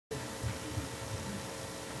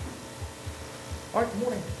All right, good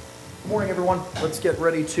morning. Good morning, everyone. Let's get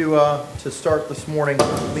ready to start this morning.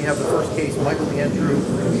 We have the first case, Michael Andrew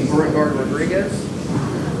Beauregard Rodriguez.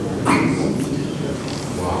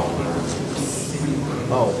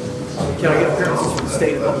 Oh, can I get appearances from the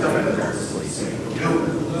state and public defender's office, please?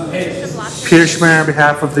 Peter Schmer on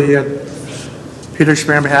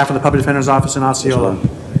behalf of the Public Defender's Office in Osceola.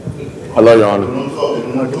 Hello, Your Honor.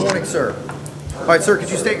 Good morning, sir. All right, sir, could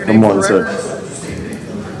you state your name for the record?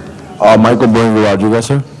 Michael Beauregard Rodriguez,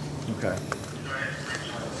 sir. Okay.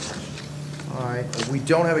 All right, we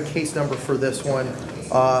don't have a case number for this one.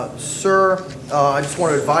 Sir, I just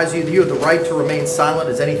want to advise you that you have the right to remain silent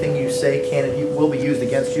as anything you say can and will be used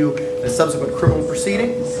against you in a subsequent criminal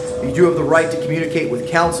proceeding. You do have the right to communicate with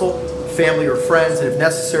counsel, family, or friends, and if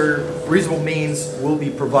necessary, reasonable means will be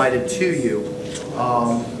provided to you.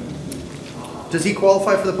 Does he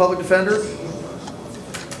qualify for the public defender?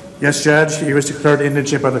 Yes, Judge. He was declared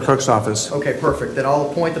indigent by the clerk's office. Okay, perfect. Then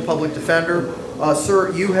I'll appoint the public defender.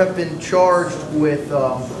 Sir, you have been charged with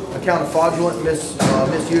account of fraudulent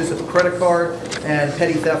misuse of a credit card and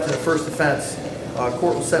petty theft in the first offense.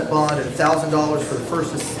 Court will set bond at $1,000 for the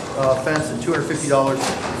first offense and $250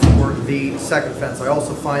 for the second offense. I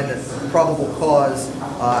also find that probable cause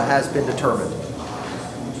has been determined.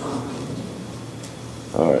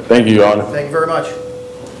 All right. Thank you, Your Honor. Thank you very much.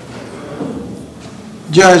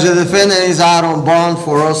 Judge, the defendant is out on bond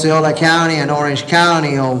for Osceola County and Orange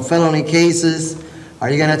County on felony cases. Are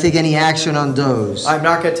you going to take any action on those? I'm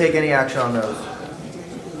not going to take any action on those.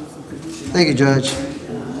 Thank you, Judge.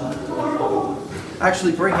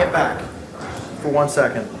 Actually, bring him back for 1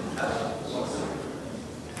 second.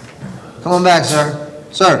 Come on back, sir.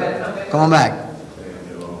 Sir, come on back.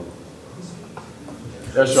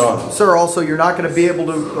 Yes, Your Honor. Sir, also, you're not going to be able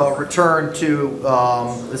to return to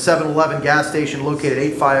the 7-Eleven gas station located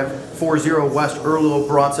 8540 West Earl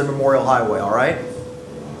Bronson Memorial Highway, all right?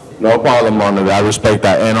 No problem, Your Honor. I respect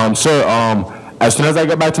that. And, sir, as soon as I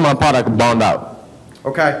get back to my pod, I can bond out.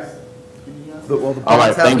 Okay. All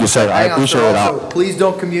right, thank you, sir. I appreciate it. Also, please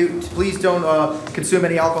don't consume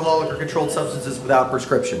any alcoholic or controlled substances without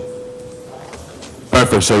prescription.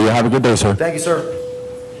 Perfect, sir. You have a good day, sir. Thank you, sir.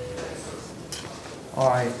 All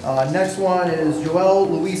right, next one is Joel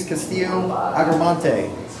Luis Castillo Agramonte.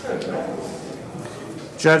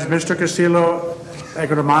 Judge, Mr. Castillo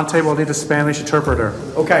Agramonte will need a Spanish interpreter.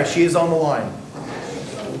 Okay, she is on the line.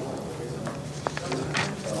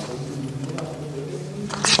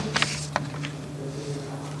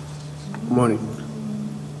 Good morning.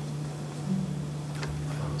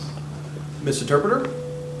 Miss Interpreter?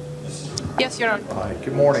 Yes, Your Honor. All right,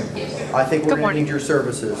 good morning. I think we're going to need your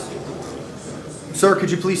services. Sir,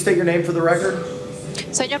 could you please state your name for the record?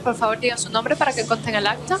 Señor, por favor, diga su nombre para que conste en el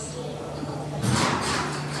acta.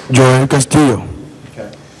 Joel Castillo.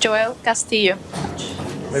 Okay. Joel Castillo.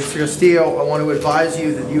 Mr. Castillo, I want to advise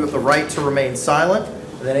you that you have the right to remain silent,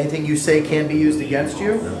 and that anything you say can be used against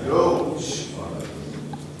you.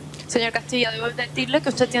 Señor Castillo, debo advertirle que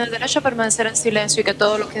usted tiene el derecho a permanecer en silencio y que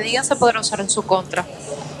todo lo que diga se podrá usar en su contra.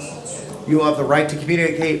 You have the right to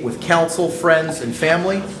communicate with counsel, friends, and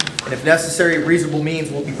family, and if necessary, reasonable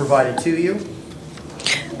means will be provided to you.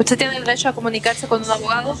 Usted tiene el derecho a comunicarse con un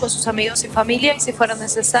abogado, con sus amigos y familia, y si fuera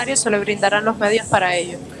necesario, se le brindarán los medios para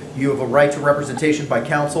ello. You have a right to representation by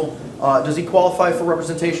counsel. Does he qualify for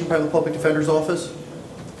representation by the Public Defender's Office?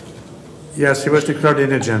 Yes, he was declared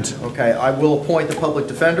indigent. Okay, I will appoint the Public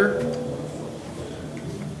Defender.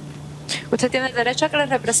 Usted tiene el derecho a que le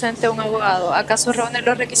represente un abogado. ¿Acaso reúne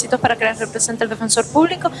los requisitos para que le represente el defensor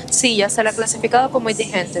público? Sí, ya se le ha clasificado como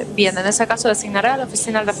indigente. Bien, en ese caso designará a la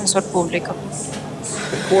oficina del defensor público.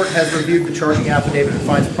 The court has reviewed the charging affidavit and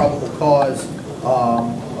finds probable cause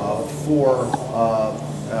for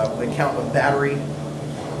the count of battery.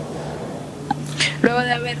 Luego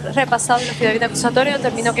de haber repasado el affidavit acusatorio,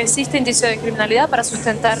 determinó que existe indicio de criminalidad para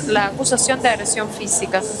sustentar la acusación de agresión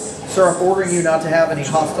física. Sir, I'm ordering you not to have any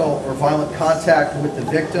hostile or violent contact with the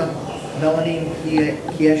victim, Melanie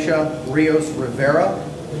Kiesha Rios Rivera,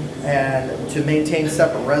 and to maintain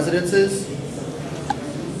separate residences.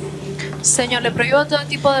 Señor, le prohíbo todo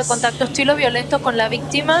tipo de contacto hostil o violento con la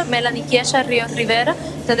víctima, Melanie Kiesha Ríos Rivera.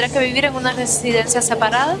 Tendrá que vivir en una residencia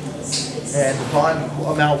separada. And the bond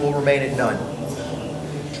amount will remain at none.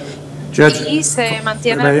 Judge, Y se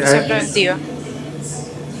mantiene la prisión preventiva.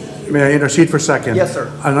 may I intercede for a second? Yes,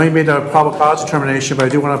 sir. I know you made a probable cause determination, but I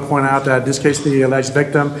do want to point out that in this case, the alleged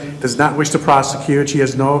victim does not wish to prosecute. She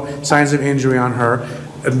has no signs of injury on her.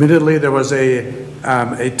 Admittedly, there was a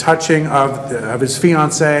a touching of his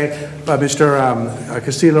fiancee, Mr.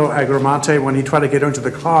 Castillo Agramonte, when he tried to get into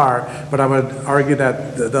the car, but I would argue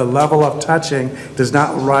that the level of touching does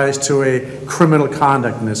not rise to a criminal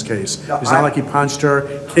conduct in this case. No, It's not like he punched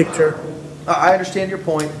her, kicked her. I understand your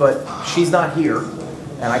point, but she's not here,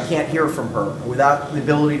 and I can't hear from her. Without the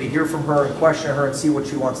ability to hear from her and question her and see what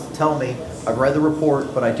she wants to tell me, I've read the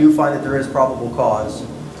report, but I do find that there is probable cause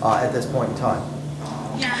at this point in time.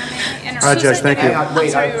 All right, Judge, thank you. Hang on, wait,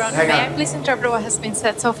 I'm sorry, Your Honor. hang May I on. please interpret what has been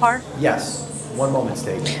said so far? Yes, one moment,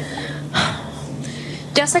 State.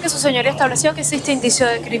 Ya sé que su señoría estableció que existe indicio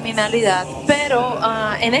de criminalidad, pero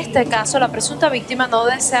en este caso la presunta víctima no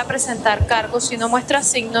desea presentar cargos sino muestra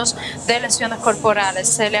signos de lesiones corporales.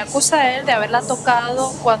 Se le acusa a él de haberla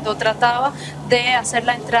tocado cuando trataba de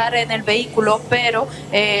hacerla entrar en el vehículo, pero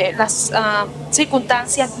las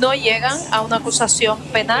circunstancias no llegan a una acusación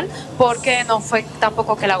penal porque no fue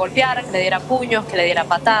tampoco que la golpeara, que le diera puños, que le diera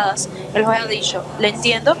patadas. El juez ha dicho, le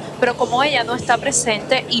entiendo, pero como ella no está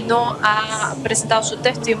presente y no ha presentado su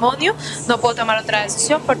testimonio, no puedo tomar otra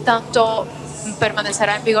decisión, por tanto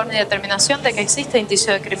permanecerá en vigor mi determinación de que existe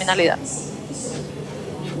indicio de criminalidad.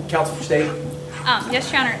 Counsel for State.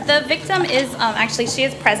 Yes, Your Honor. The victim is actually, she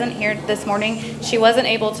is present here this morning. She wasn't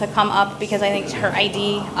able to come up because I think her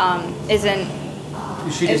ID isn't.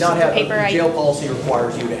 She did It's not have, paper the ID. jail policy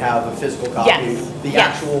requires you to have a physical copy, Yes, the yes.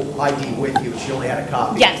 actual ID with you, she only had a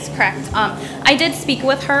copy. Yes, correct. I did speak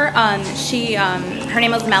with her. Her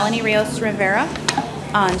name was Melanie Rios Rivera.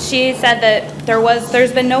 She said that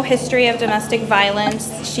there's been no history of domestic violence.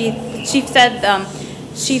 She said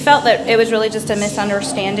she felt that it was really just a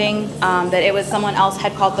misunderstanding, that it was someone else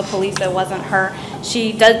had called the police, it wasn't her.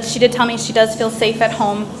 She did tell me she does feel safe at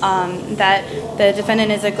home, that the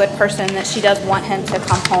defendant is a good person, that she does want him to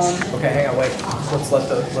come home. Okay, hang on, wait. Let's let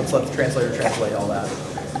the translator translate all that.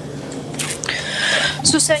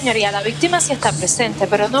 Su señoría, la víctima sí está presente,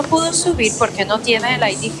 pero no pudo subir porque no tiene el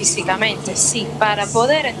ID físicamente. Sí, para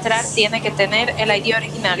poder entrar tiene que tener el ID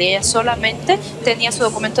original y ella solamente tenía su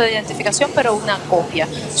documento de identificación, pero una copia.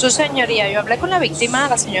 Su señoría, yo hablé con la víctima,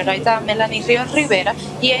 la señorita Melanie Ríos Rivera,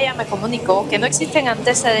 y ella me comunicó que no existen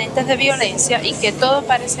antecedentes de violencia y que todo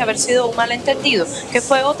parece haber sido un malentendido, que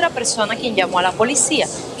fue otra persona quien llamó a la policía,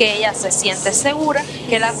 que ella se siente segura,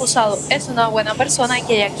 que el acusado es una buena persona y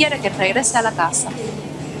que ella quiere que regrese a la casa.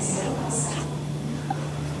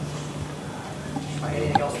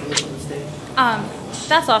 Anything else for this from the State?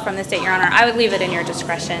 That's all from the state, Your Honor. I would leave it in your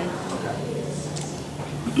discretion.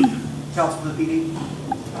 Counsel for the PD?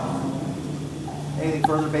 Anything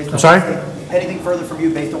further based on? I'm sorry? what the state- Anything further from you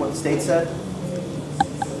based on what the state said?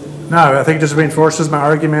 No, I think it just reinforces my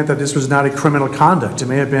argument that this was not a criminal conduct. It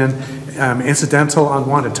may have been incidental,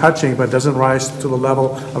 unwanted touching, but it doesn't rise to the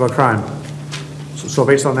level of a crime. So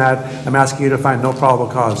based on that, I'm asking you to find no probable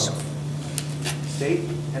cause. State,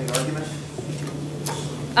 any argument?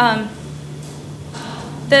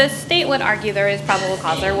 The state would argue there is probable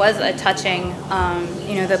cause. There was a touching.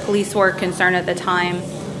 The police were concerned at the time.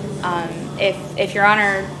 If Your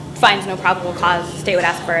Honor finds no probable cause, the state would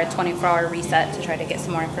ask for a 24-hour reset to try to get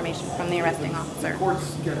some more information from the arresting officer.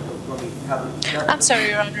 Court's gonna, let me have a. I'm sorry,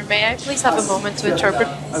 Your Honor. May I please have a moment to interpret?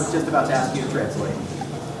 I was just about to ask you to translate.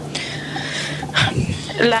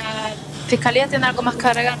 La Fiscalía tiene algo más que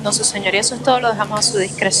agregar. No, su señoría, eso es todo, lo dejamos a su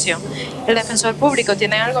discreción. El defensor público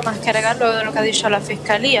tiene algo más que agregar luego de lo que ha dicho la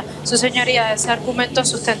Fiscalía. Su señoría, ese argumento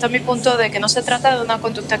sustenta mi punto de que no se trata de una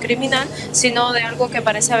conducta criminal, sino de algo que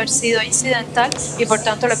parece haber sido incidental y por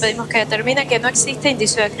tanto le pedimos que determine que no existe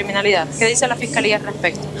indicio de criminalidad. ¿Qué dice la Fiscalía al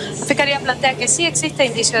respecto? La Fiscalía plantea que sí existe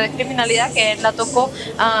indicio de criminalidad, que él la tocó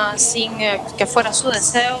sin que fuera su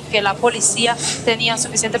deseo, que la policía tenía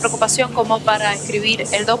suficiente preocupación como para escribir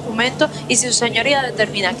el documento, y si su señoría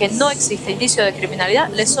determina que no existe indicio de criminalidad,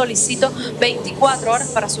 le solicito 24 horas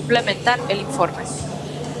para suplementar el informe.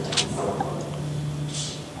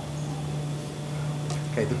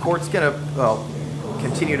 Okay, the court's gonna,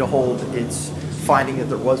 continue to hold its finding that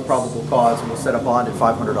there was probable cause and will set a bond at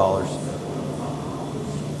 $500.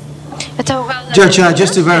 Este juzgado Judge, determina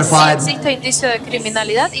just to que verify- sí existe indicio de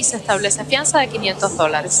criminalidad y se establece fianza de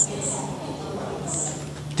 $500.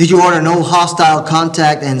 Did you order no hostile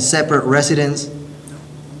contact and separate residence?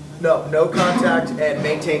 No contact and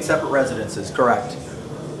maintain separate residences, correct.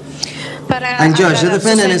 Para And Judge, the aclarar, su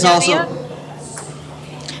defendant is señoría also-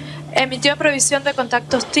 ¿emitió prohibición de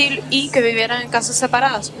contacto hostil y que vivieran en casas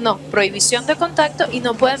separadas? No, prohibición de contacto y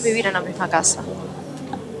no pueden vivir en la misma casa.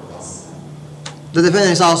 The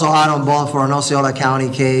defendant is also out on bond for an Osceola County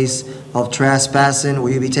case of trespassing.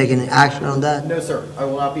 Will you be taking action on that? No, sir, I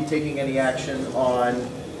will not be taking any action on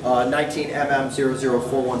 19 MM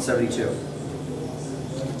 004172.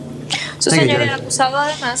 Su Thank you, señoría, el Judge. acusado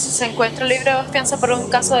además se encuentra libre de fianza por un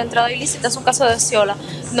caso de entrada ilícita, es un caso de Ciola.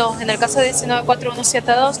 No, en el caso de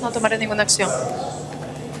 194172 no tomaré ninguna acción.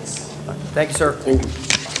 Thank you, sir.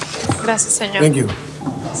 Gracias, señor. Thank you.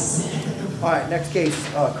 All right, next case,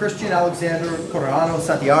 Christian Alexander Corrano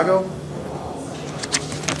Santiago.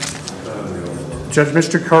 Judge,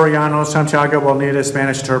 Mr. Coriano Santiago will need a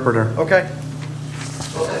Spanish interpreter. Okay.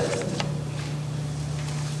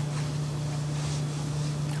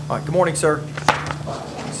 All right, good morning, sir.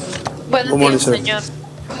 Buenos Good morning, días, sir. señor.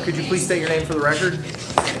 Could you please state your name for the record?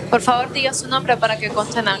 Por favor, diga su nombre para que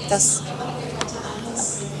conste en actas.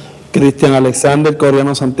 Cristian Alexander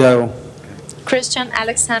Coriano Santiago. Christian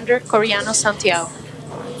Alexander Coriano Santiago.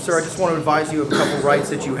 Sir, I just want to advise you of a couple rights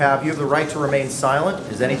that you have. You have the right to remain silent,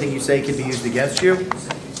 as anything you say can be used against you.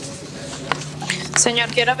 Señor,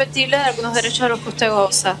 quiero advertirle de algunos derechos de los que usted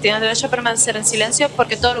goza. Tiene derecho a permanecer en silencio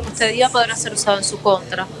porque todo lo que usted diga podrá ser usado en su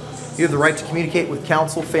contra. You have the right to communicate with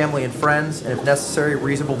counsel, family, and friends, and if necessary,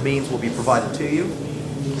 reasonable means will be provided to you.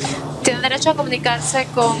 Tiene derecho a comunicarse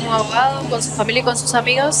con un abogado, con su familia y con sus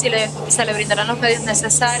amigos y se le brindarán los medios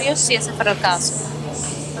necesarios si ese fuera el caso.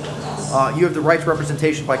 You have the right to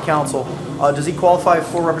representation by counsel. Does he qualify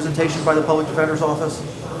for representation by the Public Defender's Office?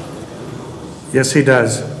 Yes, he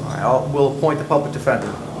does. All right, we'll appoint the Public Defender.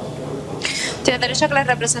 Tiene derecho a que le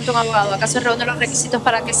represente un abogado. Acá se reúnen los requisitos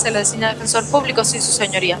para que se le designe defensor público, sí, su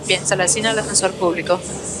señoría. Bien, se le designa el defensor público.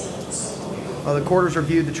 The court has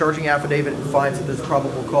reviewed the charging affidavit and finds that there's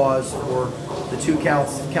probable cause for the two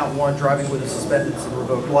counts. Count 1, driving with a suspended and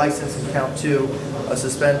revoked license, and count 2, a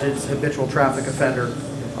suspended habitual traffic offender.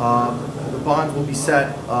 The bond will be set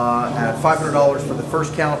at $500 for the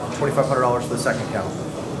first count and $2,500 for the second count.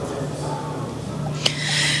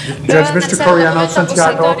 Judge, Mr. Coriano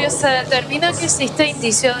Santiago. Acusatorio se determina que existe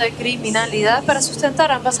indicio de criminalidad para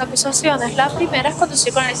sustentar ambas acusaciones. La primera es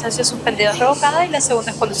conducir con la licencia suspendida o revocada y la segunda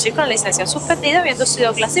es conducir con la licencia suspendida habiendo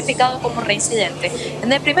sido clasificado como reincidente.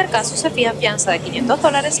 En el primer caso se fija fianza de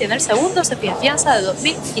 $500 y en el segundo se fija fianza de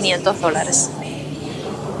 $2,500.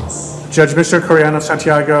 Judge, Mr. Coriano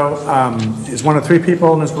Santiago is one of 3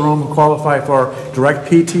 people in this room who qualify for direct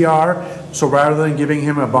PTR. So rather than giving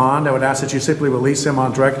him a bond, I would ask that you simply release him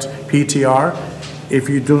on direct PTR. If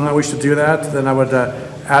you do not wish to do that, then I would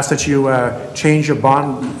ask that you change your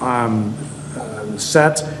bond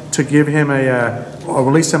set to give him or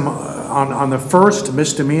release him on the first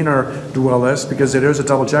misdemeanor dwell list, because there is a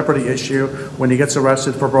double jeopardy issue when he gets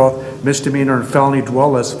arrested for both misdemeanor and felony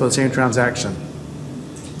dwell list for the same transaction.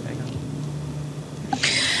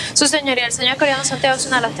 Su señoría, el señor Coriano Santiago es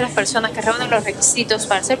una de las 3 personas que reúnen los requisitos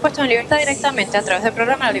para ser puesto en libertad directamente a través del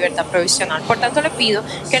programa de libertad provisional. Por tanto, le pido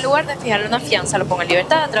que en lugar de fijarle una fianza, lo ponga en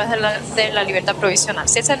libertad a través de la libertad provisional.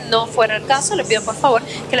 Si ese no fuera el caso, le pido por favor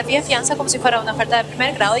que le fije fianza como si fuera una oferta de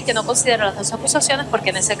primer grado y que no considere las 2 acusaciones,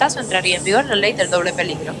 porque en ese caso entraría en vigor la ley del doble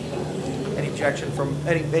peligro. Any objection from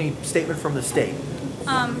any statement from the state?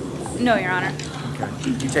 No, Your Honor.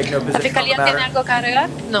 Okay. You take no ¿La position on the fiscalía tiene matter? algo que agregar?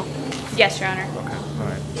 No. Yes, Your Honor. Okay, all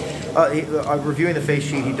right. Reviewing the face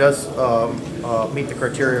sheet, he does meet the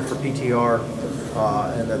criteria for PTR,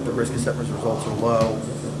 and that the risk acceptance results are low.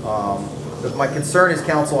 But my concern is,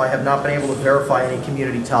 counsel, I have not been able to verify any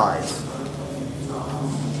community ties.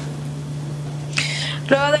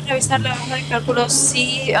 Luego de revisar la hoja de cálculo,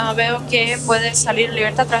 sí veo que puede salir en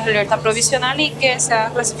libertad tras la libertad provisional y que se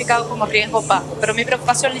ha clasificado como riesgo bajo. Pero mi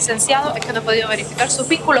preocupación, licenciado, es que no he podido verificar sus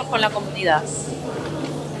vínculos con la comunidad.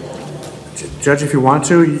 Judge, if you want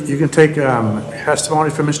to, you can take testimony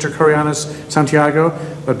from Mr. Coriano Santiago,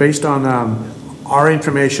 but based on our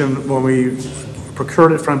information, when we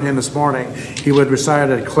procured it from him this morning, he would reside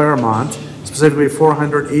at Claremont, specifically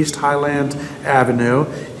 400 East Highland Avenue.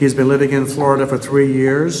 He's been living in Florida for 3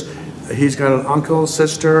 years. He's got an uncle,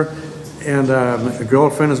 sister, and a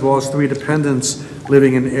girlfriend, as well as 3 dependents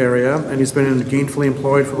living in the area, and he's been gainfully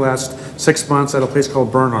employed for the last 6 months at a place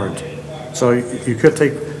called Bernard. So you could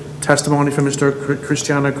take testimony from Mr.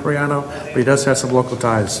 Cristiano Coriano, but he does have some local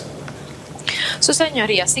ties. Su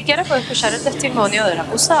señoría, si quiere puede escuchar el testimonio del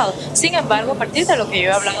acusado. Sin embargo, a partir de lo que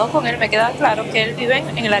yo he hablado con él, me queda claro que él vive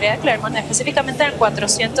en el área de Claremont, específicamente en el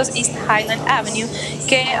 400 East Highland Avenue,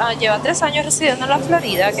 que lleva 3 años residiendo en la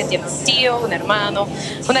Florida, que tiene un tío, una hermana,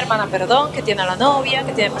 que tiene a la novia,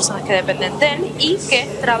 que tiene personas que dependen de él y que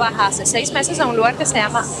trabaja hace 6 meses en un lugar que se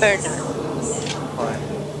llama Bernard.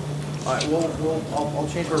 All right, I'll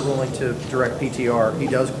change my ruling to direct PTR. He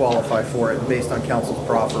does qualify for it based on counsel's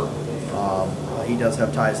proffer. He does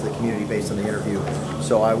have ties to the community based on the interview.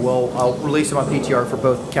 So I'll release him on PTR for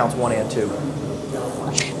both counts 1 and 2.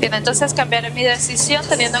 Bien, entonces cambiaré mi decisión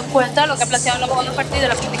teniendo en cuenta lo que ha planteado el abogado a partir de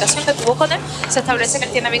la comunicación que tuvo con él. Se establece que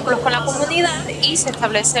él tiene vínculos con la comunidad y se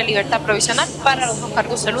establece libertad provisional para los dos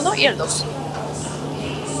cargos, el 1 y el 2.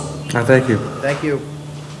 Thank you. Thank you.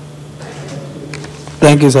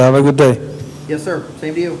 Thank you, sir. Have a good day. Yes, sir.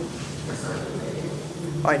 Same to you.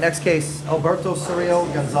 All right, next case, Alberto Cirio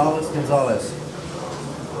Gonzalez.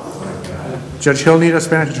 Judge Hill need a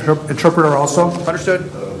Spanish interpreter also?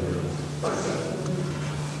 Understood?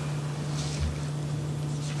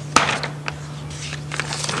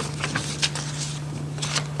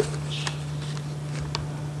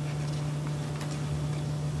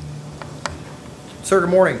 Sir, good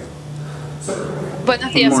morning.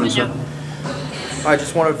 Buenos días, señor. I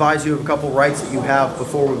just want to advise you of a couple rights that you have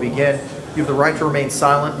before we begin. You have the right to remain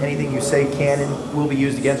silent. Anything you say can and will be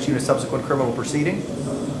used against you in a subsequent criminal proceeding.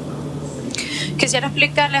 Quisiera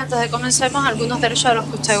explicarle antes de comencemos algunos derechos de los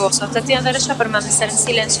que usted goza. Usted tiene derecho a permanecer en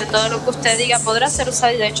silencio. Todo lo que usted diga podrá ser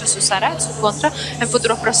usado y de hecho se usará en su contra en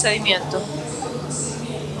futuros procedimientos.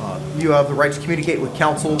 You have the right to communicate with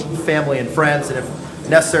counsel, family, and friends, and if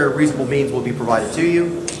necessary, reasonable means will be provided to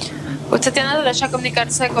you. Usted tiene derecho a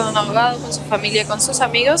comunicarse con un abogado, con su familia y con sus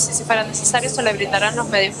amigos, y si fuera necesario se le brindarán los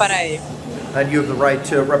medios para ello. And you have the right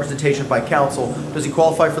to representation by counsel. Does he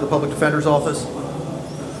qualify for the public defender's office?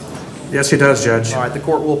 Yes, he does, Judge. All right, the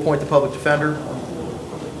court will appoint the public defender.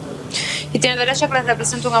 ¿Y tiene derecho a que les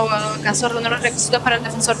represente un abogado en caso de reunir los requisitos para el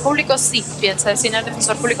defensor público? Sí, piensa designar al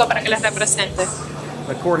defensor público para que les represente.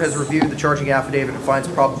 The court has reviewed the charging affidavit and finds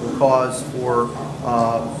probable cause for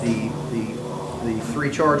the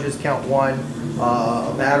three charges. Count 1,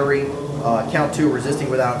 a battery. Count 2, resisting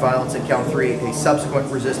without violence. And count 3, a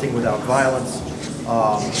subsequent resisting without violence.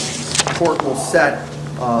 The court will set.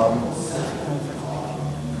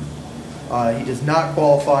 He does not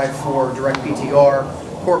qualify for direct PTR.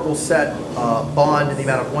 Court will set bond in the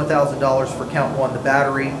amount of $1,000 for count 1, the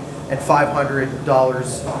battery, and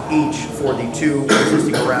 $500 each for the 2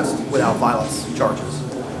 resisting arrest without violence charges.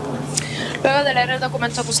 Luego de leer el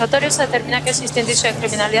documento acusatorio, se determina que existe indicio de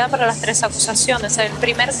criminalidad para las 3 acusaciones. El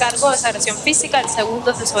primer cargo es agresión física, el segundo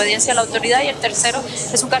es desobediencia a la autoridad y el tercero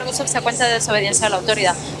es un cargo subsecuente de desobediencia a la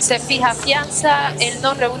autoridad. Se fija fianza, él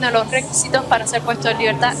no reúne los requisitos para ser puesto en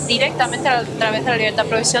libertad directamente a través de la libertad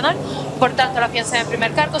provisional. Por tanto, la fianza en el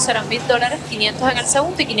primer cargo serán $1,000, 500 en el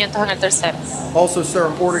segundo y 500 en el tercero. Also, sir,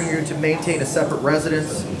 I'm ordering you to maintain a separate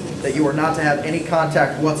residence, that you are not to have any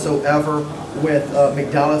contact whatsoever with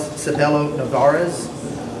Migdalis Cebello Navarez,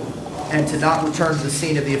 and to not return to the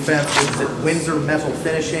scene of the offense, which is at Windsor Metal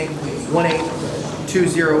Finishing,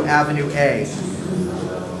 1820 Avenue A.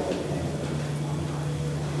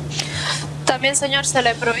 También, señor, se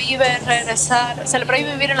le prohíbe regresar, se le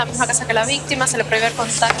prohíbe vivir en la misma casa que la víctima, se le prohíbe el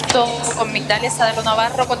contacto con Migdalia Cebello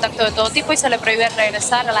Navarro, contacto de todo tipo, y se le prohíbe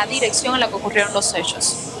regresar a la dirección en la que ocurrieron los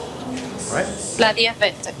hechos. All right. La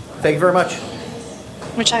 1020. Thank you very much.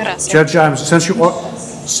 Muchas gracias. Judge, since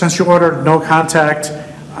you ordered no contact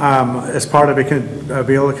as part of a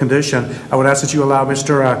bail condition, I would ask that you allow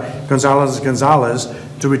Mr. Gonzalez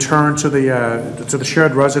to return to the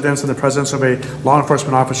shared residence in the presence of a law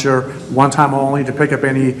enforcement officer one time only to pick up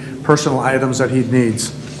any personal items that he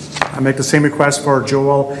needs. I make the same request for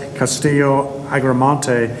Joel Castillo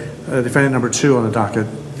Agramonte, defendant number 2 on the docket.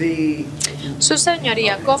 Su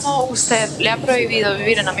señoría, como usted le ha prohibido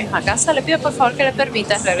vivir en la misma casa, le pido por favor que le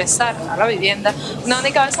permita regresar a la vivienda una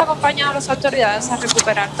única vez acompañado a las autoridades a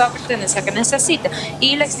recuperar toda pertenencia que necesite.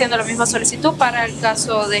 Y le extiendo la misma solicitud para el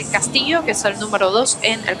caso de Castillo, que es el número 2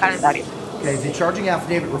 en el calendario. Okay, the charging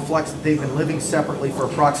affidavit reflects that they've been living separately for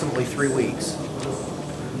approximately 3 weeks.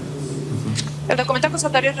 El documento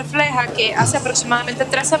acusatorio refleja que hace aproximadamente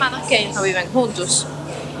 3 semanas que ellos no viven juntos.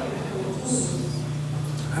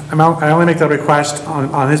 I only make that request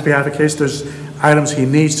on his behalf in case there's items he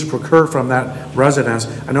needs to procure from that residence.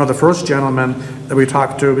 I know the first gentleman that we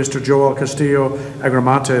talked to, Mr. Joel Castillo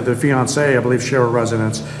Agramonte, the fiancé, I believe, share a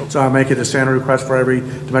residence. So I make it a standard request for every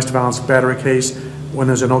domestic violence battery case when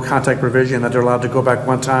there's a no contact provision that they're allowed to go back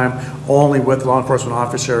one time only with the law enforcement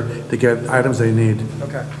officer to get items they need.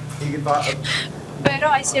 Okay.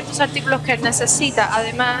 Pero hay ciertos artículos que él necesita.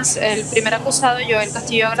 Además, el primer acusado, Joel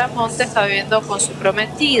Castillo Agramonte, está viviendo con su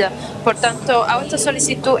prometida. Por tanto, hago esta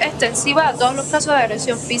solicitud extensiva a todos los casos de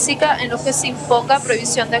agresión física en los que se imponga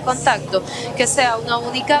prohibición de contacto, que sea una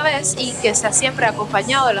única vez y que sea siempre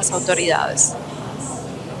acompañado de las autoridades.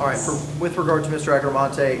 All right, with regard to Mr.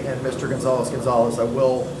 Agramonte and Mr. Gonzalez, I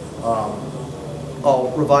will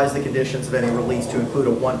I'll revise the conditions of any release to include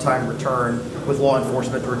a one-time return with law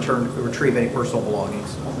enforcement to retrieve any personal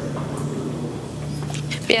belongings.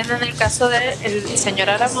 Bien, en el caso del señor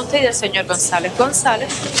Aramonte y del señor González González,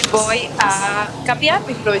 voy a cambiar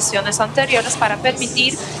mis provisiones anteriores para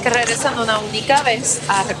permitir que regresen una única vez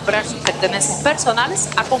a recuperar sus pertenencias personales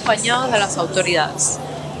acompañados de las autoridades.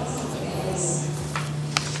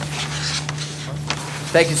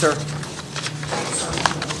 Thank you, sir.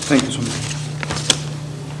 Thank you so much.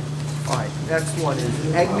 All right, next one is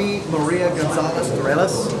Egmi Maria Gonzalez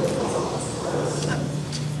Torres.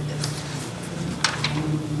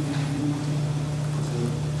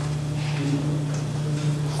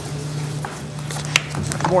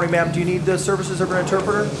 Good morning, ma'am. Do you need the services of an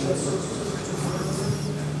interpreter?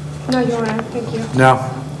 No, Your Honor, thank you. No.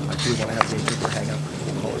 I do want to have the interpreter hang up.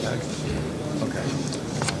 We'll call it back. Okay.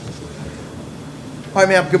 All right,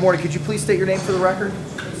 ma'am. Good morning. Could you please state your name for the record?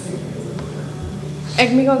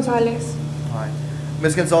 Egmi Gonzalez. All right.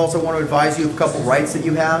 Ms. Gonzalez, I want to advise you of a couple rights that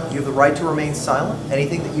you have. You have the right to remain silent.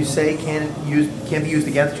 Anything that you say can be used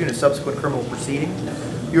against you in a subsequent criminal proceeding.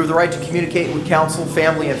 You have the right to communicate with counsel,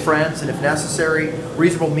 family, and friends, and if necessary,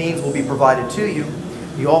 reasonable means will be provided to you.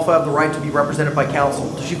 You also have the right to be represented by counsel.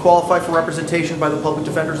 Does she qualify for representation by the Public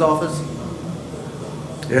Defender's Office?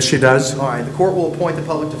 Yes, she does. All right. The court will appoint the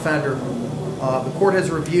public defender. The court has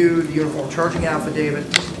reviewed the uniform charging affidavit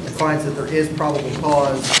and finds that there is probable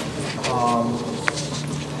cause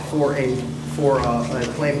for a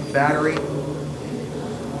claim of battery.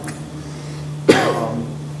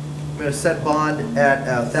 I'm going to set bond at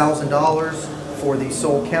 $1,000 for the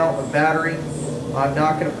sole count of battery. I'm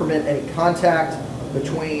not going to permit any contact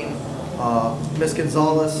between Ms.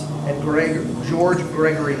 Gonzalez and George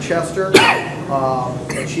Gregory Chester,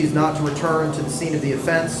 and she's not to return to the scene of the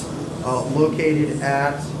offense located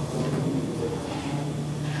at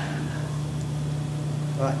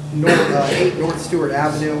 8 North Stewart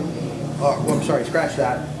Avenue. Well, I'm sorry, scratch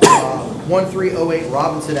that. 1308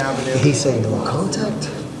 Robinson Avenue. He's saying no contact?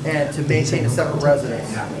 And to maintain a separate residence.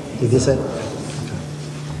 He did say?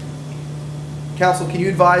 Counsel, can you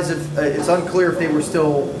advise if, it's unclear if they were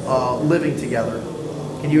still living together.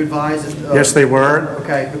 Can you advise if? Yes, they were.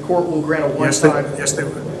 Okay, the court will grant a Yes, they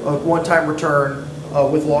were. one-time return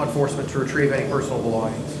with law enforcement to retrieve any personal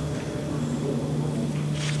belongings.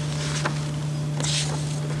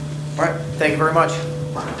 All right, thank you very much.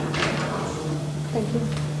 Thank you.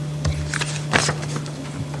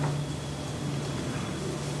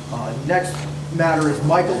 Next matter is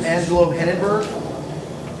Michael Angelo Hennenberg.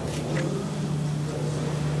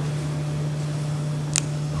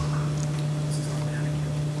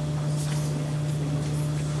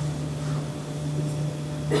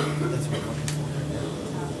 That's what I'm looking for.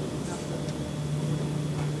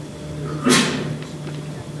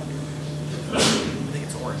 I think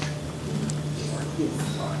it's orange.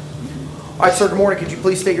 All right, sir, good morning. Could you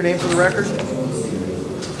please state your name for the record?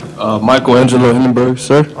 Michael Angelo Hindenburg,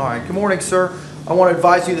 sir. All right, good morning, sir. I want to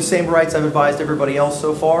advise you the same rights I've advised everybody else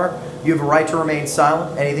so far. You have a right to remain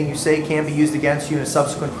silent. Anything you say can be used against you in a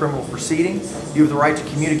subsequent criminal proceeding. You have the right to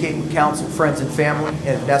communicate with counsel, friends, and family, and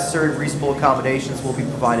if necessary, reasonable accommodations will be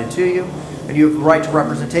provided to you. And you have the right to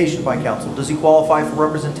representation by counsel. Does he qualify for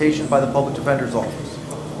representation by the Public Defender's Office?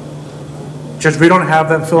 Judge, we don't have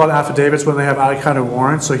them fill out affidavits when they have out-of-county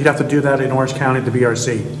warrants, so he'd have to do that in Orange County, the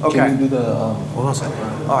BRC. Okay. Can you do the, Hold on a second.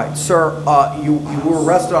 All right, sir, you were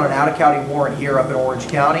arrested on an out-of-county warrant here up in Orange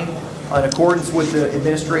County. In accordance with the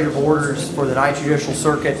administrative orders for the Ninth Judicial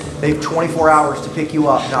Circuit, they have 24 hours to pick you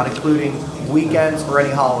up, not including weekends or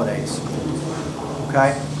any holidays.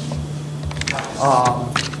 Okay?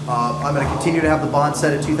 I'm going to continue to have the bond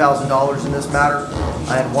set at $2,000 in this matter,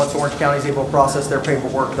 and once Orange County is able to process their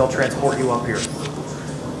paperwork, they'll transport you up here.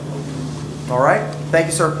 All right? Thank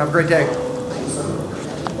you, sir. Have a great day.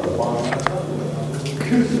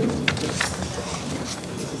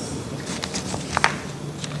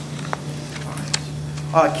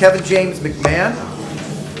 Kevin James McMahon.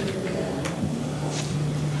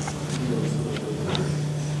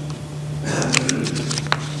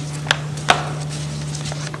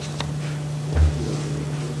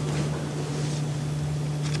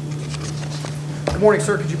 Good morning,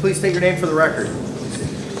 sir. Could you please state your name for the record?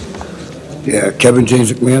 Yeah, Kevin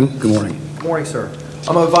James McMahon, good morning. Good morning, sir.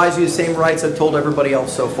 I'm going to advise you the same rights I've told everybody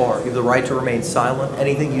else so far. You have the right to remain silent.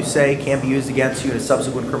 Anything you say can be used against you in a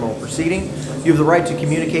subsequent criminal proceeding. You have the right to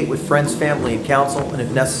communicate with friends, family, and counsel, and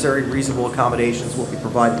if necessary, reasonable accommodations will be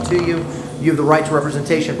provided to you. You have the right to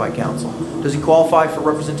representation by counsel. Does he qualify for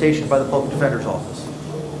representation by the Public Defender's Office?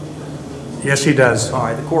 Yes, he does. All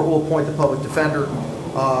right, the court will appoint the public defender.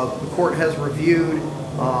 The court has reviewed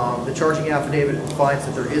the charging affidavit and finds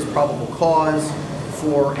that there is probable cause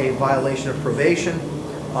for a violation of probation.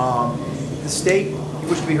 The state, you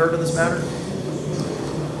wish to be heard on this matter?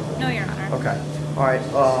 No, Your Honor. Okay. All right.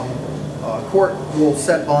 Court will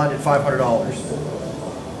set bond at $500.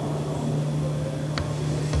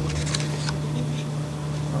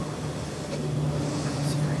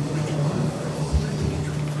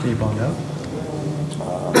 Can you bond out?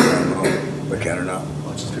 We can or not?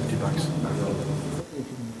 Oh, it's just $50.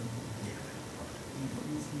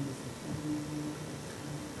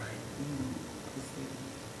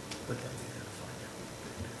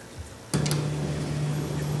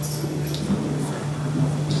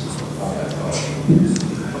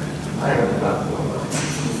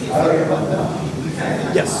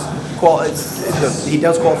 Yes. He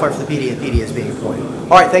does qualify for the PD, and PD is being appointed.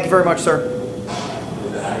 All right. Thank you very much, sir.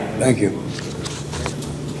 Thank you.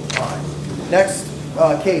 Next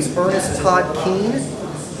case, Ernest Todd Keene.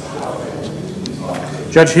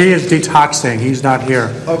 Judge, he is detoxing. He's not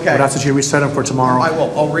here. Okay. But that's what you reset him for tomorrow. I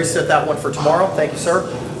will. I'll reset that one for tomorrow. Thank you, sir.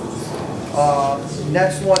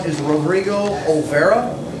 Next one is Rodrigo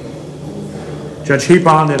Olvera. Judge, he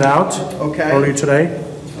bonded out Okay. earlier today.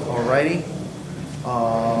 All righty.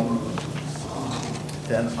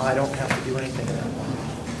 Then I don't have to do anything in that one.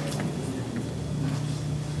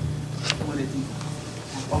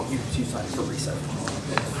 Oh, you signed it for reset.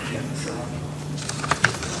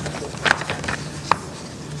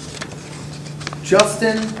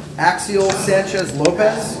 Justin Axiel Sanchez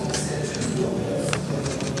Lopez.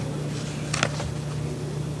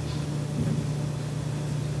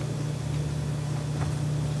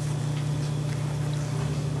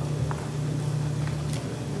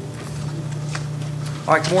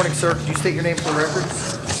 All right, good morning, sir. Could you state your name for the record?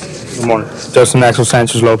 Good morning. Justin Axel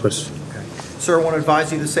Sanchez Lopez. Sir, I want to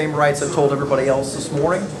advise you the same rights I've told everybody else this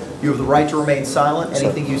morning. You have the right to remain silent.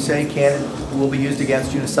 Anything you say can and will be used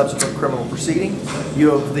against you in a subsequent criminal proceeding.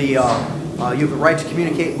 You have the right to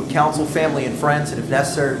communicate with counsel, family, and friends, and if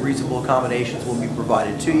necessary, reasonable accommodations will be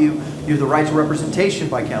provided to you. You have the right to representation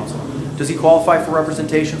by counsel. Does he qualify for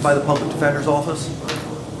representation by the Public Defender's Office?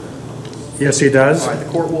 Yes, he does. All right,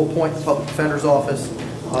 the court will appoint the Public Defender's Office.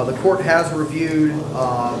 The court has reviewed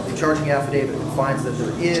the charging affidavit and finds that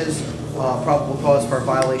there is probable cause for a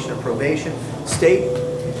violation of probation. State,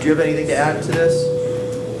 do you have anything to add to this?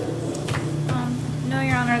 No,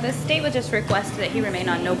 Your Honor. The state would just request that he remain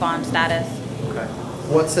on no bond status. Okay.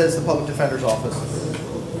 What says the Public Defender's Office?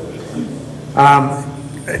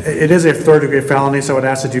 It is a third-degree felony, so I would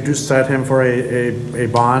ask that you do set him for a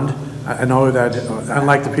bond. I know that,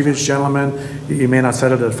 unlike the previous gentleman, you may not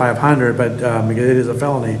set it at 500, but it is a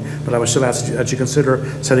felony. But I would still ask that you consider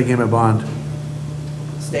setting him a bond.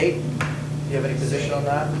 State, do you have any position on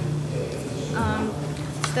that?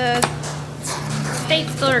 The state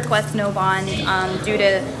still requests no bond due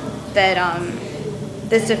to that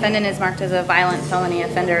this defendant is marked as a violent felony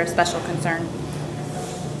offender of special concern.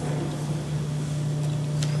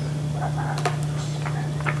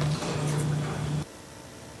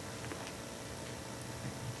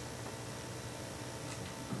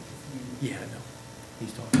 Yeah, no.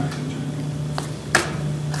 He's talking.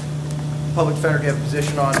 Public Defender, do you have a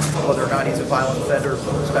position on whether or not he's a violent offender of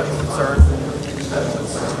special concern?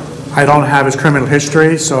 I don't have his criminal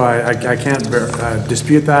history, so I can't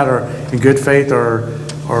dispute that, or in good faith, or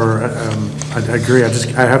I agree. I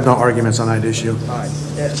have no arguments on that issue. All right.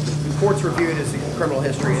 The court's reviewed his criminal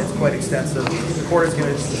history, and it's quite extensive. The court is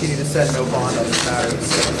going to continue to set no bond on this matter.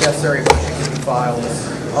 If necessary, a motion can be filed.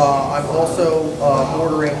 I'm also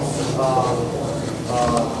ordering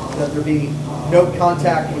that there be no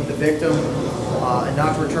contact with the victim and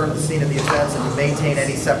not to return to the scene of the offense and to maintain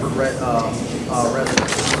any separate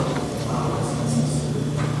residence.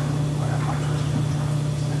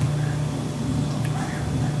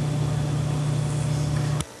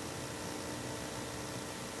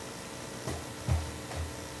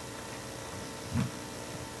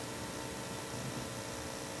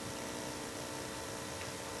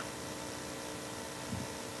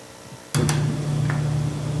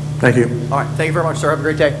 Thank you. All right. Thank you very much, sir. Have a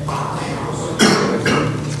great day.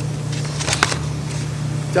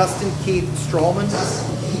 Justin Keith Strawman.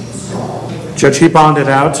 Judge, he bonded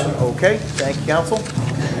out. Okay. Thank you, counsel.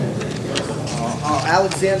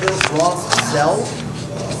 Alexander Ross Zell.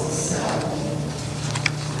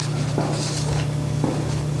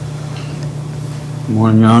 Good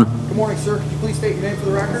morning, Your Honor. Good morning, sir. Could you please state your name for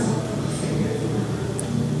the record?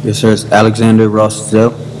 Yes, sir. It's Alexander Ross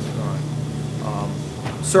Zell.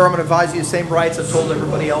 Sir, I'm going to advise you the same rights I've told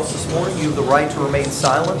everybody else this morning. You have the right to remain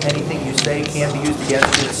silent. Anything you say can be used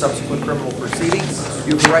against you in a subsequent criminal proceeding.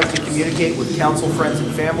 You have the right to communicate with counsel, friends,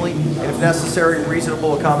 and family. And if necessary,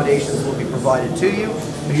 reasonable accommodations will be provided to you.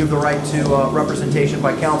 And you have the right to representation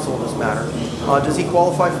by counsel in this matter. Does he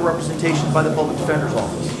qualify for representation by the Public Defender's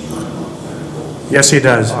Office? Yes, he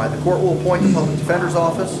does. All right, the court will appoint the public defender's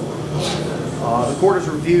office. The court has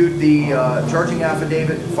reviewed the charging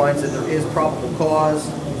affidavit and finds that there is probable cause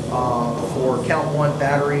for count 1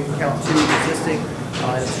 battery, count 2 resisting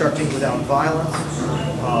and obstructing without violence.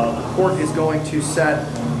 The court is going to set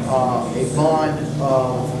a bond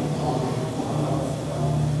of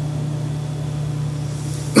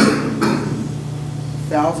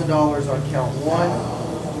 $1,000 on count 1,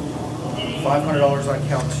 $500 on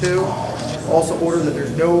count 2. Also order that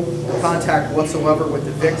there's no contact whatsoever with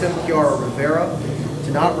the victim, Kiara Rivera,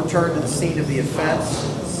 to not return to the scene of the offense,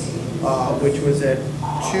 which was at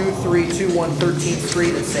 2321 13th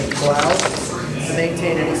Street in St. Cloud, to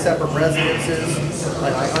maintain any separate residences.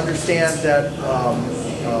 And I understand that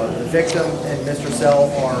the victim and Mr. Zell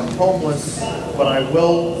are homeless, but I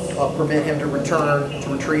will permit him to return to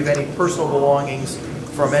retrieve any personal belongings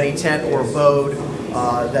from any tent or abode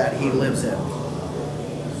that he lives in.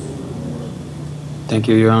 Thank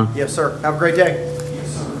you, Your Honor. Yes, sir. Have a great day.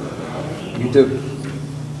 You too.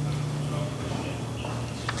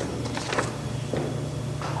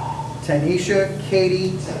 Tanisha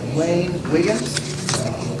Katie Wayne Wiggins.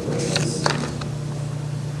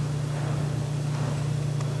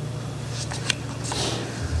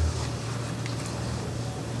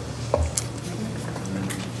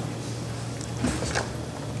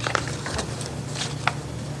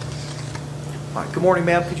 All right, good morning,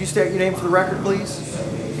 ma'am. Could you state your name for the record, please?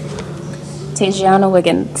 Tajiana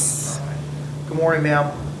Wiggins. Good morning,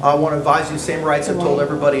 ma'am. I want to advise you the same rights I've told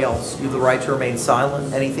everybody else. You have the right to remain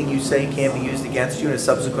silent. Anything you say can be used against you in a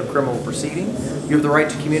subsequent criminal proceeding. You have the right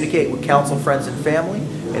to communicate with counsel, friends, and family,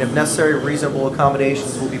 and if necessary, reasonable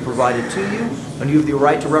accommodations will be provided to you, and you have the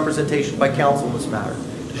right to representation by counsel in this matter.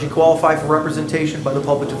 Does she qualify for representation by the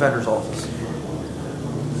Public Defender's Office?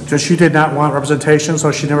 Just she did not want representation,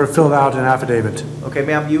 so she never filled out an affidavit. Okay,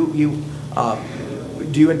 ma'am,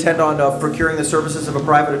 do you intend on procuring the services of a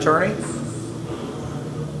private attorney?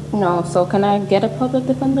 No, so can I get a public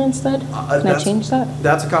defender instead? Can I change that?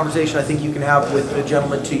 That's a conversation I think you can have with the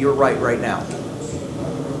gentleman to your right now.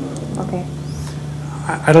 Okay.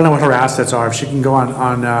 I don't know what her assets are. If she can go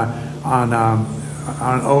on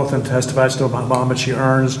oath and testify to about how much she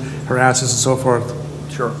earns, her assets and so forth.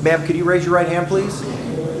 Sure. Ma'am, could you raise your right hand, please?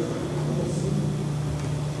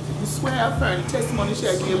 You swear affirm the testimony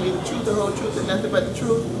shall give me the truth, the whole truth, and nothing but the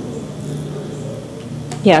truth?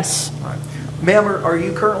 Yes. All right. Ma'am, are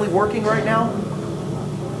you currently working right now?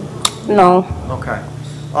 No. Okay.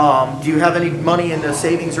 Do you have any money in a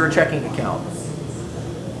savings or a checking account?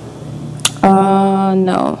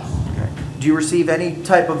 No. Okay. Do you receive any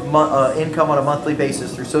type of income on a monthly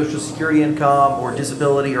basis through Social Security income or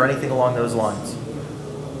disability or anything along those lines?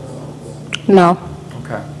 No.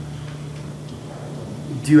 Okay.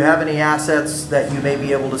 Do you have any assets that you may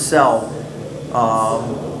be able to sell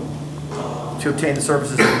to obtain the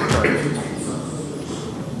services in return?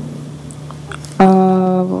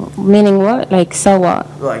 Meaning what? Like sell what?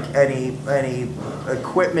 Like any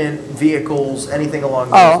equipment, vehicles, anything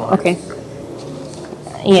along those lines? Oh, okay.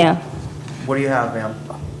 Yeah. What do you have, ma'am?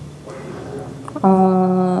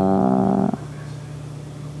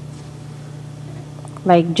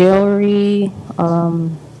 Like jewelry. I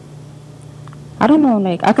don't know.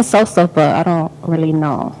 Like I could sell stuff, but I don't really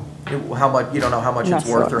know. How much? You don't know how much it's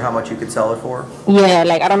worth or how much you could sell it for? Yeah,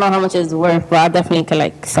 like I don't know how much it's worth, but I definitely could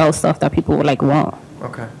like sell stuff that people would like want.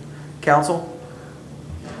 Okay. Counsel?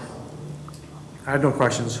 I have no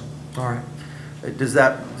questions. All right. Does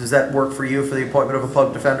that work for you for the appointment of a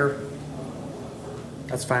public defender?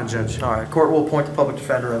 That's fine, Judge. All right. Court will appoint the public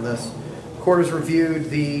defender on this. Court has reviewed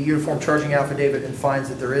the uniform charging affidavit and finds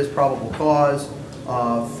that there is probable cause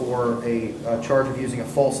for a charge of using a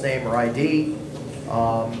false name or ID.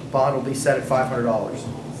 Bond will be set at $500.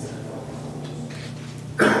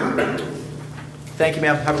 Thank you,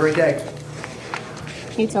 ma'am. Have a great day.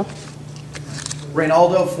 You too.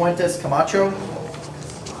 Reynaldo Fuentes Camacho.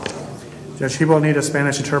 Judge, he will need a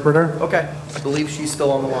Spanish interpreter. Okay. I believe she's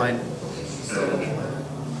still on the line.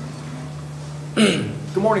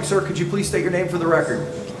 Good morning, sir. Could you please state your name for the record?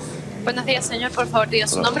 Buenos días, señor. Por favor, diga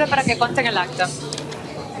su nombre para que conste en el acta.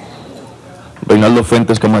 Reynaldo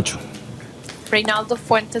Fuentes Camacho. Reynaldo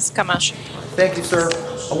Fuentes Camacho. Thank you, sir.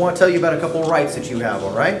 I want to tell you about a couple of rights that you have,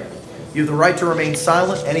 all right? You have the right to remain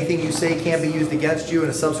silent. Anything you say can be used against you in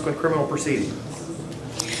a subsequent criminal proceeding.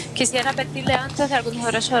 Quisiera advertirle antes de algunos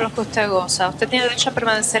derechos de los que usted goza. Usted tiene derecho a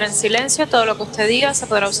permanecer en silencio. Todo lo que usted diga se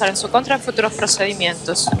podrá usar en su contra en futuros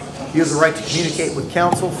procedimientos. You have the right to communicate with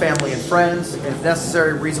counsel, family, and friends, and if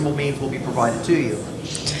necessary, reasonable means will be provided to you.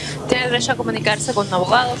 Tiene derecho a comunicarse con un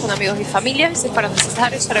abogado, con amigos y familias, y si fuera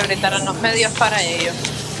necesario se le brindarán los medios para ello.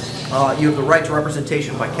 You have the right to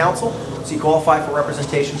representation by counsel. Does he qualify for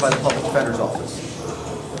representation by the Public Defender's Office?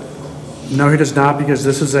 No, he does not, because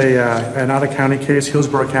this is an out-of-county case,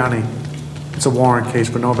 Hillsborough County. It's a warrant case,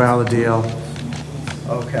 but no valid deal.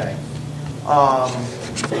 Okay. All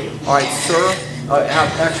right, sir.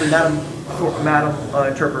 Actually, Madam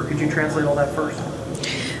Interpreter, could you translate all that first?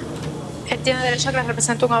 Él tiene derecho a que le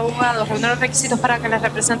represente un abogado, reúne los requisitos para que le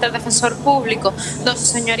represente el defensor público. No, su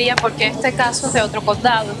señoría, porque este caso es de otro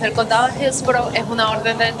condado. Del condado de Hillsborough es una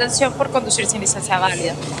orden de detención por conducir sin licencia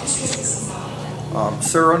válida.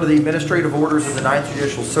 Sir, under the administrative orders of the 9th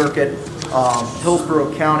Judicial Circuit,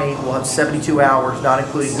 Hillsborough County will have 72 hours, not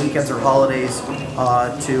including weekends or holidays,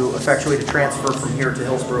 to effectuate a transfer from here to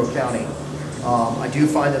Hillsborough County. I do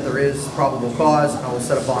find that there is probable cause, and I will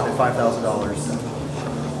set a bond at $5,000.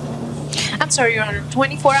 I'm sorry, Your Honor,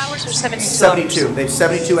 24 hours or 72 hours? 72. They have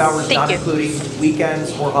 72 hours, Thank not you. including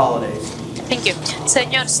weekends or holidays. Thank you.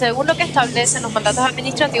 Señor, según lo que establecen los mandatos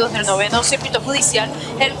administrativos del 9º Circuito Judicial,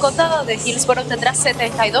 el condado de Hillsborough tendrá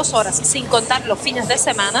 72 horas, sin contar los fines de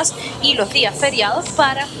semana y los días feriados,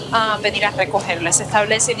 para venir a recogerles. Se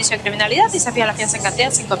establece inicio de criminalidad y se fija la fianza en cantidad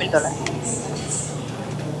de $5,000.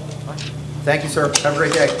 Thank you, sir. Have a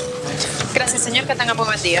great day. Gracias, señor. Que tenga muy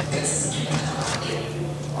buen día.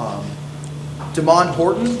 Damon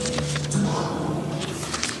Horton.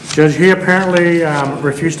 Judge, he apparently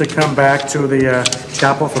refused to come back to the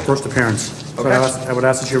chapel for first appearance. So Okay. I would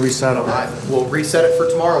ask that you reset it. We'll reset it for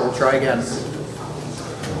tomorrow. We'll try again.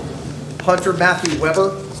 Hunter Matthew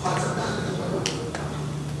Weber.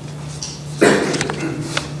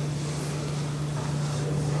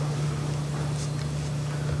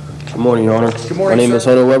 Good morning, Your Honor. Good morning, My name sir. is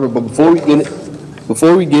Hunter Weber, but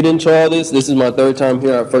before we get into all this is my third time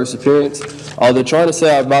here at first appearance. They're trying to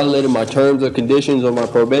say I violated my terms or conditions of my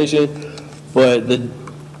probation, but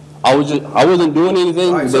I wasn't doing anything.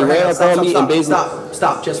 All right, They sir, ran up on me and basically.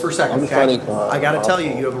 Stop, just for a second, I'm just okay? trying to- I gotta tell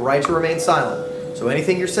you, you have a right to remain silent. So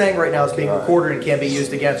anything you're saying right now is being recorded and can be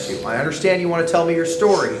used against you. I understand you want to tell me your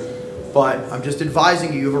story, but I'm just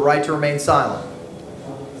advising you have a right to remain silent.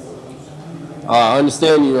 I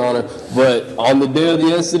understand, Your Honor, but on the day of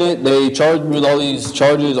the incident, they charged me with all these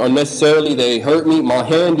charges unnecessarily. They hurt me. My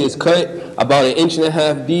hand is cut about 1.5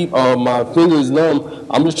 inches deep. My finger is numb.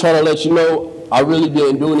 I'm just trying to let you know I really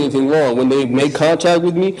didn't do anything wrong. When they made contact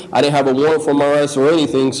with me, I didn't have a warrant for my arrest or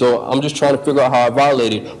anything, so I'm just trying to figure out how I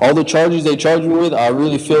violated. All the charges they charged me with, I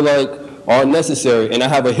really feel like are unnecessary, and I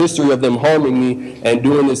have a history of them harming me and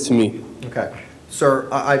doing this to me. Okay. Sir,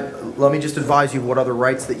 let me just advise you what other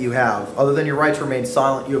rights that you have. Other than your right to remain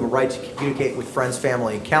silent, you have a right to communicate with friends,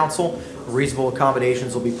 family, and counsel. Reasonable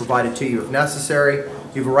accommodations will be provided to you if necessary.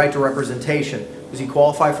 You have a right to representation. Does he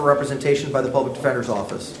qualify for representation by the Public Defender's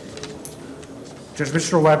Office? Judge,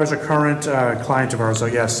 Mr. Weber is a current client of ours, so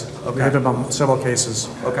yes. Okay. We have him on several cases.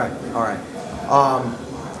 Okay, all right.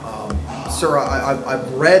 Sir,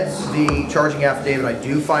 I've read the charging affidavit. I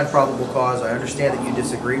do find probable cause. I understand that you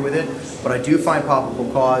disagree with it, but I do find probable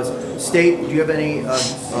cause. State, do you have any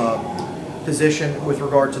position with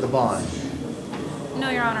regard to the bond? No,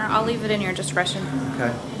 Your Honor, I'll leave it in your discretion.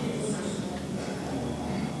 Okay.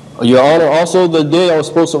 Your Honor, also the day I was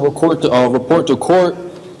supposed to report to court,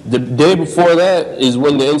 the day before that is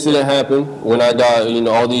when the incident happened, when I got,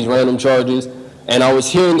 all these random charges. And I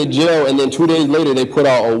was here in the jail, and then 2 days later, they put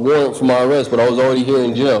out a warrant for my arrest, but I was already here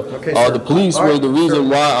in jail. Okay, sir. The police All right, were the reason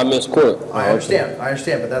why I missed court. I understand,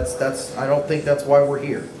 but that's, I don't think that's why we're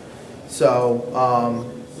here. So,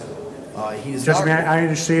 he's Judge, not. may I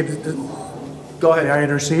intercede? Go ahead. May I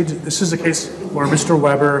intercede? This is a case where Mr.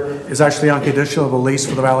 Weber is actually on conditional release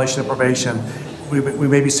for the violation of probation. We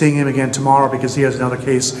may be seeing him again tomorrow because he has another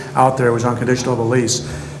case out there which is on conditional release.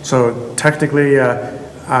 So technically,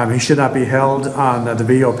 he should not be held on the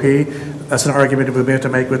VOP. That's an argument we may have to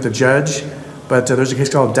make with the judge. But there's a case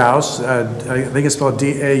called Dause, I think it's spelled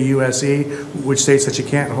D-A-U-S-E, which states that you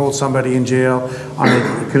can't hold somebody in jail on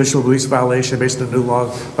a conditional release violation based on a new law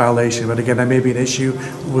violation. But again, that may be an issue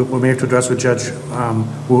we may have to address with Judge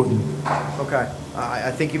Wooten. Okay,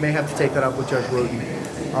 I think you may have to take that up with Judge Wooten.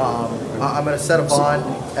 I'm going to set a bond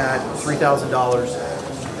at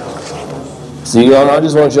 $3,000. See, Your Honor, I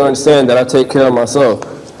just want you to understand that I take care of myself.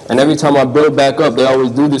 And every time I build back up, they always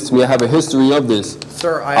do this to me. I have a history of this.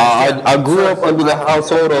 Sir, I understand. I grew up under the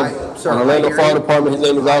household of Sir, an Orlando Fire Department. His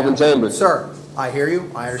name is Alvin Chambers. Sir, I hear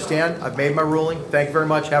you. I understand. I've made my ruling. Thank you very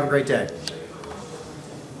much. Have a great day.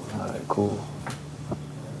 All right, cool.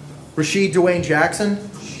 Rashid Dwayne Jackson.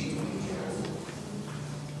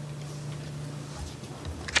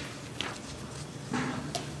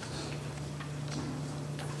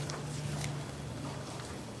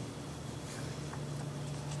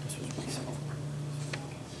 This was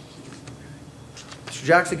Mr.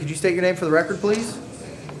 Jackson, could you state your name for the record, please?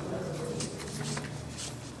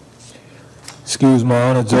 Excuse my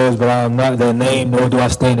honor, Judge, but I am not that name, nor do I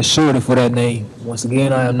stand as surety for that name. Once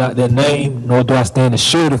again, I am not that name, nor do I stand as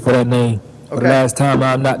surety for that name. For the last time,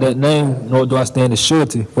 I am not that name, nor do I stand as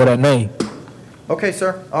surety for that name. Okay,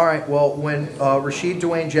 sir. All right. Well, when Rashid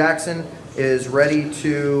Dwayne Jackson is ready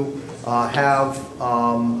to have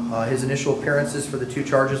his initial appearances for the 2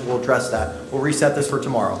 charges, we'll address that. We'll reset this for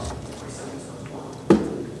tomorrow.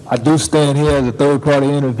 I do stand here as a third-party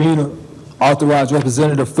intervener, authorized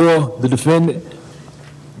representative for the defendant.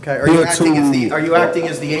 Okay. Are you acting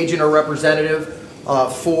as the agent or representative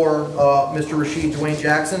for Mr. Rashid Dwayne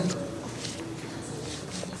Jackson?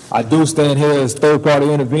 I do stand here as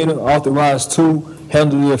third-party intervener, authorized to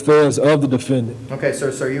handle the affairs of the defendant. Okay,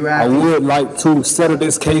 sir. So you I acting? would like to settle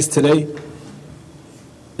this case today,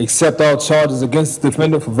 accept all charges against the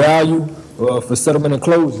defendant for value, for settlement and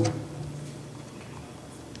closing.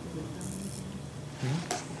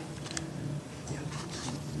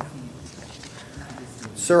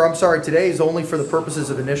 Sir, I'm sorry. Today is only for the purposes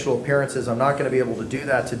of initial appearances. I'm not going to be able to do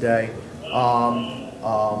that today.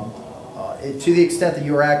 To the extent that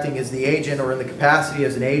you are acting as the agent or in the capacity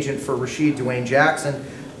as an agent for Rashid Dwayne Jackson,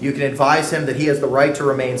 you can advise him that he has the right to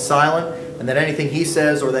remain silent and that anything he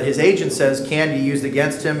says or that his agent says can be used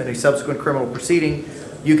against him in a subsequent criminal proceeding.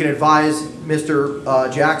 You can advise Mr.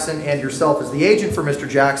 Jackson and yourself as the agent for Mr.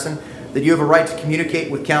 Jackson that you have a right to communicate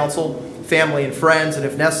with counsel, family, and friends, and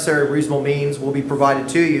if necessary, reasonable means will be provided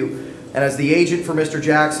to you. And as the agent for Mr.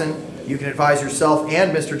 Jackson, you can advise yourself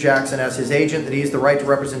and Mr. Jackson as his agent that he has the right to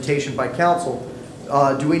representation by counsel.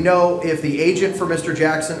 Do we know if the agent for Mr.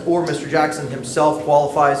 Jackson or Mr. Jackson himself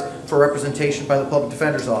qualifies for representation by the Public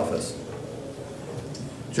Defender's Office?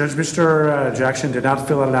 Judge, Mr. Jackson did not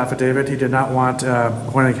fill out an affidavit. He did not want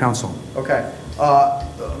appointed counsel. Okay.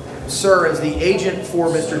 Sir, as the agent for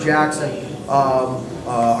Mr. Jackson,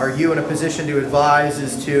 are you in a position to advise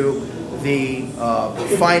as to the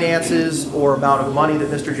finances or amount of money that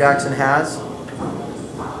Mr. Jackson has?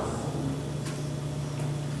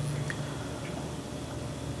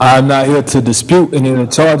 I'm not here to dispute any of the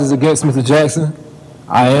charges against Mr. Jackson.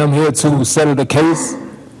 I am here to settle the case.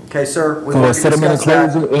 Okay, sir. For a settlement and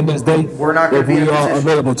closure in this day. We're not going to be in a position.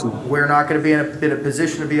 Available to. We're not going to be in a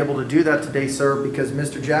position to be able to do that today, sir, because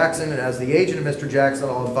Mr. Jackson, and as the agent of Mr. Jackson,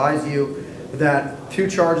 I'll advise you that 2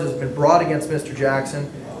 charges have been brought against Mr.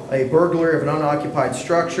 Jackson: a burglary of an unoccupied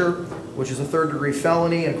structure, which is a 3rd-degree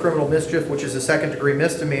felony, and criminal mischief, which is a 2nd-degree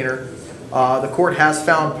misdemeanor. The court has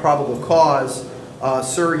found probable cause.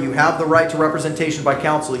 Sir, you have the right to representation by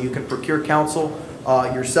counsel. You can procure counsel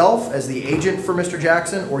yourself as the agent for Mr.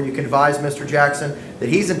 Jackson, or you can advise Mr. Jackson that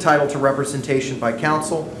he's entitled to representation by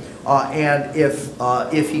counsel. And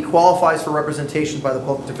if he qualifies for representation by the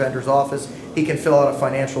Public Defender's Office, he can fill out a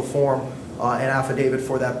financial form, an affidavit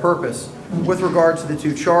for that purpose. With regard to the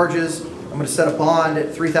 2 charges, I'm going to set a bond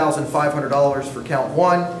at $3,500 for count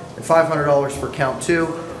 1 and $500 for count 2.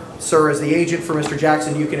 Sir, as the agent for Mr.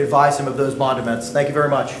 Jackson, you can advise him of those bond amounts. Thank you very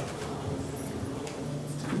much.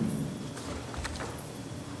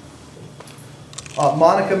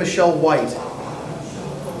 Monica Michelle White.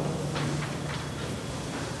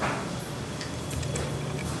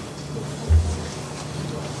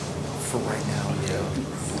 For right now, yeah.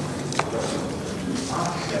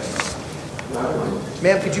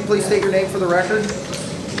 Ma'am, could you please state your name for the record?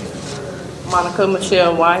 Monica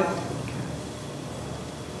Michelle White.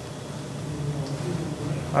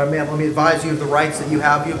 All right, ma'am, let me advise you of the rights that you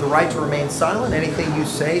have. You have the right to remain silent. Anything you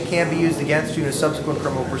say can be used against you in a subsequent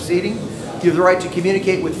criminal proceeding. You have the right to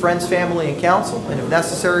communicate with friends, family, and counsel, and if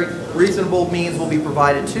necessary, reasonable means will be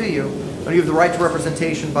provided to you. And you have the right to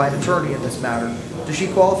representation by an attorney in this matter. Does she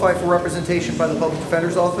qualify for representation by the Public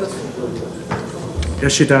Defender's Office?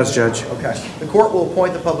 Yes, she does, Judge. Okay. The court will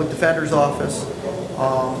appoint the Public Defender's Office.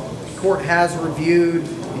 The court has reviewed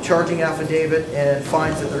the charging affidavit and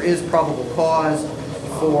finds that there is probable cause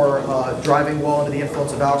for driving while under the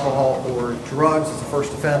influence of alcohol or drugs. It's a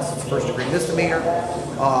first offense. It's a 1st-degree misdemeanor.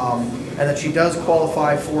 And that she does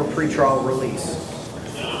qualify for pretrial release.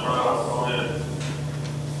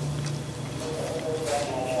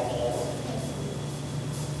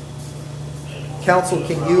 Counsel,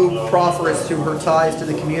 can you proffer as to her ties to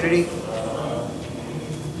the community?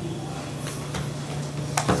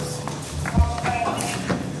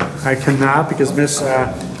 I cannot because Ms.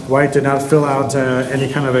 White did not fill out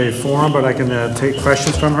any kind of a form, but I can take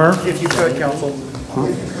questions from her. If you could, counsel.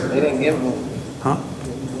 They didn't give them. Huh?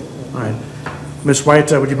 All right. Ms.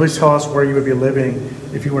 White, would you please tell us where you would be living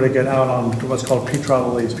if you were to get out on what's called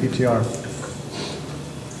pretrial release, PTR?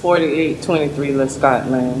 4823 Lescott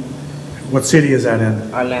Lane. What city is that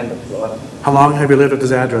in? Orlando, Florida. How long have you lived at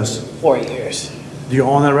this address? 4 years. Do you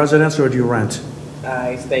own that residence or do you rent?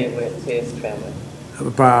 I stayed with his family.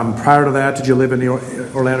 Prior to that, did you live in the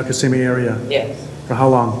Orlando Kissimmee area? Yes. For how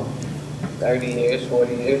long? 30 years,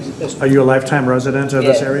 40 years. Are you a lifetime resident of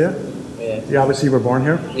this Yes. area? Yes. You obviously were born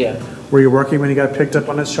here? Yeah. Were you working when you got picked up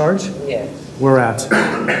on this charge? Yes. Where at?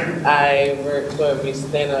 I worked for a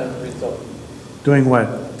Vistana Resort, Doing what?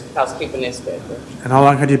 housekeeping inspector. And how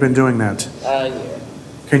long had you been doing that? A year.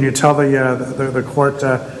 Can you tell the court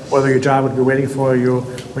whether your job would be waiting for you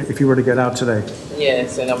if you were to get out today?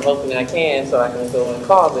 Yes, and I'm hoping I can so I can go and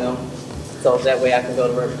call them so that way I can go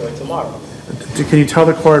to work for it tomorrow. Can you tell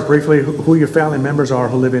the court briefly who your family members are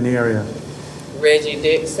who live in the area? Reggie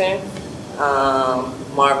Dixon,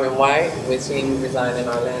 Marvin White, which he resigned in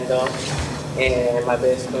Orlando, and my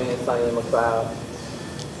best friend, Sonia McLeod.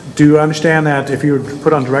 Do you understand that if you were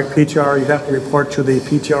put on direct PTR, you'd have to report to the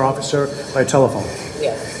PTR officer by telephone?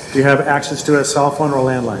 Yes. Do you have access to a cell phone or a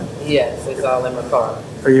landline? Yes, it's all in my car.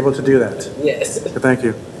 Are you able to do that? Yes. Thank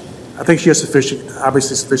you. I think she has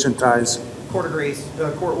obviously sufficient ties. Court agrees.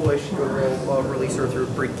 Court will issue a release her through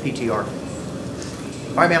PTR.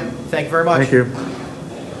 All right, ma'am. Thank you very much. Thank you.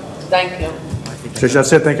 Thank you. Judge,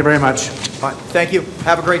 that's it. Thank you very much. All right, thank you.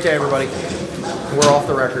 Have a great day, everybody. We're off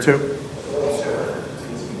the record. Two.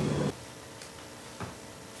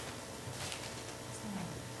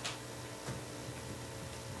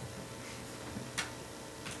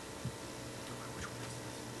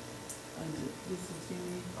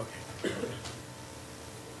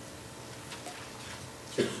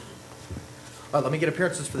 Let me get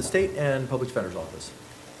appearances for the state and public defender's office.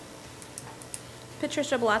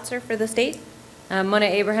 Patricia Blatzer for the state. Mona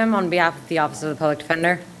Abraham on behalf of the Office of the Public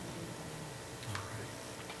Defender.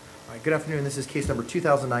 All right, good afternoon. This is case number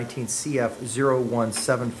 2019 CF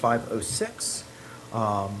 017506.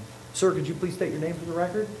 Sir, could you please state your name for the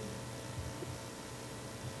record?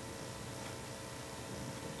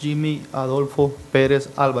 Jimmy Adolfo Perez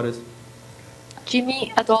Alvarez.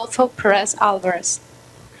 Jimmy Adolfo Perez Alvarez.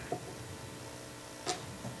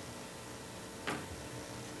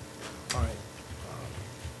 All right.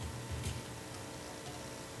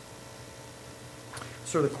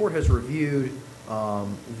 Sir, the court has reviewed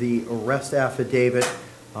the arrest affidavit.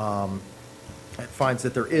 It finds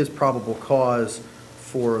that there is probable cause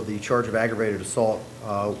for the charge of aggravated assault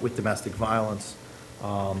with domestic violence.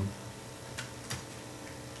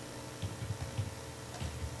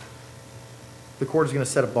 The court is going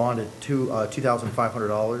to set a bond at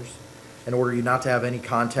 $2,500 and order you not to have any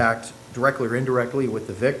contact directly or indirectly with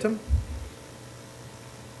the victim,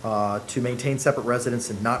 to maintain separate residence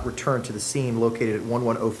and not return to the scene located at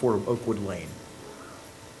 1104 Oakwood Lane.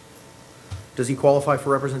 Does he qualify for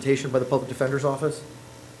representation by the Public Defender's Office?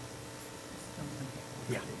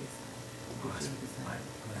 Yeah.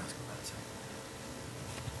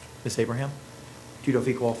 Ms. Abraham, do you know if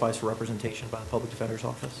he qualifies for representation by the Public Defender's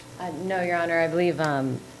Office? No, Your Honor, I believe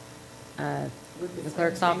the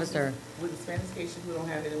clerk's officer. With the Spanish case, we don't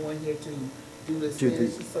have anyone here to do the Do the-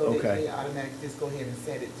 Spanish, so okay. they automatically just go ahead and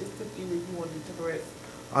set it. Just if you want to do temporary.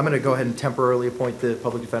 I'm going to go ahead and temporarily appoint the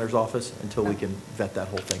Public Defender's Office until we can vet that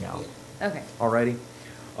whole thing out. Okay. All righty?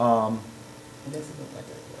 And that's a good like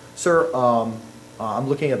that. Sir, I'm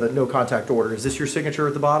looking at the no contact order. Is this your signature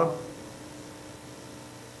at the bottom?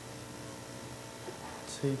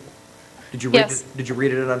 Let's see. Did you read Yes. it? Did you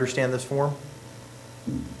read it and understand this form?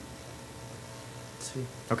 Let's see.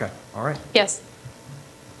 Okay, all right. Yes.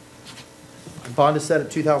 Bond is set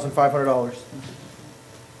at $2,500. One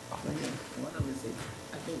of them is,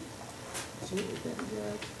 I think, she is that the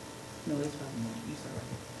judge? No, that's probably not. You sorry.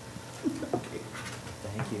 Okay.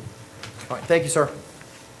 Thank you. All right, thank you, sir.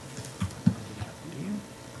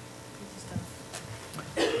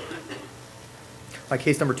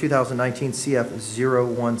 Case number 2019 CF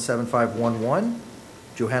 017511,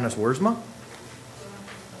 Johannes Wiersma.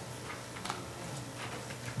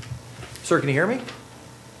 Sir, can you hear me?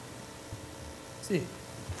 Sí.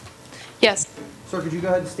 Yes. Sir, could you go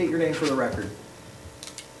ahead and state your name for the record?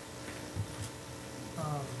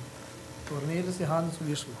 Cornelius Johannes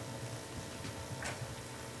Wiersma.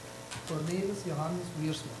 Cornelius Johannes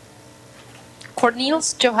Wiersma.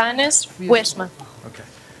 Cornelius Johannes Wiersma. Okay.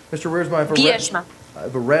 Mr. Wiersma, Wiersma.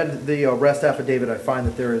 I've read the arrest affidavit. I find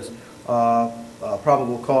that there is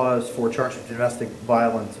probable cause for charge of domestic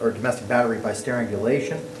violence or domestic battery by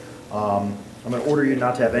strangulation. I'm going to order you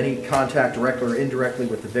not to have any contact directly or indirectly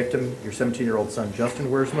with the victim, your 17-year-old son, Justin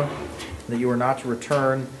Wiersma, and that you are not to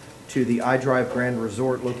return to the iDrive Grand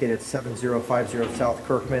Resort located at 7050 South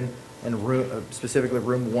Kirkman and specifically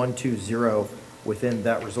room 120 within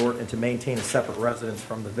that resort, and to maintain a separate residence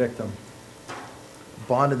from the victim.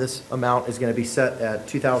 Bond in this amount is going to be set at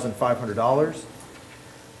 $2,500.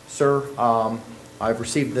 Sir, I've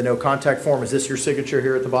received the no contact form. Is this your signature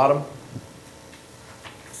here at the bottom?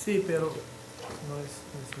 Sí, pero no es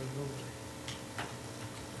el nombre.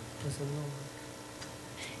 No es el nombre.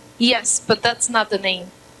 Yes, but that's not the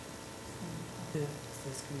name. Está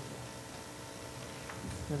escrito.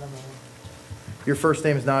 De la mamá. Your first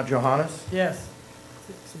name is not Johannes? Yes.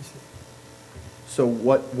 Sí, sí, sí. So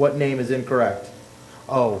what name is incorrect?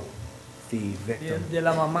 Oh, the victim. De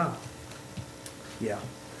la mamá. Yeah.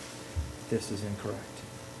 This is incorrect.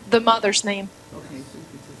 The mother's name. Okay.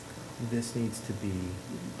 This needs to be,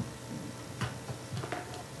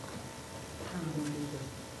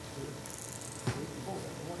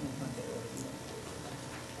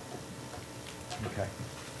 okay.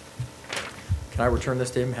 Can I return this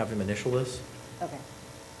to him, have him initial this? Okay.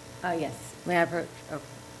 Yes. May I approach? Oh.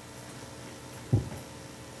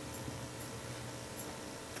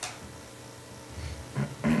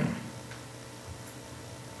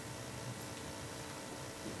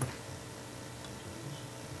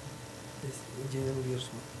 Jenny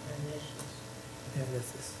Wiersma.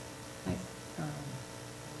 This.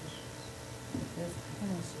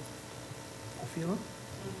 You feel?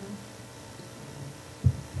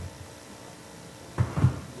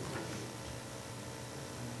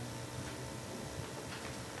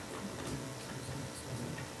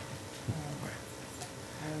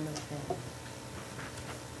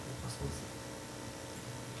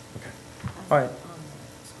 All right.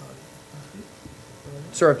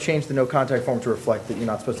 Sir, I've changed the no contact form to reflect that you're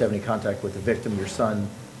not supposed to have any contact with the victim, your son,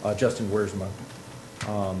 Justin Wiersma.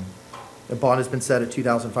 The bond has been set at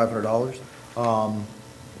 $2,500.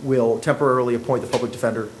 We'll temporarily appoint the public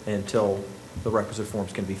defender until the requisite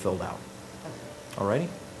forms can be filled out. All righty?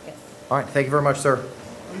 Yes. All right, thank you very much, sir.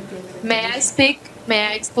 May I speak? May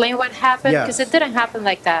I explain what happened? Yes. Because it didn't happen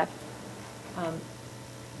like that.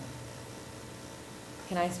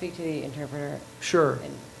 Can I speak to the interpreter? Sure.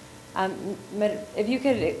 But if you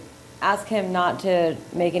could ask him not to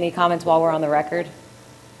make any comments while we're on the record.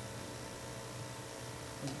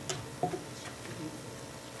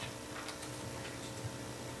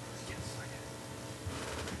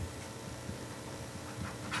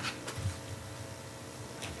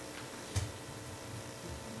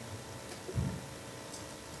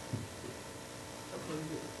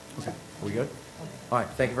 Okay, are we good? All right,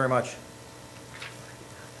 thank you very much.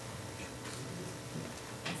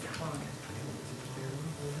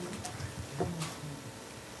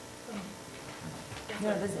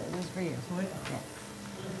 No, this is for you.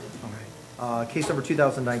 Case number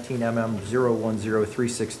 2019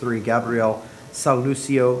 MM010363, Gabriel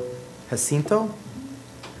Salucio Jacinto.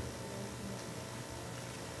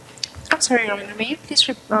 I'm sorry, Your Honor. May you please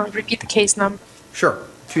repeat the case number? Sure.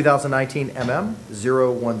 2019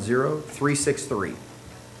 MM010363.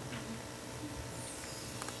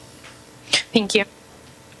 Thank you.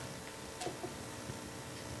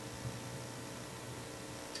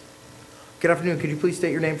 Good afternoon. Could you please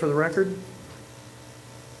state your name for the record?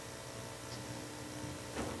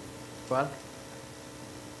 ¿Cuál?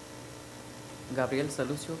 Gabriel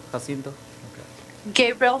Salucio Jacinto.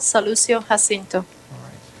 Gabriel Salucio Jacinto.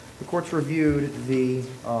 The court's reviewed the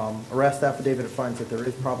arrest affidavit. It finds that there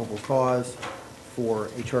is probable cause for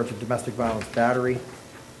a charge of domestic violence battery.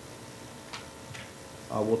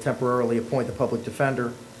 We'll temporarily appoint the public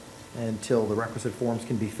defender until the requisite forms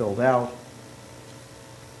can be filled out.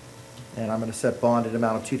 And I'm going to set bond at an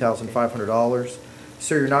amount of $2,500.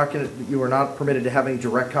 Sir, you are not permitted to have any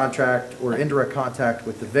direct contact or indirect contact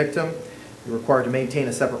with the victim. You're required to maintain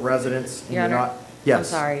a separate residence. And Your Honor, not,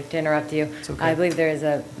 yes. I'm sorry to interrupt you. Okay. I believe there is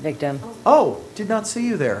a victim. Oh, did not see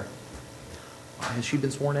you there. Has she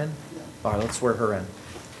been sworn in? All right, let's swear her in.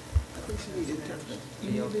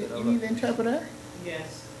 You need the interpreter?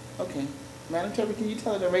 Yes. Okay. Madam Interpreter, can you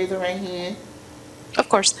tell her to raise her right hand? Of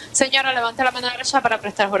course. Señora, levante la mano derecha para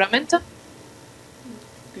prestar juramento.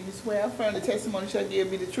 Do you swear affirm the testimony shall give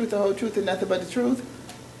me the truth, the whole truth, and nothing but the truth?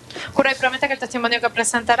 ¿Jura y promete que el testimonio que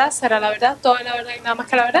presentará será la verdad, toda la verdad y nada más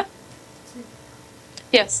que la verdad?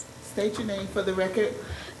 Yes. State your name for the record.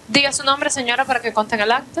 Diga su nombre, señora, para que conste en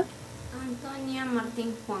el acta. Antonia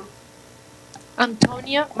Martín Juan.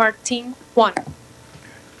 Antonia Martín Juan.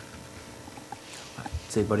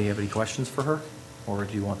 Does anybody have any questions for her? Or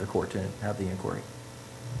do you want the court to have the inquiry?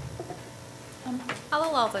 I'll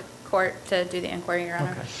allow the court to do the inquiry, Your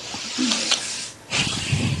Honor. Okay.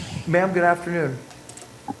 Ma'am, good afternoon.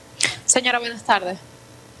 Señora, buenas tardes.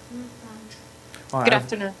 All right, Good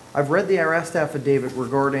afternoon. I've read the arrest affidavit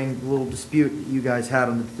regarding the little dispute you guys had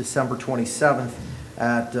on December 27th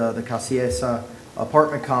at the Casiesa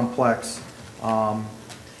apartment complex.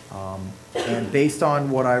 And based on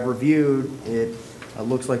what I've reviewed, it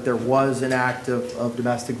looks like there was an act of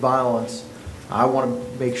domestic violence. I want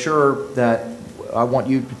to make sure that, I want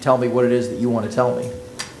you to tell me what it is that you want to tell me.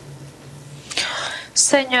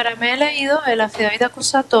 Señora, me he leído el affidavit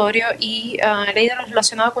acusatorio y he leído lo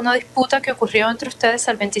relacionado con una disputa que ocurrió entre ustedes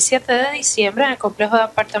el 27 de diciembre en el complejo de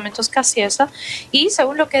apartamentos Casiesa y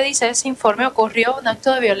según lo que dice ese informe ocurrió un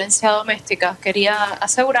acto de violencia doméstica. Quería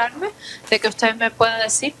asegurarme de que usted me pueda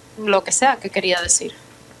decir lo que sea que quería decir.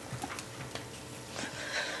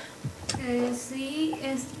 Sí,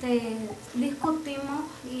 discutimos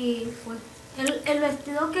y pues el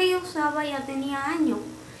vestido que yo usaba ya tenía años.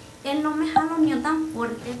 Él no me jaloneó tan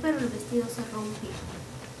fuerte, pero el vestido se rompió.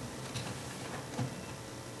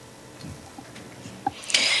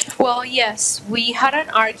 Well, yes, we had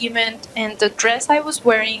an argument and the dress I was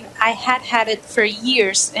wearing, I had it for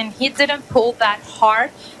years and he didn't pull that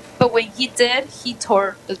hard, but when he did, he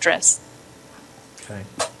tore the dress. Okay.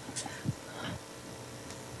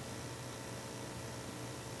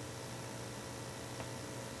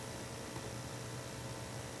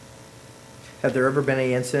 Have there ever been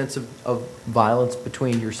any incidents of violence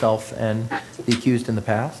between yourself and the accused in the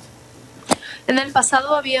past? ¿En el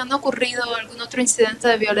pasado habían ocurrido algún otro incidente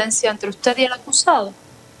de violencia entre usted y el acusado?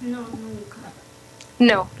 No, nunca.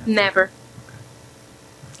 No, never.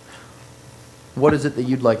 What is it that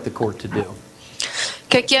you'd like the court to do?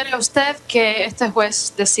 ¿Qué quiere usted que este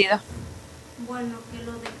juez decida? Bueno, que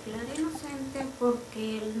lo declare inocente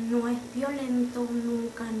porque él no es violento,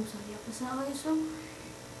 nunca nos había pasado eso.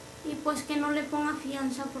 Y pues que no le ponga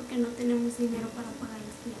fianza porque no tenemos dinero para pagar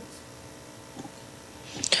la fianza.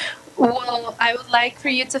 Well, I would like for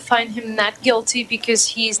you to find him not guilty because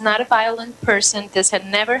he's not a violent person. This had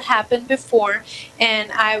never happened before.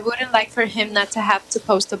 And I wouldn't like for him not to have to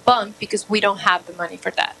post a bond because we don't have the money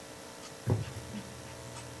for that.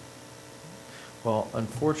 Well,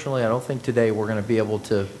 unfortunately, I don't think today we're going to be able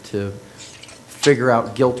to figure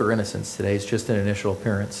out guilt or innocence. Today is just an initial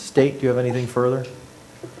appearance. State, do you have anything further?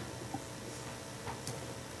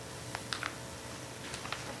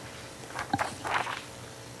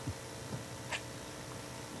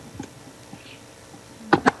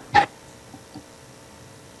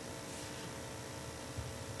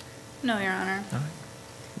 No, Your Honor.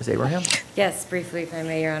 Ms. Abraham? Yes, briefly, if I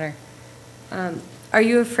may, Your Honor. Are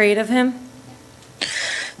you afraid of him?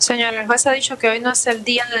 Señora, el juez ha dicho que hoy no es el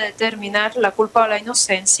día de determinar la culpa o la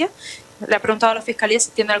inocencia. Le ha preguntado a la fiscalía si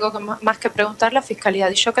tiene algo más que preguntar. La fiscalía ha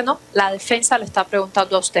dicho que no. La defensa le está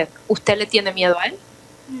preguntando a usted. ¿Usted le tiene miedo a él?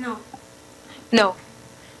 No. No.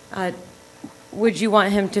 Would you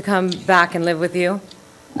want him to come back and live with you?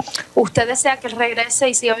 ¿Usted desea que él regrese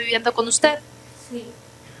y siga viviendo con usted? Sí.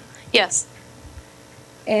 Yes.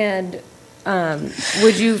 And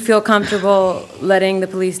would you feel comfortable letting the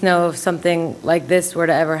police know if something like this were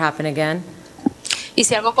to ever happen again? Y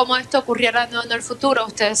si algo como esto ocurriera en el futuro,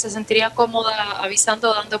 ¿usted se sentiría cómoda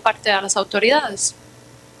avisando, dando parte a las autoridades?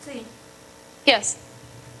 Sí. Yes.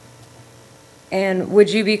 And would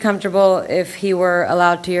you be comfortable if he were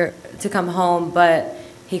allowed to come home, but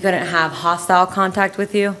he couldn't have hostile contact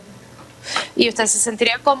with you? ¿Y usted se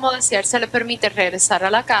sentiría cómoda si a él se le permite regresar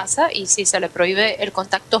a la casa y si se le prohíbe el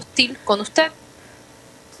contacto hostil con usted?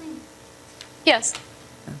 Sí. Yes.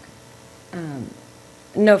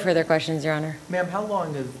 No further questions, Your Honor. Ma'am, how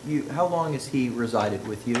long has he resided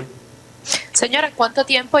with you? Señora, ¿cuánto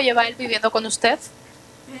tiempo lleva él viviendo con usted?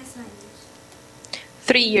 3 años.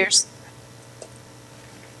 3 years.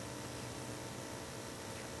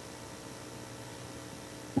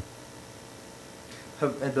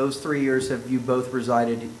 In those 3 years, have you both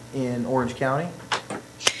resided in Orange County?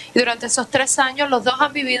 Y durante esos 3 años, los dos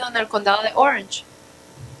han vivido en el condado de Orange.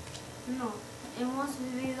 No, hemos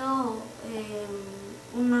vivido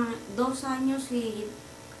 2 años y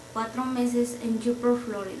 4 meses en Jupiter,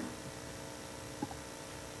 Florida.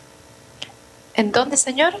 ¿En dónde,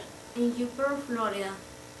 señora? En Jupiter, Florida.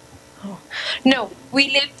 No, we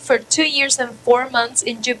lived for 2 years and 4 months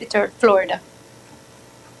in Jupiter, Florida.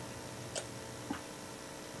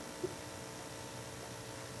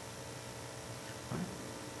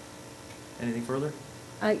 Anything further?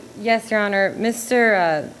 Yes, Your Honor.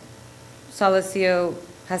 Mr. Salicio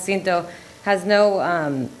Jacinto has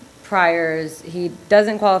no priors. He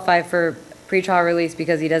doesn't qualify for pretrial release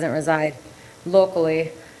because he doesn't reside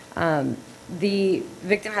locally. The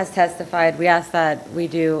victim has testified. We ask that we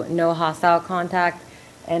do no hostile contact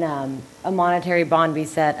and a monetary bond be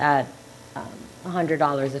set at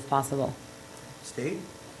 $100 if possible. State?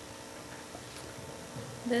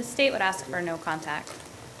 The state would ask for no contact.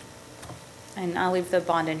 And I'll leave the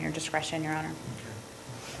bond in your discretion, Your Honor.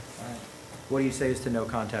 All right. What do you say is to no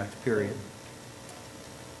contact, period?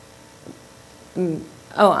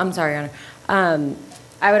 Oh, I'm sorry, Your Honor.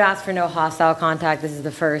 I would ask for no hostile contact. This is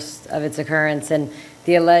the first of its occurrence, and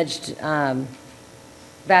the alleged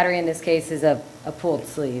battery in this case is a pulled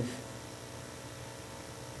sleeve.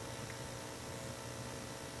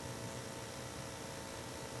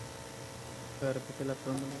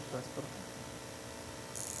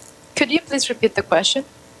 Could you please repeat the question?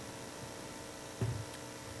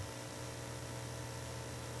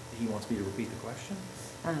 He wants me to repeat the question?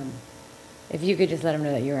 If you could just let him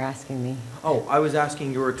know that you were asking me. Oh, I was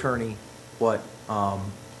asking your attorney what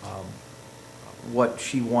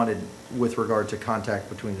she wanted with regard to contact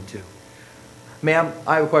between the two. Ma'am,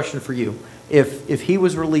 I have a question for you. If he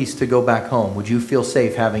was released to go back home, would you feel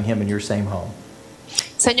safe having him in your same home?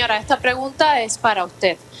 Señora, esta pregunta es para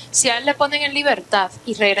usted. Si a él le ponen en libertad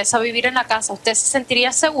y regresa a vivir en la casa, ¿usted se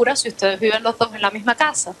sentiría segura si ustedes viven los dos en la misma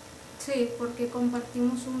casa? Sí, porque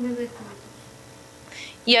compartimos un bebé juntos.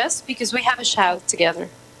 Yes, because we have a child together.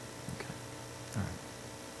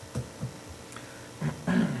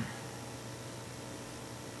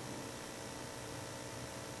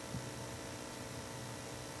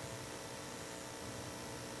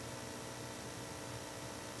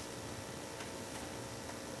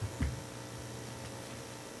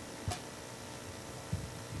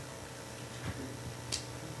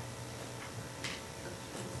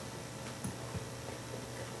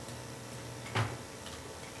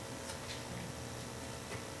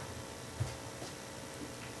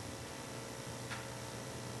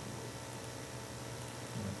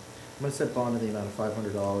 I'm going to set bond in the amount of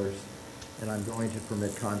 $500, and I'm going to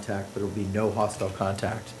permit contact, but it'll be no hostile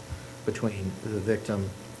contact between the victim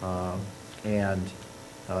and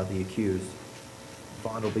the accused.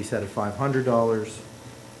 Bond will be set at $500,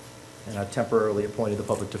 and I've temporarily appointed the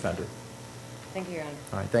public defender. Thank you, Your Honor.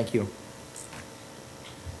 All right, thank you.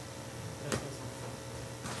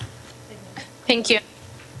 Thank you.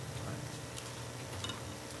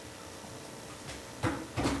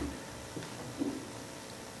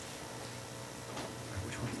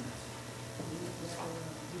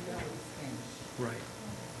 Right.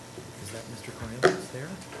 Is that Mr. Cornelius there?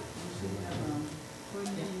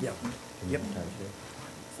 Yep. Yep.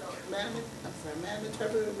 So, Madam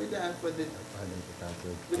Interpreter, we're done with the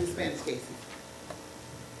Spanish cases.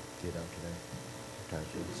 Is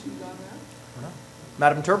she gone now?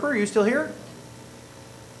 Madam Interpreter, are you still here?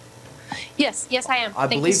 Yes, I am. I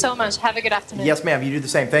Thank you believe- so much. Have a good afternoon. Yes, ma'am, you do the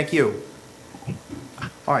same. Thank you.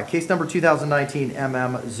 All right, case number 2019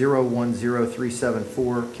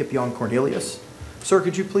 MM010374, Kip Young Cornelius. Sir,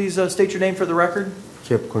 could you please state your name for the record?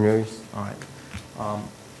 Kip Cornelius. All right.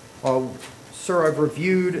 Sir, I've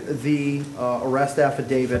reviewed the arrest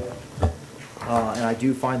affidavit, and I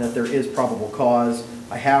do find that there is probable cause.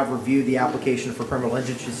 I have reviewed the application for criminal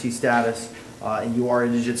indigency status, and you are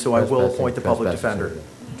indigent, so I will appoint the public defender.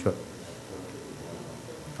 Sure.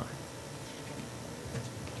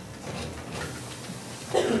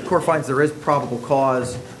 The court finds there is probable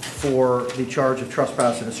cause for the charge of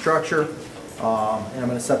trespass in a structure, and I'm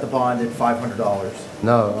going to set the bond at $500.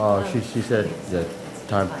 No, she said that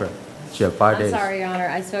time prep. She had 5 I'm days. sorry, Your Honor.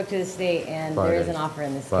 I spoke to the state, and 5 there is days. an offer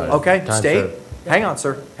in this 5 case. days. Okay, Time state? served. Hang on,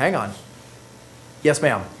 sir. Hang on. Yes,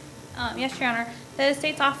 ma'am. Yes, Your Honor. The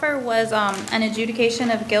state's offer was an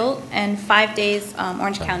adjudication of guilt and 5 days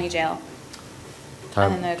Orange County Jail.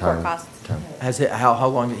 Time, And then the court time, costs. time. How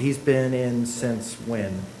long, he's been in since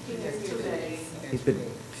when?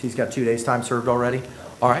 He's got 2 days time served already?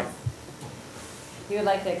 All right, You would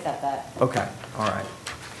like to accept that? okay, all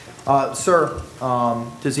right. Sir,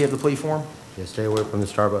 does he have the plea form? Yeah, stay away from the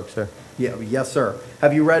Starbucks, sir. Yeah, yes, sir.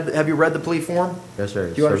 Have you read the plea form? Yes, sir.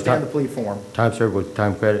 Do you So understand ti- the plea form? Time served with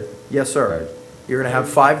time credit. Yes, sir. Right. You're gonna have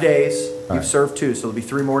 5 days, you've Right. served 2, so there'll be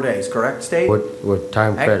 3 more days, correct, state? With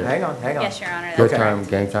time credit. Hang on. Yes, Your Honor. Good That's time,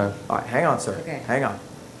 gang time. All right, hang on, sir. Okay. Hang on.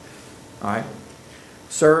 All right.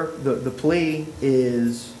 Sir, the plea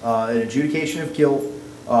is an adjudication of guilt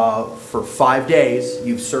for 5 days.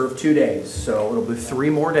 You've served 2 days, so it'll be 3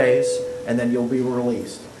 more days, and then you'll be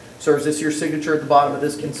released. Sir, is this your signature at the bottom of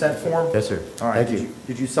this consent form? Yes, sir. All right. Thank you.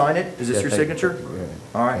 Did you sign it? Is this Yeah, your thank you. signature?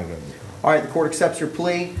 Yeah. All right. Thank you. All right, the court accepts your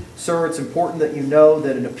plea. Sir, it's important that you know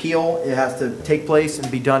that an appeal, it has to take place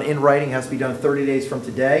and be done in writing, it has to be done 30 days from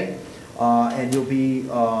today, and you'll be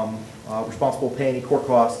responsible to pay any court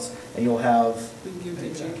costs, and you'll have We can give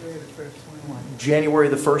you January the 1st, 21. January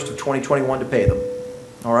the 1st of 2021 to pay them.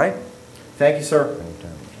 All right? Thank you, sir.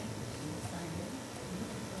 Anytime.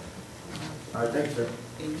 All right, thank you, sir.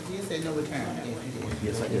 And you did say no return.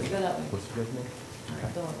 Yes, I did. What's the first name?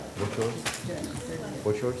 What's yours?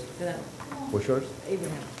 What's yours? What's yours?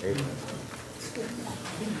 Abraham. Abraham.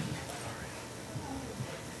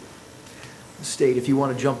 State, if you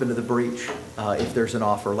want to jump into the breach, if there's an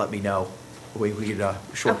offer, let me know. We could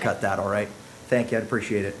shortcut that, all right? Thank you, I'd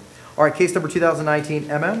appreciate it. All right, case number 2019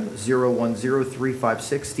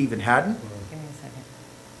 MM010356, Stephen Haddon. Give me a second.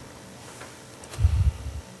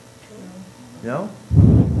 No?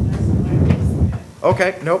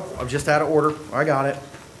 Okay, nope, I'm just out of order. I got it.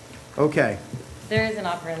 Okay, There is an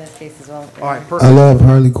offer in this case as well. all right, I perfect. love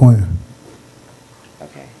Harley Quinn.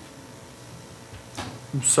 Okay.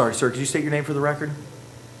 I'm sorry, sir, could you state your name for the record?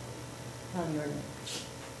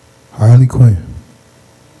 Harley Quinn.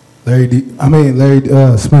 Larry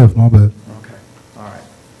Smith, my bad. Okay, all right.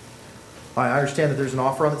 All right, I understand that there's an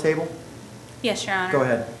offer on the table? Yes, Your Honor. Go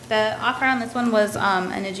ahead. The offer on this one was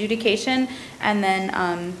an adjudication and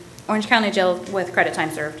then Orange County Jail with credit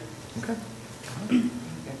time served. Okay.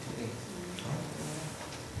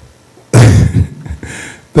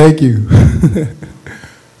 Thank you.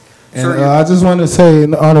 And Sir, I just want to say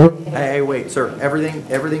in honor. Hey, wait, sir,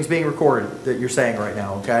 everything's being recorded that you're saying right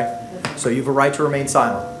now, okay? So you have a right to remain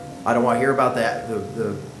silent. I don't want to hear about that,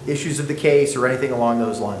 the issues of the case or anything along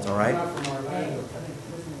those lines, all right?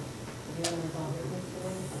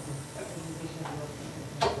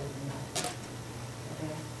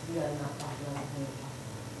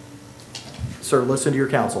 Sir, listen to your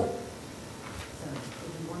counsel.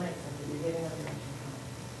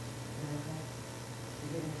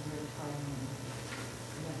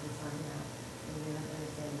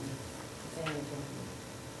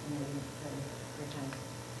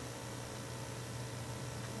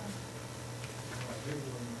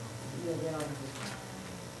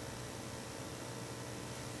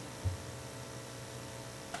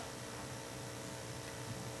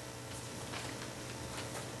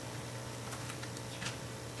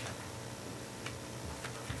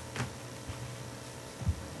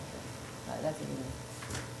 That's it.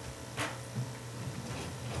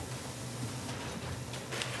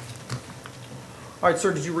 All right,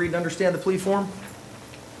 sir, did you read and understand the plea form?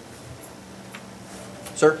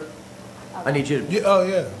 Sir? I need you to... Yeah, oh,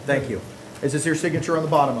 yeah. Thank you. Is this your signature on the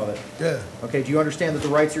bottom of it? Yeah. Okay, do you understand that the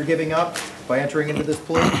rights you're giving up by entering into this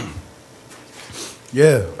plea?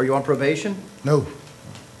 Yeah. Are you on probation? No.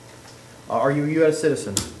 Are you a U.S.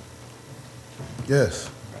 citizen? Yes.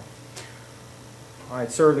 All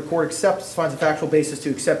right, sir, the court finds a factual basis to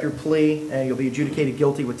accept your plea, and you'll be adjudicated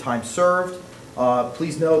guilty with time served.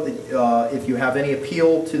 Please note that if you have any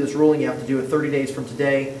appeal to this ruling, you have to do it 30 days from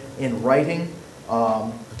today in writing.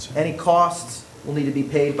 Any costs will need to be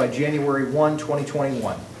paid by January 1,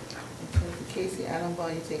 2021. Casey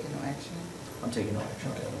Allenbaugh, you taking no action? I'm taking no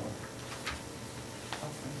action.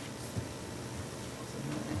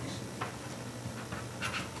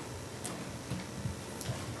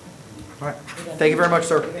 All right. Thank you very much,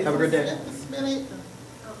 sir. Have a good day. Smith,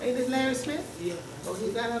 ain't this Larry Smith? Yeah. Oh,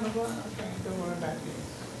 he's out on the bar? Okay, don't worry about it.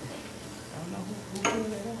 I don't know who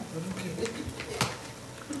pulled that out, but okay.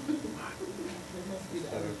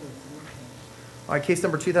 All right, case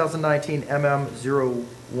number 2019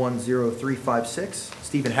 MM010356,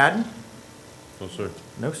 Stephen Haddon? No, sir.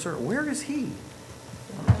 No, sir. Where is he?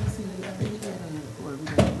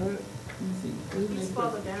 He's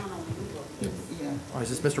farther down on the yeah. Oh, is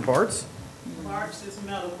this Mr. Bartz? Bartz is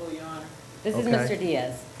medical, Your Honor. This is Okay. Mr.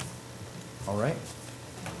 Diaz. All right.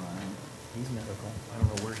 He's medical. I don't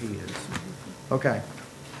know where he is. Okay.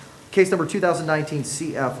 Case number 2019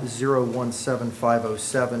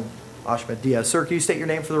 CF017507, Ahmed Diaz. Sir, can you state your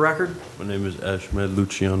name for the record? My name is Ahmed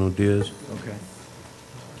Luciano Diaz. Okay.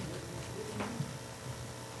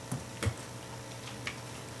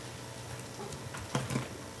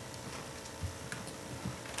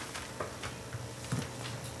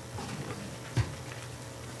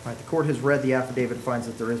 All right, the court has read the affidavit and finds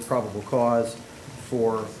that there is probable cause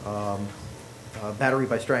for battery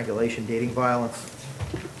by strangulation, dating violence.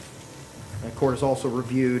 The court has also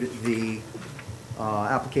reviewed the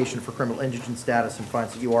application for criminal indigent status and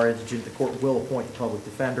finds that you are indigent. The court will appoint the public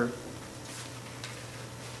defender.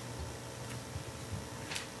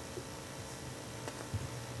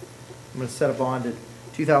 I'm going to set a bond at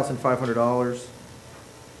 $2,500.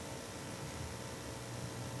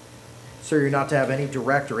 Sir, you're not to have any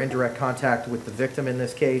direct or indirect contact with the victim in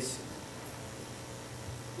this case.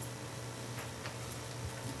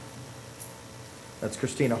 That's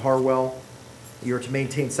Christina Harwell. You are to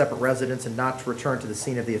maintain separate residence and not to return to the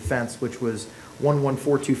scene of the offense, which was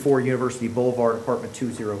 11424 University Boulevard, apartment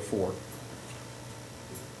 204.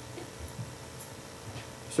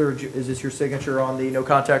 Sir, is this your signature on the no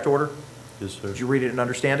contact order? Yes, sir. Did you read it and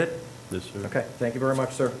understand it? Yes, sir. Okay, thank you very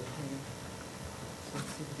much, sir.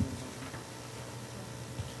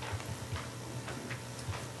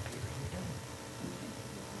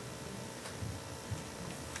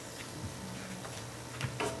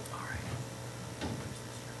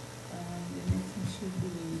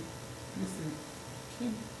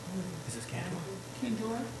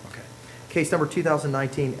 Okay. Case number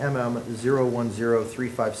 2019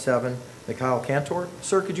 MM010357, Mikhail Cantor.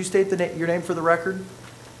 Sir, could you state your name for the record?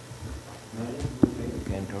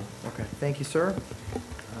 Cantor. Okay, thank you, sir.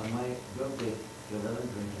 My birthday,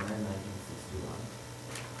 11/29/1961.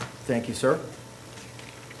 Thank you, sir.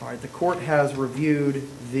 All right, the court has reviewed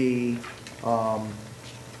the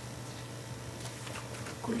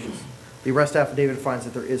arrest affidavit, finds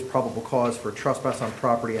that there is probable cause for trespass on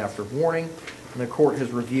property after warning, and the court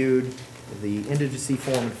has reviewed the indigency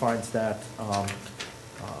form and finds that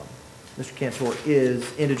Mr. Cantor is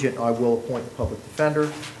indigent. I will appoint the public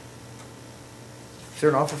defender. Is there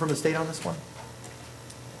an offer from the state on this one?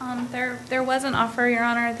 There was an offer, Your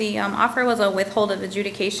Honor. The offer was a withhold of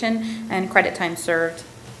adjudication and credit time served.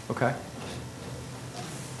 Okay.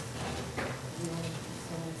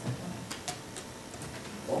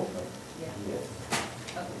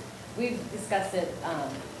 We've discussed it a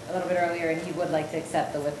little bit earlier, and he would like to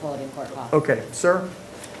accept the withholding court cost. Okay, sir?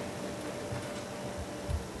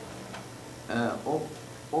 Offer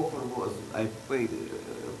was, I paid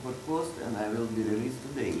for cost and I will be released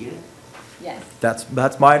today, yeah? Yes.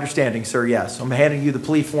 That's my understanding, sir, yes. I'm handing you the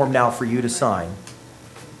plea form now for you to sign.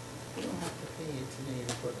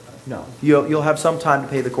 No, you'll have some time to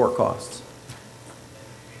pay the court costs.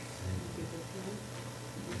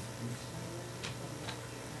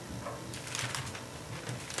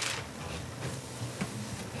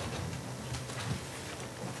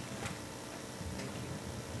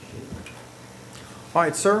 All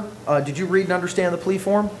right, sir, did you read and understand the plea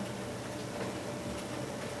form?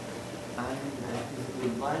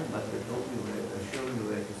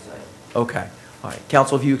 Okay. All right.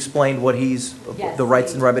 Counsel, have you explained what he's, Yes, the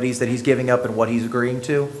rights please. and remedies that he's giving up and what he's agreeing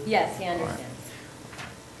to? Yes, he understands.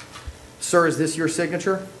 Sir, is this your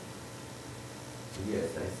signature? Yes,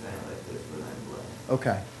 I signed like this when I'm blind.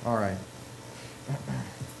 Okay, all right.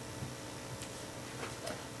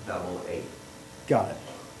 88. Got it. All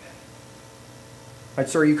right,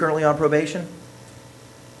 sir, are you currently on probation?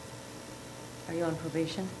 Are you on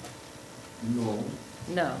probation? No.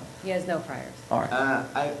 No, he has no priors. All right.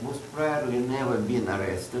 I was priorly never been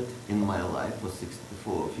arrested in my life for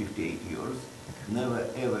 58 years. Never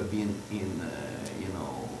ever been in,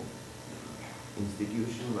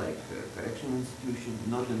 institution like correction institution,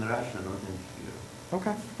 not in Russia, not in here.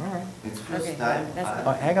 Okay, all right. It's first Okay, time that's I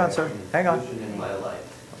good. Hang on, sir, hang on. in my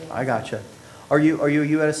life. I gotcha. Are you a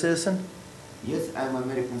U.S. citizen? Yes, I'm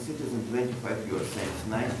American citizen, 25 years since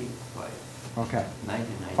 95. Okay.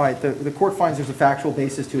 1990. All right, the court finds there's a factual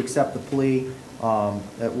basis to accept the plea.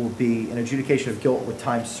 That will be an adjudication of guilt with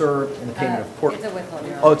time served and the payment of court. It's a withhold,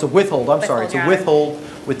 Your Honor. Oh, it's a withhold, I'm sorry. It's a Withhold, Your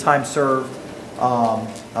withhold with time served.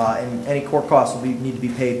 And any court costs will need to be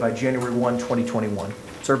paid by January 1, 2021.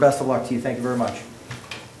 Sir, best of luck to you. Thank you very much.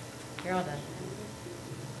 You're all done.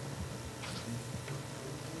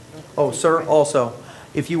 Oh, sir, also,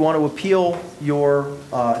 if you want to appeal your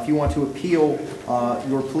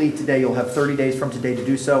plea today, you'll have 30 days from today to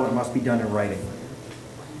do so. It must be done in writing.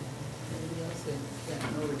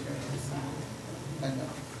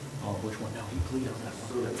 Oh, which one? No, he pleaded on that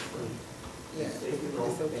one. Yeah,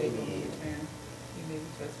 it's okay to return. You may be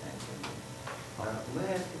trespassing. May I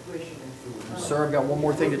ask a question? Sir, I've got one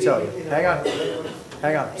more thing to tell you. Hang on.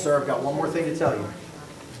 Hang on. Sir, I've got one more thing to tell you.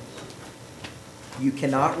 You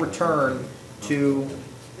cannot return to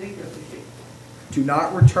this.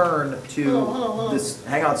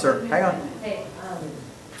 Hang on, sir. Hang on.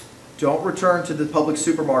 Don't return to the public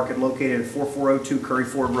supermarket located at 4402 Curry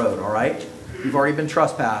Ford Road, all right? You've already been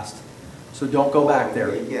trespassed, so don't go back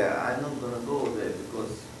there. Yeah, I'm not gonna go there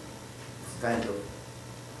because it's kind of.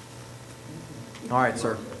 All right,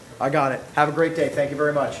 sir. I got it. Have a great day. Thank you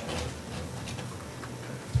very much.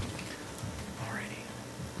 All righty.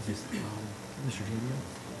 Mr. Jamie?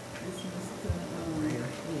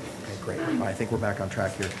 Okay, great. All right, I think we're back on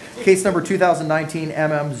track here. Case number 2019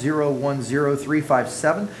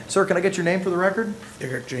 MM010357. Sir, can I get your name for the record?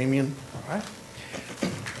 Eric Jamian. All right.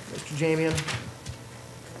 Mr. Jamian.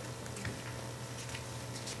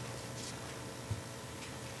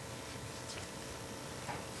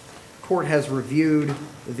 Court has reviewed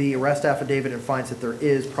the arrest affidavit and finds that there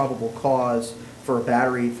is probable cause for a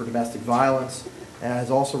battery for domestic violence, and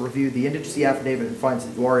has also reviewed the indigency affidavit and finds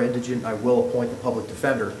that you are indigent. I will appoint the public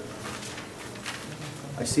defender.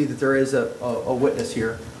 I see that there is a witness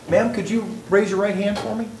here. Ma'am, could you raise your right hand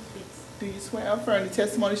for me? Do you swear affirm the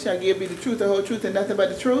testimony shall give me the truth, the whole truth, and nothing but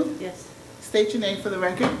the truth? Yes. State your name for the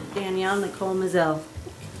record. Danielle Nicole Mazel.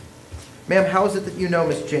 Ma'am, how is it that you know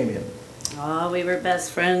Ms. Jamian? We were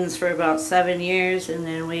best friends for about 7 years, and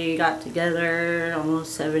then we got together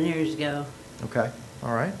almost 7 years ago. Okay,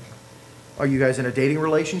 all right. Are you guys in a dating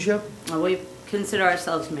relationship? We consider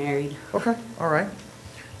ourselves married. Okay, all right.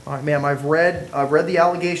 All right, ma'am, I've read the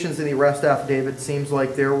allegations in the arrest affidavit. It seems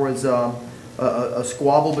like there was a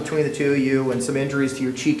squabble between the two of you and some injuries to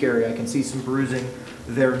your cheek area. I can see some bruising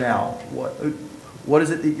there now. What is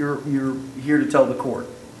it that you're here to tell the court?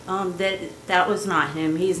 That was not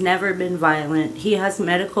him. He's never been violent. He has a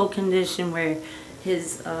medical condition where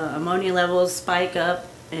his ammonia levels spike up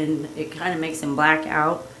and it kind of makes him black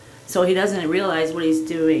out. So he doesn't realize what he's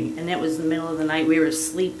doing. And it was the middle of the night. We were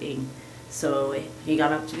sleeping. So he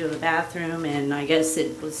got up to go to the bathroom and I guess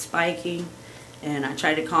it was spiking. And I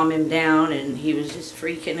tried to calm him down and he was just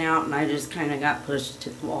freaking out and I just kind of got pushed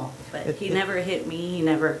to the wall. But he never hit me. He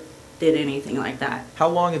never did anything like that. How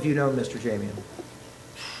long have you known Mr. Jamian?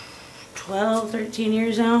 12, 13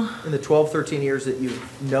 years now. In the 12, 13 years that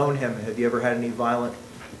you've known him, have you ever had any violent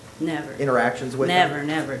Never. interactions with him? Never,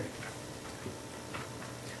 never.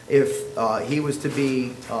 If he was to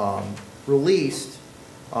be released,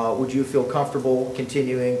 would you feel comfortable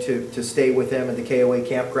continuing to stay with him at the KOA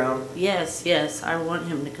campground? Yes, yes. I want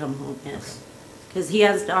him to come home, yes. Because he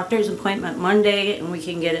has doctor's appointment Monday and we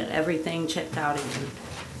can get everything checked out again.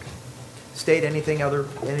 State anything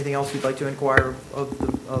else you'd like to inquire of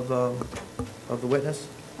the witness?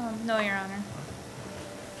 No, Your Honor.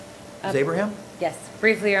 Ms. Abraham? Yes,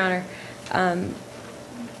 briefly, Your Honor.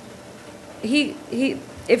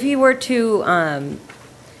 If he were to,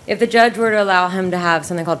 if the judge were to allow him to have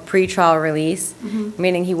something called pretrial release,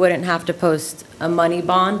 meaning he wouldn't have to post a money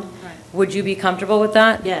bond, would you be comfortable with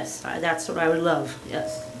that? Yes, that's what I would love,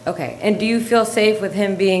 yes. Okay, and do you feel safe with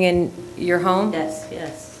him being in your home? Yes,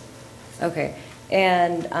 yes. Okay,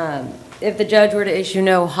 and if the judge were to issue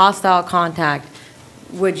no hostile contact,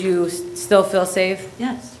 would you still feel safe?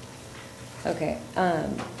 Yes. Okay.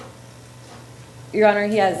 Your Honor,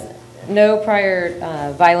 he has no prior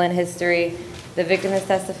violent history. The victim has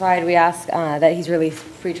testified. We ask that he's released,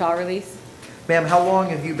 pretrial release. Ma'am, how long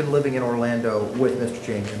have you been living in Orlando with Mr.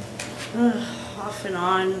 Jamian? Off and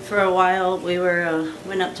on for a while. We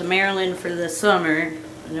went up to Maryland for the summer,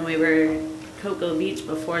 and then we were in Cocoa Beach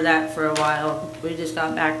before that for a while. We just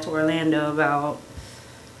got back to Orlando about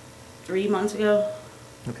 3 months ago.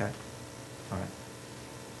 Okay. All right.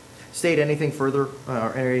 State anything further,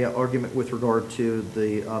 or any argument with regard to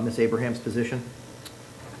the Ms. Abraham's position?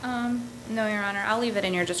 No, Your Honor. I'll leave it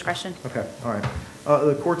in your discretion. Okay, all right.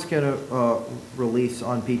 The court's going to release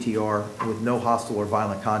on PTR with no hostile or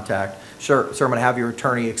violent contact. Sir, I'm going to have your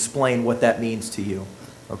attorney explain what that means to you,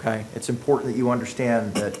 okay? It's important that you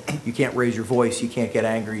understand that you can't raise your voice, you can't get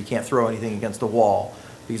angry, you can't throw anything against the wall,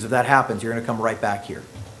 because if that happens, you're going to come right back here,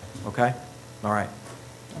 okay? All right.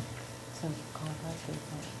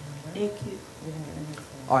 Thank you.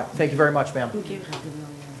 All right, thank you very much, ma'am. Thank you.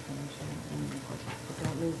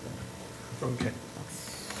 Okay.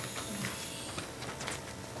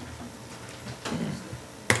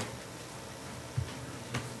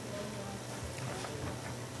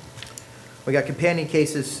 We got companion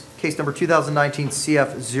cases, case number 2019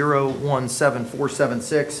 CF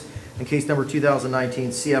 017476 and case number 2019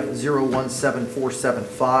 CF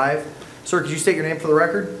 017475. Sir, could you state your name for the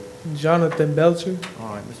record? Jonathan Belcher. All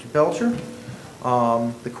right, Mr. Belcher.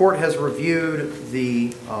 The court has reviewed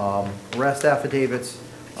the arrest affidavits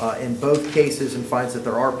in both cases and finds that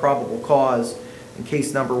there are probable cause in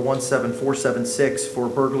case number 17476 for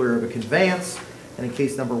burglary of a conveyance and in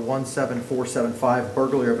case number 17475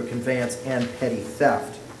 burglary of a conveyance and petty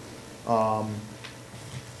theft.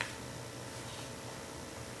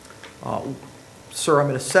 Sir, I'm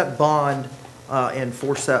going to set bond and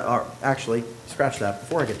actually, scratch that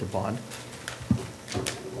before I get to bond.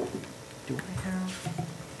 Do I have?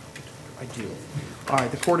 I do. All right,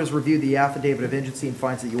 the court has reviewed the affidavit of indigency and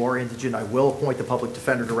finds that you are indigent. I will appoint the public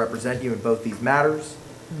defender to represent you in both these matters.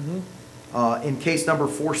 In case number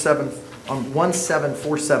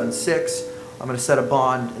 17476, I'm going to set a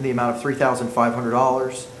bond in the amount of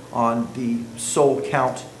 $3,500 on the sole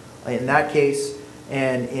count in that case.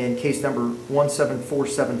 And in case number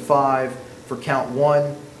 17475 for count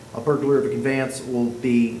 1, a burglary of a conveyance will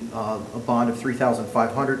be a bond of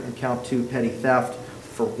 $3,500 and count 2, petty theft,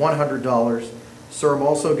 for $100. Sir, I'm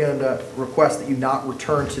also going to request that you not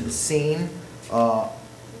return to the scene,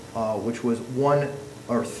 which was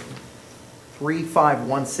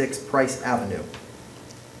 3516 Price Avenue.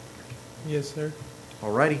 Yes, sir.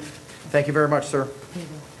 All righty. Thank you very much, sir.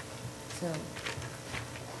 So,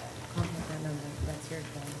 contact that number, that's your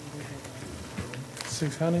phone.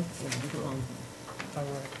 600? Yeah. All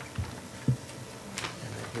right. And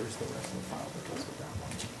then here's the rest of the file that goes with that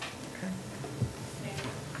one. Okay.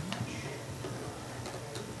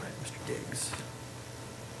 All right, Mr. Diggs.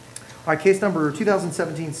 All right, case number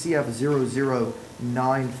 2017 CF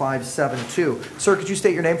 009572. Sir, could you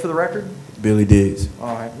state your name for the record? Billy Diggs.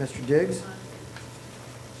 All right, Mr. Diggs.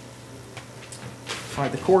 All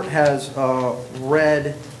right, the court has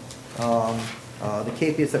read the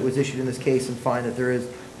capias that was issued in this case and find that there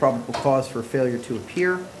is probable cause for failure to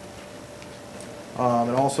appear. It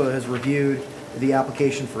also has reviewed the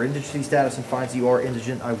application for indigency status and finds you are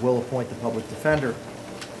indigent. I will appoint the public defender.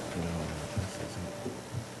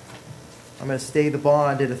 I'm going to stay the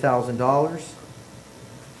bond at $1,000.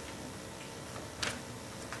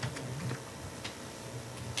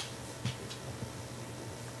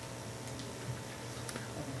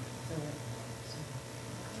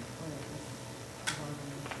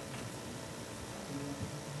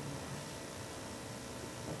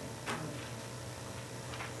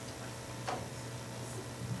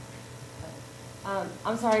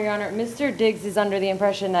 I'm sorry, Your Honor. Mr. Diggs is under the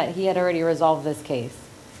impression that he had already resolved this case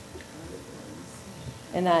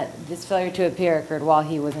and that this failure to appear occurred while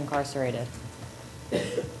he was incarcerated.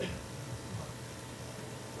 This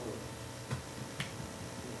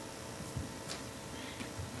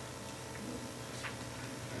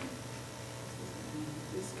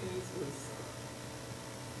case was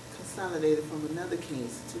consolidated from another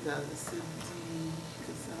case, 2017,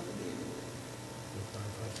 consolidated.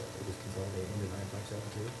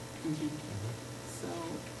 So,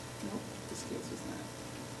 nope, this case was not.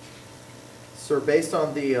 Sir, based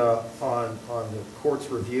on the court's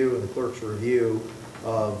review and the clerk's review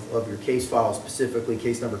of your case file, specifically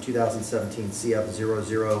case number 2017 CF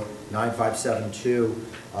 009572,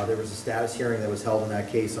 there was a status hearing that was held in that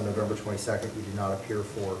case on November 22nd. You did not appear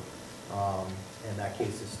for, and that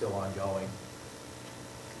case is still ongoing.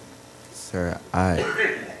 Sir, I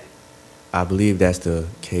believe that's the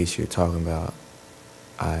case you're talking about.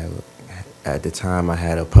 At the time, I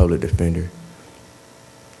had a public defender.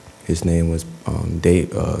 His name was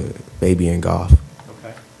Baby and Goff.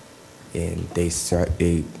 Okay. And they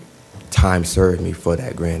time served me for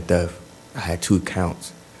that grand theft. I had 2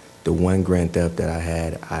 counts. The one grand theft that I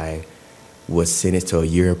had, I was sentenced to a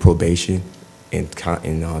year of probation and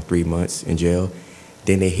 3 months in jail.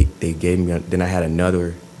 Then they gave me. Then I had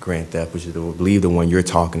another grand theft, which is I believe the one you're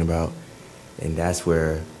talking about, and that's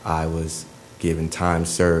where I was given time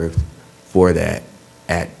served for that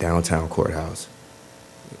at downtown courthouse.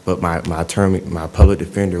 But my attorney, my public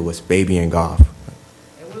defender was Baby and Goff.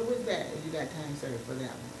 And what was that? You got time served for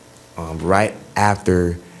that one? Right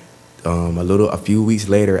after, a few weeks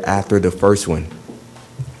later after the first one.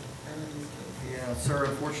 Yeah, sir,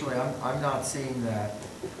 unfortunately, I'm not seeing that.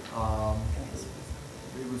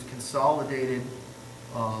 It was consolidated.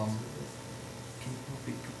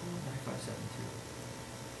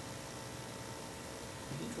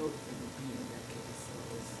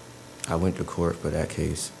 I went to court for that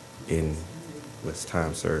case and was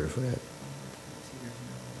time served for that.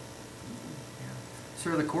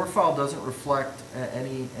 Sir, the court file doesn't reflect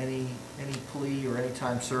any plea or any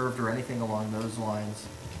time served or anything along those lines.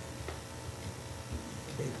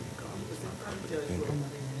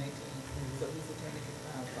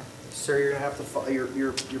 Sir, you're gonna have to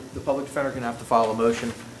the public defender gonna have to file a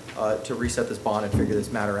motion to reset this bond and figure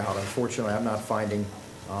this matter out. Unfortunately, I'm not finding.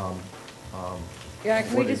 Yeah,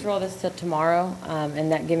 can we just roll this till tomorrow,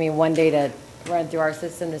 and that give me one day to run through our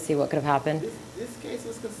system to see what could have happened? This case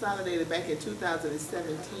was consolidated back in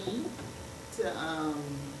 2017 to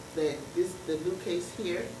the new case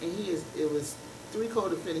here, and it was 3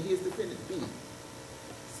 co-defendants. He is defendant B.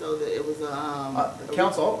 So that it was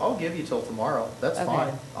counsel, I'll give you till tomorrow. That's Okay.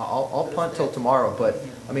 fine. I'll punt till tomorrow. But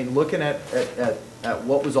I mean, looking at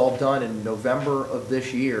what was all done in November of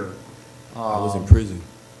this year. I was in prison.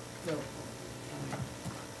 No.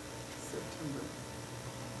 September.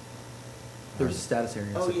 There's a status hearing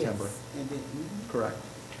in September. Yes. And then, Correct.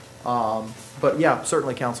 But yeah,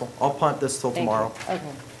 certainly, counsel. I'll punt this till Thank you. tomorrow. Okay.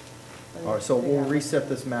 All right, so we'll reset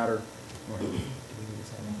this matter.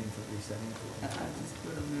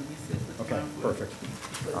 Okay, perfect.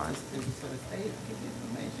 All right. It was for the state to get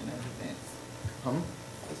information and defense. It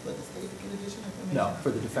was for the state to get additional information? No,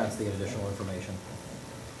 for the defense to get additional information.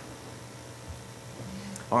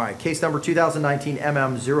 All right, case number 2019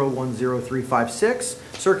 MM010356.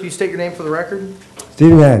 Sir, can you state your name for the record?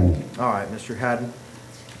 Steve Haddon. All right, Mr. Haddon.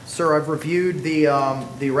 Sir, I've reviewed the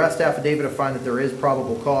arrest affidavit to find that there is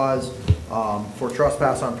probable cause for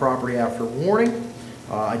trespass on property after warning.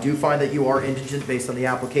 I do find that you are indigent based on the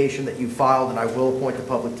application that you filed, and I will appoint the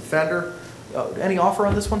public defender. Any offer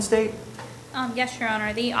on this one, State? Yes, Your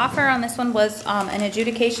Honor. The offer on this one was an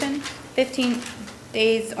adjudication, 15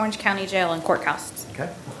 days Orange County Jail and court costs. Okay.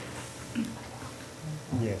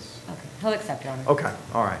 Yes. Okay, he'll accept, Your Honor. Okay,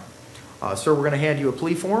 all right. Sir, we're going to hand you a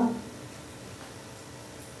plea form.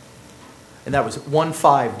 And that was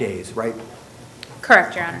 15 days, right?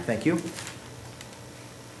 Correct, Your Honor. Thank you.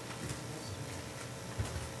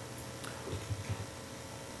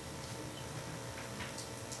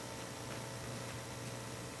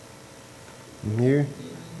 I'm here.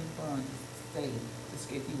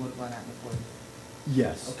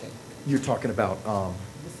 Yes. Okay. You're talking about,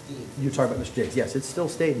 you're talking about Mr. Diggs. Yes, it's still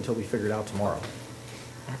stayed until we figure it out tomorrow.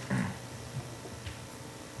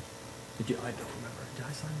 Did you, I don't remember. Did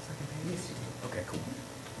I sign the second page? Yes, you did. Okay, cool.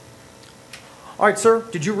 All right, sir,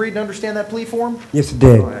 did you read and understand that plea form? Yes, I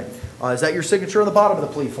did. All right. Is that your signature on the bottom of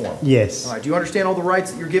the plea form? Yes. All right, do you understand all the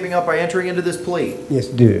rights that you're giving up by entering into this plea? Yes,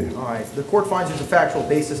 I do. All right, the court finds there's a factual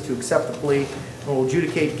basis to accept the plea and will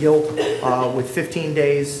adjudicate guilt with 15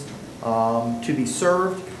 days to be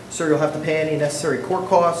served. Sir, you'll have to pay any necessary court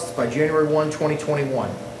costs by January 1, 2021.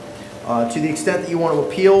 To the extent that you want to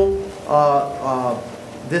appeal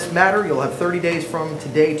this matter, you'll have 30 days from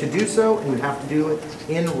today to do so, and you have to do it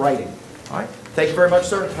in writing. All right, thank you very much,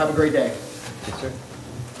 sir. Have a great day. Yes, sir.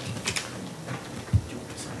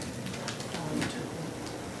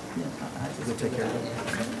 We'll take care of it.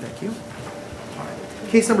 Thank you. All right.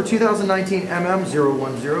 Case number 2019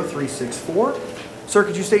 MM010364. Sir,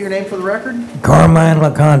 could you state your name for the record? Carmine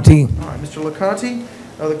LaConte. All right, Mr. LaConte.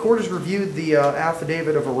 The court has reviewed the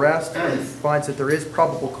affidavit of arrest and finds that there is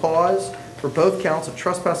probable cause for both counts of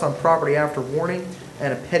trespass on property after warning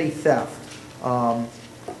and a petty theft.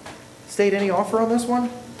 State any offer on this one?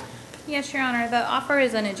 Yes, Your Honor. The offer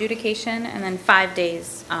is an adjudication and then 5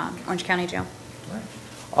 days Orange County Jail.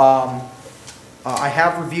 I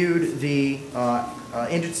have reviewed the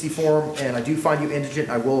indigency form, and I do find you indigent.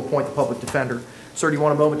 I will appoint the public defender. Sir, do you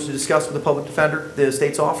want a moment to discuss with the public defender the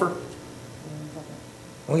state's offer?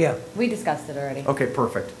 Oh, yeah. We discussed it already. Okay,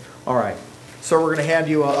 perfect. All right. So we're going to hand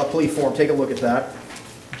you a plea form. Take a look at that.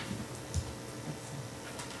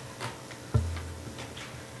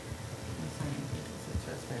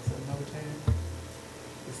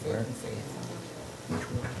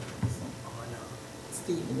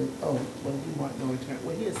 Stephen, oh, well, you want no return,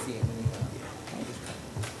 well, he'll see it when he comes.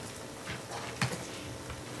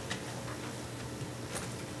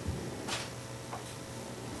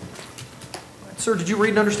 Sir, did you read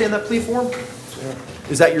and understand that plea form?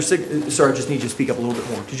 Is that your sir, I just need you to speak up a little bit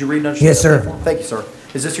more. Did you read and understand Yes, that sir. plea form? Thank you, sir.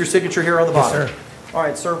 Is this your signature here on the bottom? Yes, sir. All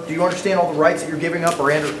right, sir. Do you understand all the rights that you're giving up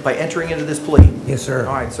by entering into this plea? Yes, sir.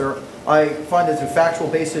 All right, sir. I find there's a factual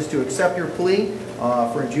basis to accept your plea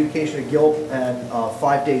for adjudication of guilt and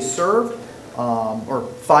 5 days served, or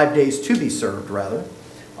 5 days to be served, rather.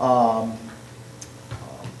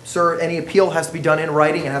 Sir, any appeal has to be done in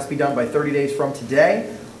writing. It has to be done by 30 days from today.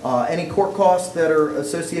 Any court costs that are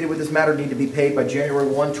associated with this matter need to be paid by January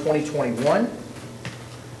 1, 2021.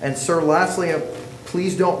 And sir, lastly,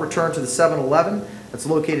 please don't return to the 7-Eleven that's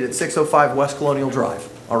located at 605 West Colonial Drive.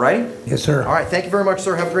 All right? Yes, sir. All right. Thank you very much,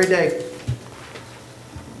 sir. Have a great day.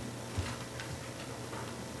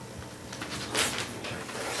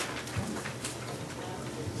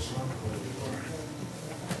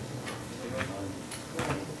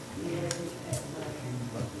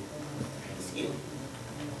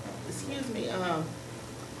 Excuse me,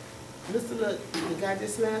 Mr. The guy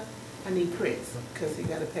just left, I need Chris, because he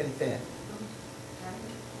got a petty theft.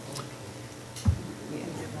 Yeah,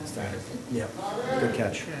 sorry. Yeah, good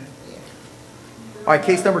catch. All right,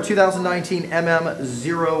 case number 2019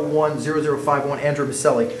 MM010051, Andrew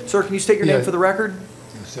Maselli. Sir, can you state your name Yes. for the record?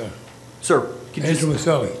 Yes, sir. Sir, can you Andrew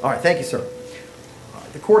Maselli. All right, thank you, sir.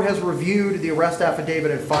 The court has reviewed the arrest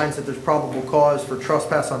affidavit and finds that there's probable cause for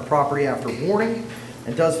trespass on property after warning,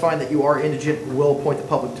 and does find that you are indigent and will appoint the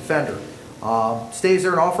public defender. State, is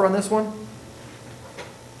there an offer on this one?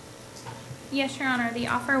 Yes, Your Honor. The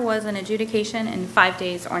offer was an adjudication in 5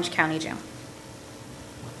 days Orange County Jail.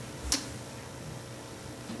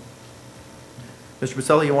 Mr.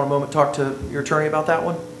 Maselli, you want a moment to talk to your attorney about that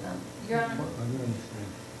one? Your Honor.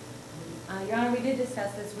 Your Honor, we did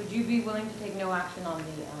discuss this. Would you be willing to take no action on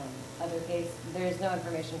the other case? There is no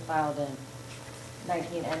information filed in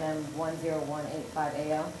 19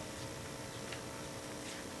 MM10185AL.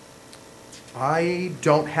 I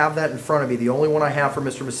don't have that in front of me. The only one I have for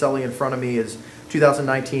Mr. Maselli in front of me is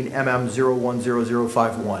 2019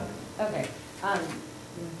 MM010051. Okay.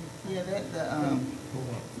 Yeah, that,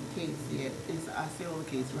 case, yeah, it's the Osceola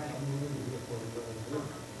case, right?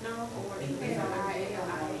 No,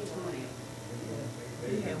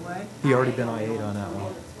 he had what? He already been I-8 on that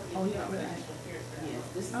one. Oh, he already, yes,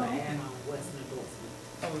 this is an add-on, what's an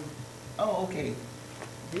endorsement? Oh, okay.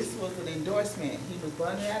 This was an endorsement. He was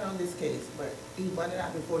bonded out on this case, but he bonded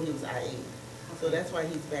out before he was I-8. So that's why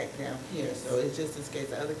he's back down here. So it's just in case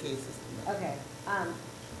the other cases. Okay,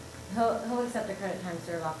 he'll accept a credit time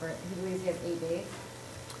serve offer, he believes he has 8 days.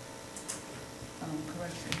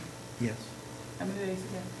 Correction. Yes. How many days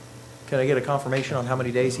ago? Can I get a confirmation on how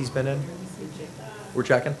many days he's been in? We're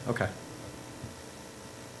checking? Okay.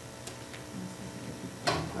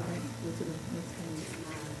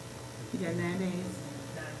 You got 9 days?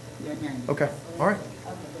 You got 9 days. Okay, all right.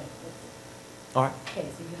 All right. Okay,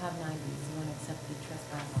 so you have 9 days, you want to accept the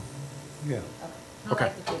trespass offer? Yeah. I'd Okay.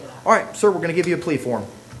 like to figure it out. All right, sir, we're going to give you a plea form.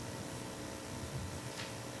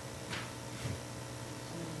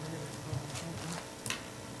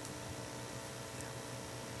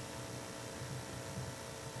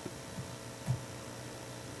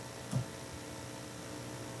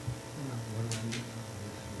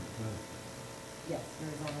 Yes, there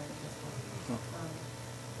is already this one.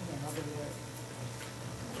 Yeah, I'll give you it.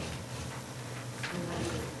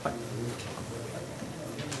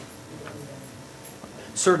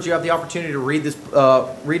 Sir, do you have the opportunity to read this,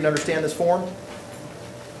 read and understand this form? You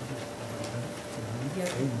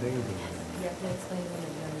have to explain when you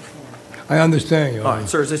understand. I understand, Your All Honor. right,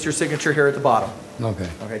 sir, is this your signature here at the bottom? Okay.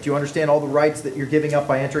 Okay, do you understand all the rights that you're giving up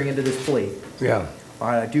by entering into this plea? Yeah. All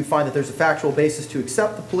right, I do find that there's a factual basis to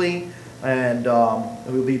accept the plea, and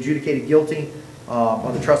it will be adjudicated guilty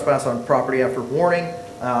on the trespass on property after warning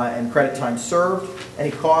and credit time served.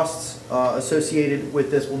 Any costs associated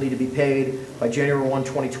with this will need to be paid by January 1,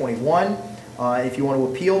 2021. If you want to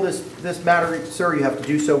appeal this matter, sir, you have to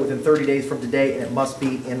do so within 30 days from today, and it must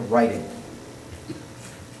be in writing.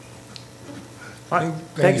 All right,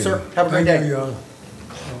 thank you, sir. Have a great day. Thank you, Your Honor.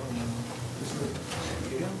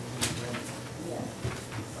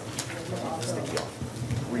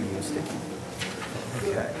 Reuse sticky.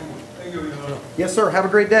 Okay. Yes, sir. Have a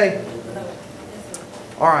great day.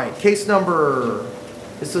 All right. Case number,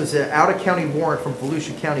 this is an out-of-county warrant from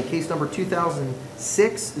Volusia County. Case number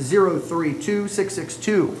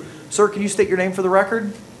 2006-032-662. Sir, can you state your name for the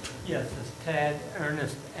record? Yes, it's Tad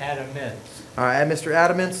Ernest Adamits. All right, Mr.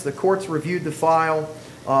 Adamants, the court's reviewed the file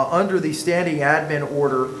under the standing admin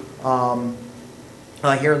order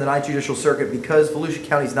here in the Ninth Judicial Circuit. Because Volusia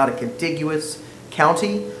County is not a contiguous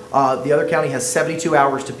county, the other county has 72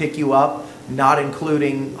 hours to pick you up, not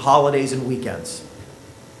including holidays and weekends.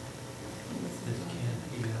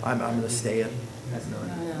 I'm going to stay in.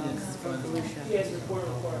 He has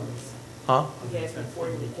reporting requirements. Huh? He has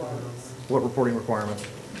reporting requirements. What reporting requirements?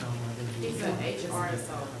 He's an HR,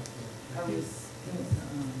 so.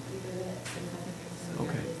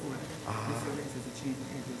 Okay.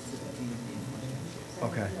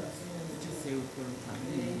 Okay.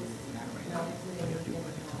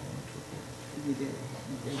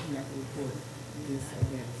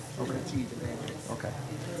 Okay.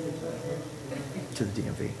 To the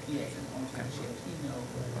DMV.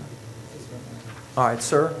 All right,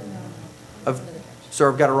 sir.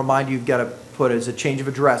 Sir, I've got to remind you, you've got to put as a change of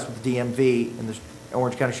address with the DMV in the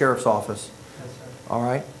Orange County Sheriff's Office. All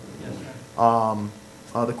right?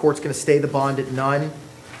 The court's going to stay the bond at none.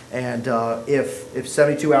 And if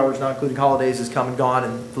 72 hours, not including holidays, has come and gone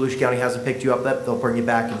and Volusia County hasn't picked you up, they'll bring you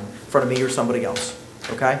back in front of me or somebody else.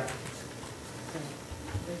 Okay?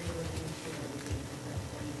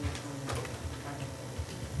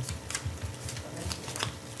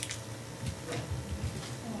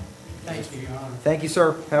 Thank you, Your Honor. Thank you,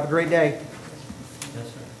 sir. Have a great day.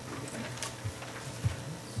 Yes, sir.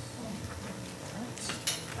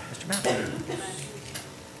 Mr. Matthews.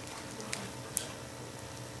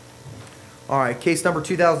 All right, case number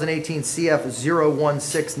 2018 CF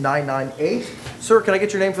 016998. Sir, can I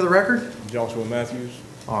get your name for the record? Joshua Matthews.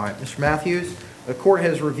 All right, Mr. Matthews. The court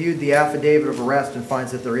has reviewed the affidavit of arrest and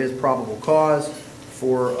finds that there is probable cause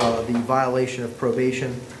for the violation of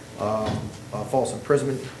probation, false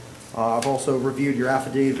imprisonment. I've also reviewed your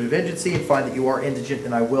affidavit of indigency and find that you are indigent,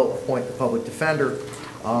 and I will appoint the public defender.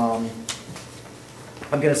 I'm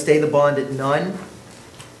going to stay the bond at none.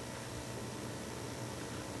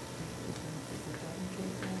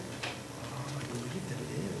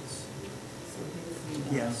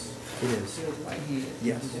 Yes, it is. Yes.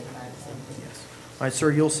 Yes. All right,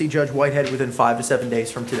 sir, you'll see Judge Whitehead within 5 to 7 days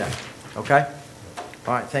from today. Okay?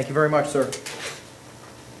 All right, thank you very much, sir.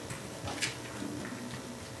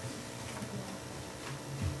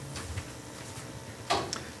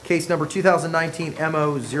 Case number 2019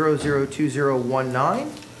 MO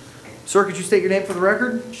 002019. Sir, could you state your name for the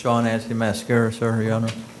record? Sean Anthony Mascara, sir, Your Honor.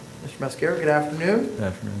 Mr. Mascara, good afternoon. Good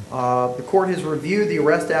afternoon. The court has reviewed the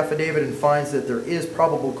arrest affidavit and finds that there is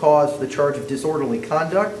probable cause for the charge of disorderly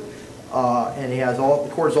conduct. And the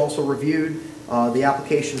court has also reviewed the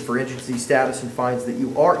application for indigency status and finds that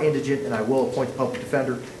you are indigent, and I will appoint the public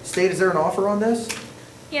defender. State, is there an offer on this?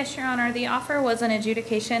 Yes, Your Honor. The offer was an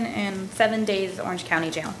adjudication in 7 days Orange County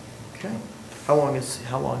Jail. Okay. How long is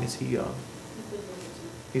he,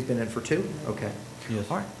 he's been in for 2? Okay. Yes.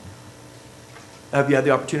 All right. Have you had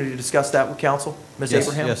the opportunity to discuss that with counsel, Ms. Yes,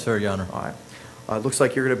 Abraham? yes, sir, Your Honor. All right. Looks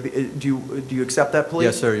like you're going to be, do you accept that plea?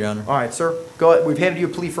 Yes, sir, Your Honor. All right, sir. Go ahead. We've handed you a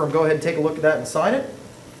plea form. Go ahead and take a look at that and sign it.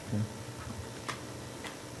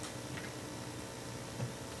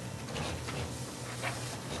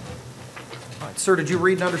 All right, sir, did you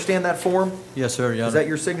read and understand that form? Yes, sir, Your Honor. Is that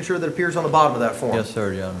your signature that appears on the bottom of that form? Yes,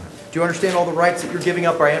 sir, Your Honor. Do you understand all the rights that you're giving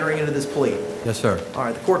up by entering into this plea? Yes, sir. All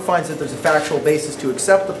right, the court finds that there's a factual basis to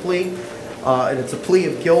accept the plea, and it's a plea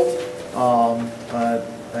of guilt,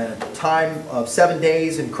 a time of 7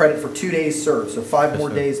 days and credit for 2 days served, so 5 more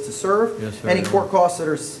sir. days to serve. Yes, sir. Any court costs that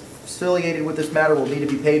are affiliated with this matter will need to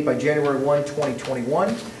be paid by January 1,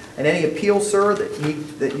 2021. And any appeal, sir,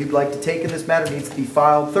 that you'd like to take in this matter needs to be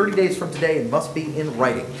filed 30 days from today and must be in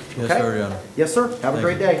writing. Yes, Okay? sir, Your Honor. Yes, sir. Have a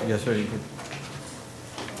great day. Yes, sir, you too.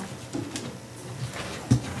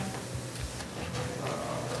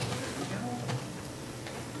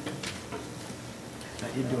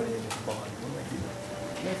 You do anything with the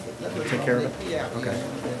bond? Take care of it? Yeah. Okay,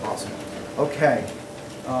 awesome. Okay.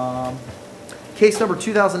 Case number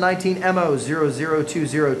 2019 MO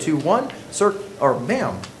 002021. Sir, or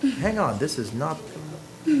ma'am, hang on, this is not,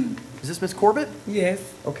 is this Ms. Corbett? Yes.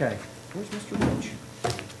 Okay. Where's Mr. Rich?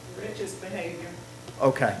 Rich's behavior.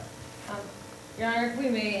 Okay. Your Honor, if we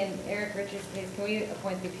may, in Eric Rich's case, can we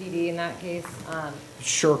appoint the PD in that case?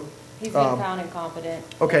 Sure. He's been found incompetent.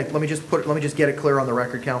 Okay, let me just get it clear on the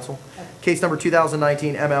record, counsel. Case number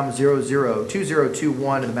 2019 MM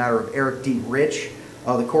 002021 in the matter of Eric D. Rich.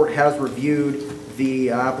 The court has reviewed the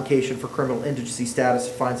application for criminal indigency status,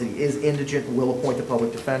 finds that he is indigent, and will appoint the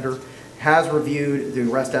public defender. Has reviewed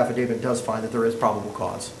the arrest affidavit, and does find that there is probable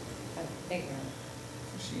cause. Thank you, Your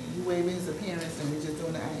Honor. You waiving his appearance and we're just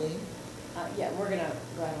doing the IA? Yeah, we're gonna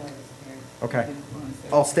go ahead and waive this hearing. Okay.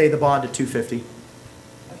 I'll stay the bond at $250.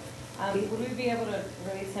 Would we be able to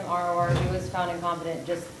release him ROR? He was found incompetent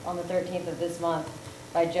just on the 13th of this month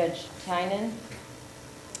by Judge Tynan.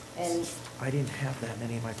 And I didn't have that in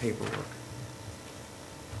any of my paperwork.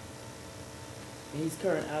 He's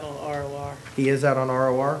current out on ROR He is out on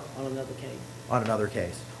ROR? on another case. On another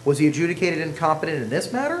case. Was he adjudicated incompetent in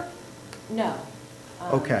this matter? no.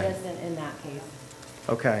 Okay. Just in that case.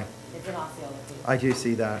 Okay. It's an Osceola case. I do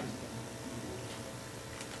see that.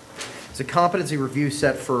 It's a competency review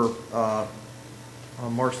set for on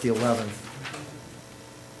March the 11th.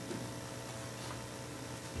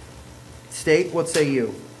 State, what say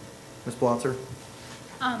you, Ms. Blotzer?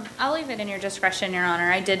 I'll leave it in your discretion, Your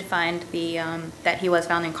Honor. I did find the, that he was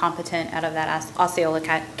found incompetent out of that Osceola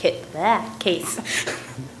case.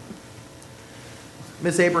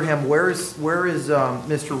 Ms. Abraham, where is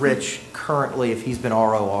Mr. Rich currently if he's been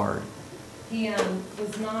ROR'd? He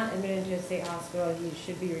was not admitted to a state hospital. He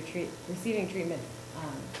should be receiving treatment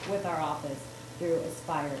with our office through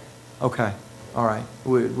Aspire. Okay, all right.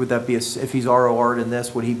 Would that be, if he's ROR'd in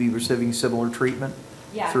this, would he be receiving similar treatment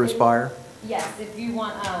through Aspire? Yes, if you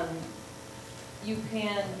want, you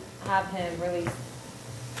can have him release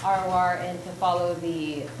ROR and to follow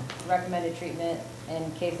the recommended treatment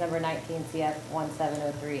in case number 19 CF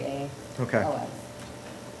 1703A. Okay. OS.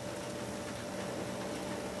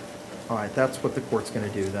 All right, that's what the court's going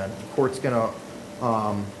to do then. The court's going to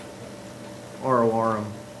ROR him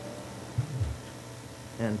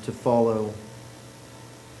and to follow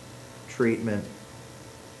treatment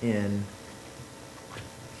in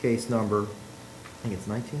case number, I think it's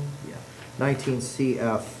 19? Yeah. 19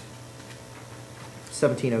 CF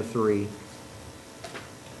 1703.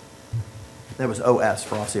 That was OS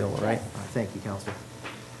for Osceola, right? Yes. Thank you, counsel.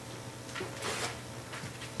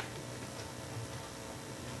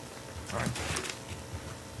 All right.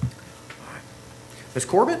 Ms.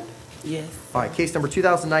 Corbett? Yes. All right, case number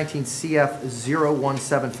 2019 CF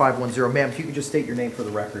 017510. Ma'am, if you could just state your name for the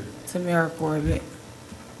record. Tamara Corbett.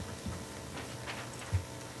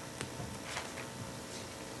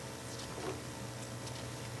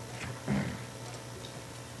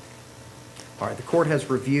 All right, the court has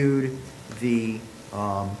reviewed the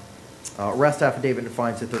arrest affidavit and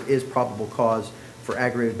finds that there is probable cause for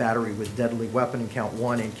aggravated battery with deadly weapon in count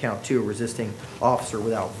 1 and count 2, resisting officer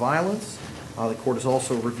without violence. The court has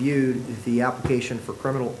also reviewed the application for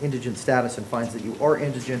criminal indigent status and finds that you are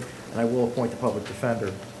indigent, and I will appoint the public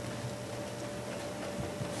defender.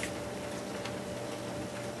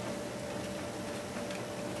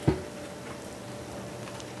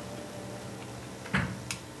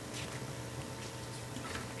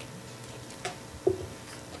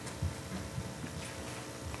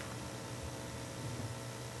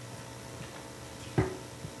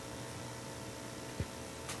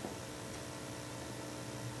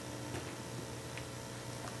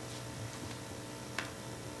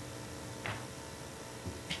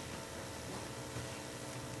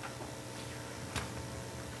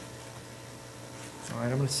 All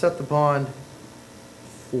right, I'm going to set the bond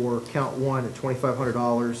for count 1 at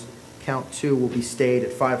 $2,500. Count 2 will be stayed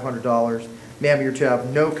at $500. Ma'am, you're to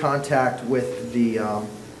have no contact with the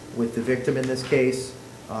victim in this case.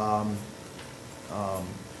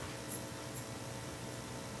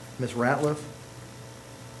 Ms. Ratliff,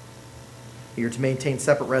 you're to maintain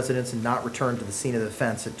separate residence and not return to the scene of the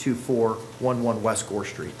offense at 2411 West Gore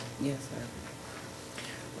Street. Yes,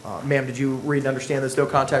 sir. Ma'am, did you read and understand this no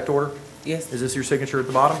contact order? Yes. Is this your signature at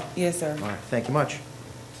the bottom? Yes, sir. All right, thank you much. I'm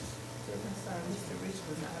sorry, Mr. Rich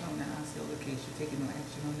was not on the Osceola case. You're taking no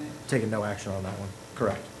action on that? Taking no action on that one.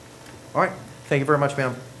 Correct. All right, thank you very much,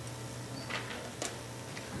 ma'am.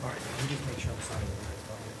 All right, let me just make sure I'm signing the right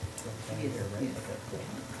document. Yes, Here, right? yes. Okay, cool.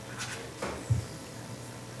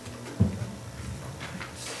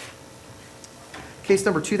 Case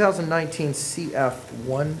number 2019 CF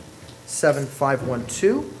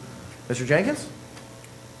 17512. Mr. Jenkins?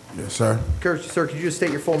 Yes, sir. Sir, could you just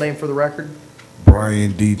state your full name for the record?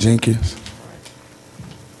 Brian D. Jenkins.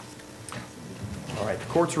 All right, the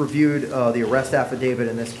court's reviewed the arrest affidavit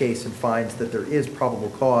in this case and finds that there is probable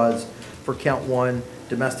cause for count 1,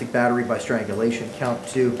 domestic battery by strangulation, count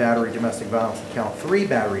 2, battery domestic violence, and count 3,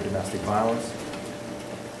 battery domestic violence.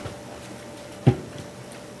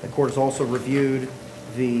 The court has also reviewed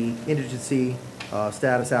the indigency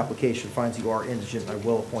status application, finds you are indigent, and I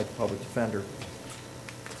will appoint the public defender.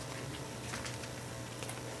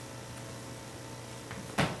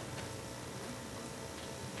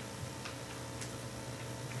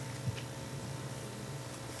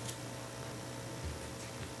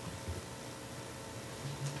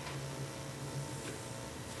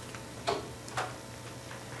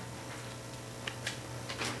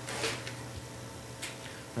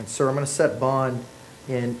 And sir, I'm going to set bond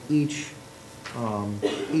in each count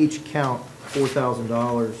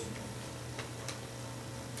 $4,000.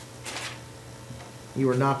 You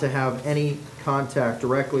are not to have any contact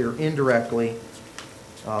directly or indirectly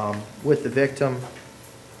with the victim.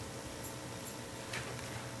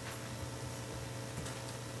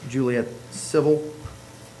 Juliet Civil,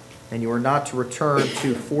 and you are not to return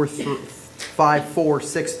to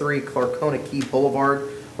 5463 Clarkona Key Boulevard,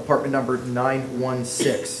 apartment number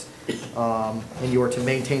 916, and you are to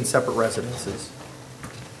maintain separate residences.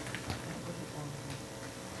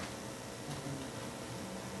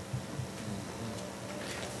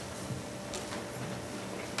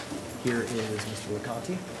 Here is Mr.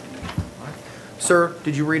 Licanti. All right. Sir,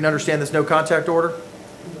 did you read and understand this no contact order?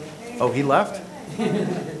 Oh, he left?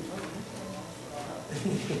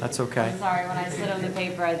 That's okay. I'm sorry, when I slid on the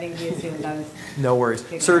paper, I think he assumed I was... No worries.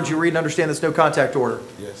 Sir, did you read and understand this no contact order?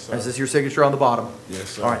 Yes, sir. Is this your signature on the bottom? Yes,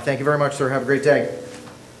 sir. All right, thank you very much, sir. Have a great day.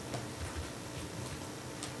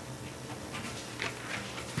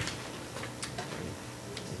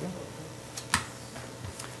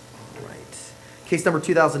 All right. Case number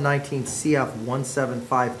 2019 CF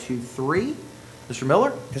 17523. Mr.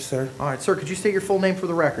 Miller? Yes, sir. All right, sir, could you state your full name for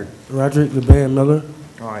the record? Roderick LeBan Miller.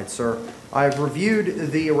 All right, sir. I've reviewed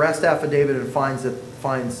the arrest affidavit and I find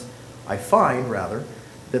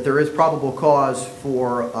that there is probable cause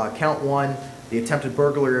for count 1, the attempted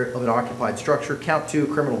burglary of an occupied structure, count 2,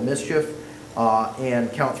 criminal mischief, and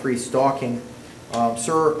count 3, stalking.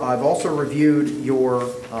 Sir, I've also reviewed your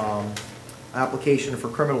application for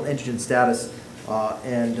criminal indigent status,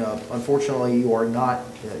 and unfortunately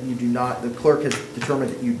you do not, the clerk has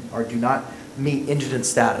determined that you do not meet indigent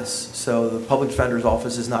status, so the public defender's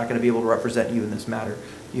office is not going to be able to represent you in this matter.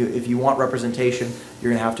 If you want representation,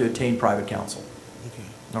 you're going to have to obtain private counsel. Okay.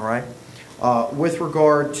 All right? With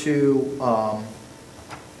regard to, let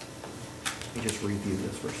me just review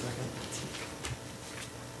this for a second.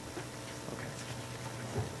 Okay.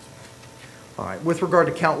 All right, with regard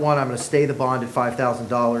to count 1, I'm going to stay the bond at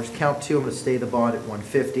 $5,000. Count 2, I'm going to stay the bond at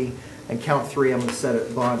 $150. And count 3, I'm going to set a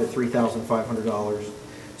bond at $3,500.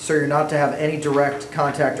 So you're not to have any direct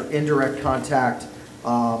contact or indirect contact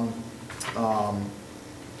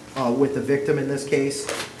with the victim in this case.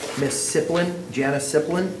 Miss Siplin, Janice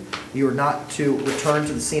Siplin, you are not to return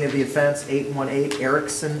to the scene of the offense, 818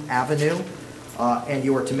 Erickson Avenue, and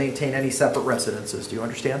you are to maintain any separate residences. Do you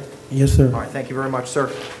understand? Yes, sir. All right, thank you very much,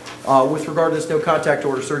 sir. With regard to this no contact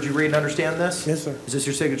order, sir, did you read and understand this? Yes, sir. Is this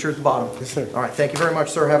your signature at the bottom? Yes, sir. All right, thank you very much,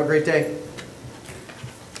 sir. Have a great day.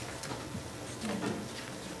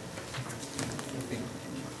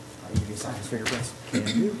 I'll give you sign his fingerprints. Can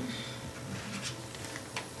do.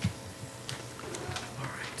 All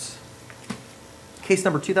right. Case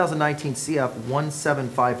number 2019 CF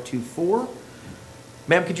 17524.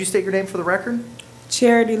 Ma'am, could you state your name for the record?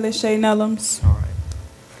 Charity Lachey Nellums. All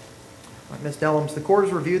right. Ms. Nellums, the court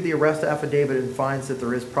has reviewed the arrest affidavit and finds that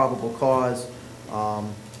there is probable cause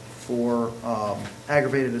for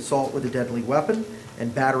aggravated assault with a deadly weapon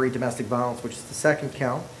and battery domestic violence, which is the second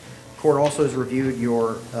count. Court also has reviewed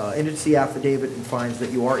your indigency affidavit and finds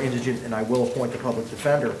that you are indigent, and I will appoint the public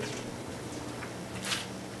defender.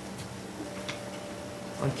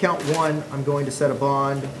 On count one, I'm going to set a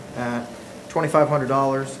bond at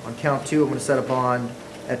 $2,500. On count two, I'm going to set a bond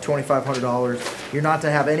at $2,500. You're not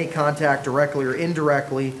to have any contact directly or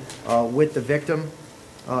indirectly with the victim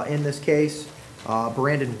in this case,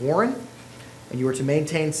 Brandon Warren, and you are to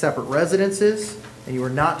maintain separate residences, and you are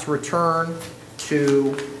not to return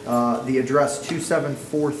to the address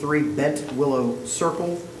 2743 Bent Willow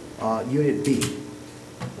Circle, Unit B.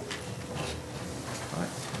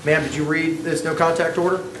 Ma'am, did you read this no contact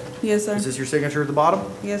order? Yes, sir. Is this your signature at the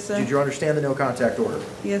bottom? Yes, sir. Did you understand the no contact order?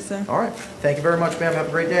 Yes, sir. All right. Thank you very much, ma'am. Have a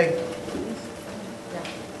great day.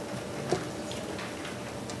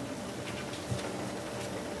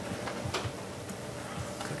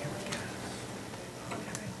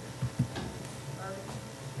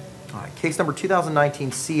 All right. Case number 2019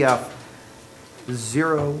 CF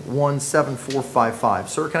 017455.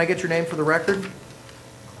 Sir, can I get your name for the record?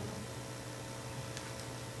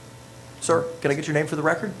 Sir, can I get your name for the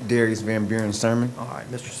record? Darius Van Buren Sermon. All right,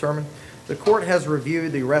 Mr. Sermon. The court has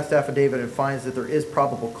reviewed the arrest affidavit and finds that there is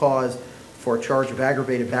probable cause for a charge of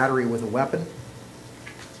aggravated battery with a weapon.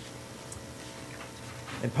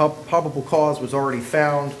 And probable cause was already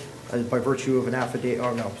found by virtue of an affidavit.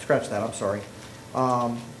 Oh, no, scratch that. I'm sorry.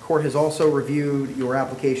 Court has also reviewed your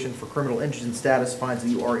application for criminal indigent status, finds that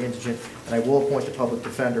you are indigent, and I will appoint the public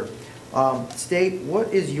defender. State,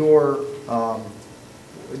 what is your...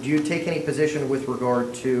 do you take any position with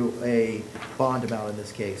regard to a bond amount in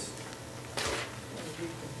this case?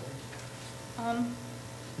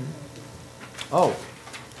 Oh,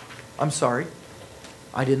 I'm sorry.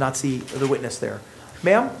 I did not see the witness there.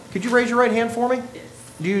 Ma'am, could you raise your right hand for me? Yes.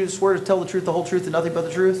 Do you swear to tell the truth, the whole truth, and nothing but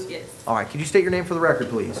the truth? Yes. All right. Could you state your name for the record,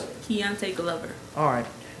 please? Keontae Glover. All right.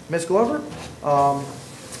 Ms. Glover, how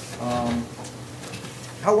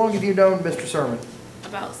long have you known Mr. Sermon?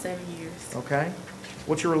 About 7 years. Okay.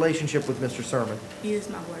 What's your relationship with Mr. Sermon? He is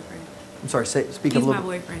my boyfriend. I'm sorry, speak up a He's little. my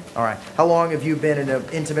boyfriend. All right. How long have you been in an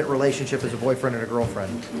intimate relationship as a boyfriend and a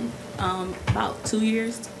girlfriend? About 2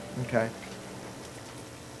 years. Okay.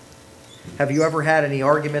 Have you ever had any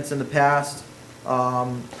arguments in the past?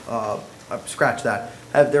 Scratch that.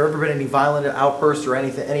 Have there ever been any violent outbursts or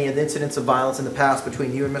anything, any incidents of violence in the past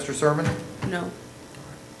between you and Mr. Sermon? No.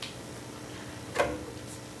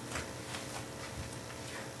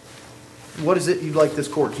 What is it you'd like this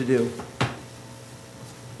court to do?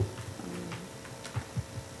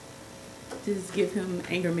 Just give him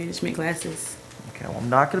anger management classes. Okay, well, I'm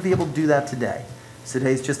not going to be able to do that today.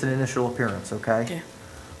 Today's just an initial appearance, okay? Okay.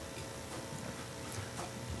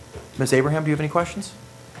 Ms. Abraham, do you have any questions?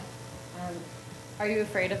 Are you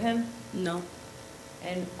afraid of him? No.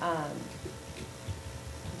 And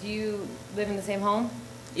do you live in the same home?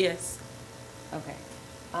 Yes. Okay.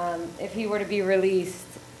 If he were to be released,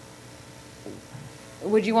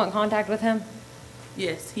 would you want contact with him?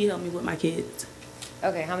 Yes, he helped me with my kids.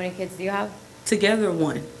 Okay, how many kids do you have? Together,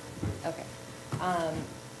 1. Okay.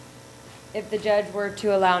 If the judge were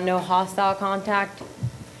to allow no hostile contact,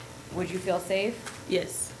 would you feel safe?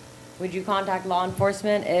 Yes. Would you contact law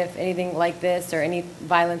enforcement if anything like this or any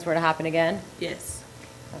violence were to happen again? Yes.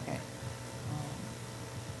 Okay.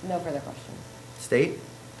 No further questions. State?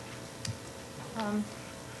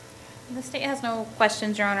 The state has no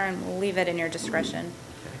questions, Your Honor, and we'll leave it in your discretion.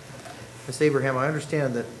 Ms. Abraham, I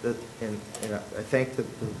understand that and I thank the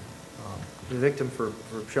victim for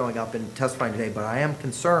showing up and testifying today, but I am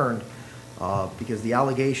concerned because the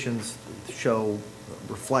allegations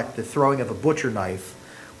reflect the throwing of a butcher knife,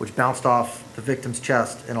 which bounced off the victim's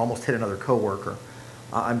chest and almost hit another coworker.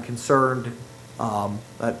 I'm concerned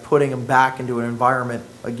that putting him back into an environment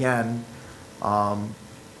again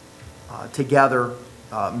together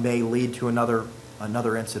may lead to another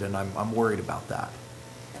incident. I'm worried about that.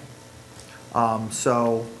 I'm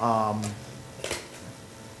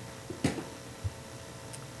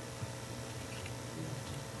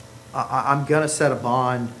going to set a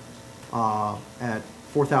bond at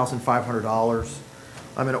 $4,500.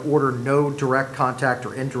 I'm going to order no direct contact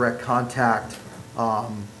or indirect contact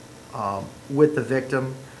with the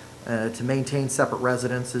victim, to maintain separate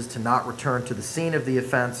residences, to not return to the scene of the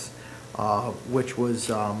offense, which was,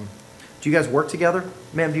 do you guys work together?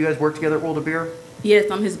 Ma'am, do you guys work together at World of Beer?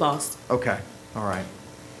 Yes, I'm his boss. Okay, all right.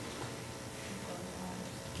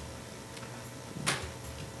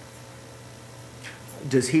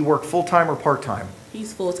 Does he work full-time or part-time?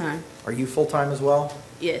 He's full-time. Are you full-time as well?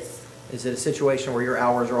 Yes. Is it a situation where your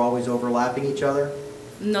hours are always overlapping each other?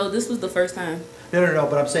 No, this was the first time. No,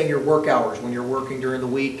 but I'm saying your work hours, when you're working during the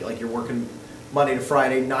week, like you're working Monday to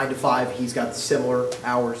Friday, 9 to 5, he's got similar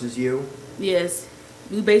hours as you? Yes.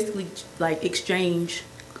 We basically like exchange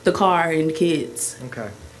the car and the kids. Okay.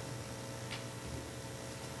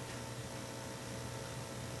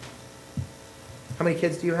 How many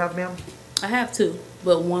kids do you have, ma'am? I have two,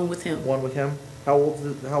 but one with him. One with him? How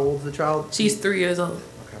old's the child? She's 3 years old.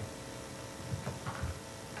 Okay.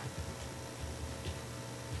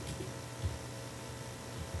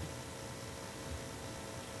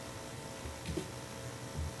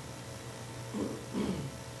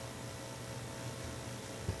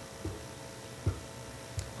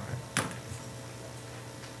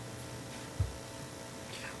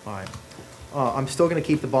 All right. I'm still going to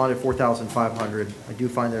keep the bond at $4,500. I do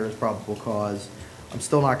find there is probable cause. I'm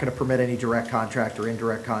still not going to permit any direct contact or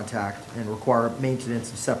indirect contact and require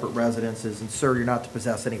maintenance of separate residences. And sir, you're not to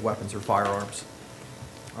possess any weapons or firearms.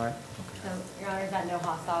 All right? So, Your Honor, is that no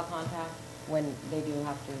hostile contact when they do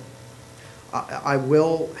have to? I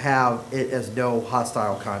will have it as no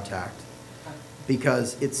hostile contact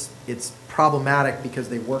because it's problematic because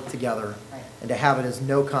they work together. Right. And to have it as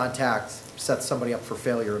no contact sets somebody up for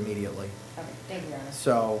failure immediately. Okay, thank you, Your Honor.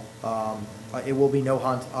 So it will be no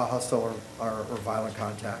hostile or violent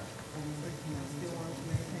contact.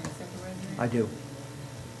 I do.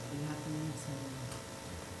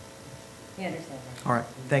 He understands that. All right,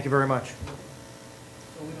 thank you very much. So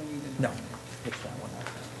we don't need to. No, it's that one.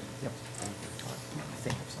 Yep. I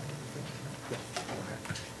think I've signed everything. Yeah,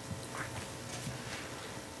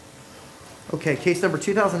 okay. Okay, case number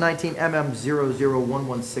 2019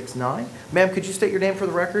 MM001169. Ma'am, could you state your name for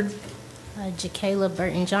the record? Jacayla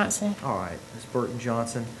Burton Johnson. All right, Ms. Burton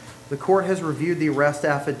Johnson. The court has reviewed the arrest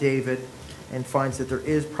affidavit and finds that there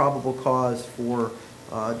is probable cause for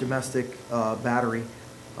domestic battery,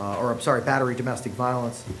 battery domestic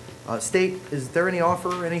violence. State, is there any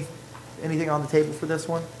offer, anything on the table for this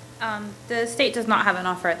one? The state does not have an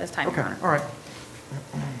offer at this time, Your Okay, Honor. all right.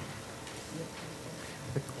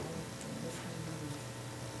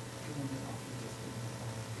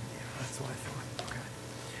 That's what I thought, okay.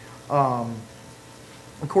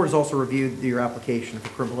 The court has also reviewed your application for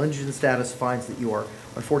criminal indigent status, finds that you are,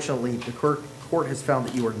 unfortunately, the court has found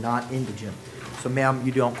that you are not indigent. So ma'am,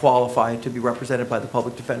 you don't qualify to be represented by the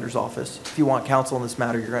public defender's office. If you want counsel in this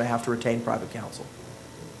matter, you're going to have to retain private counsel.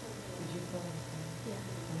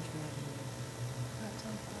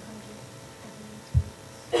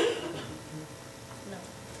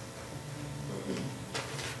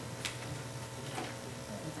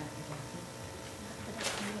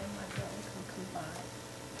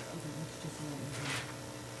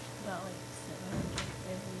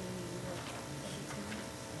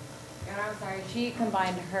 Your Honor, I'm sorry, she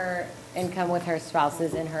combined her income with her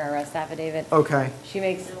spouse's in her arrest affidavit. Okay. She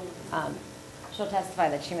makes, she'll testify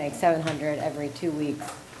that she makes $700 every 2 weeks.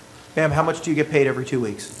 Ma'am, how much do you get paid every 2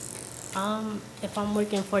 weeks? If I'm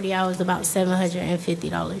working 40 hours, about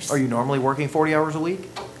 $750. Are you normally working 40 hours a week?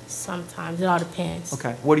 Sometimes, it all depends.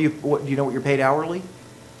 Okay. Do you know what you're paid hourly?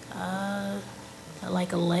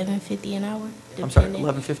 Like $11.50 an hour. I'm sorry,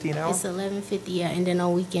 depending. $11.50 an hour? It's $11.50, yeah, and then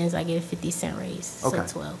on weekends I get a 50-cent raise, Okay.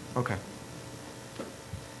 so 12. Okay.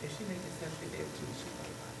 If she makes it $750 every 2 weeks,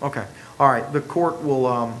 Okay. All right. The court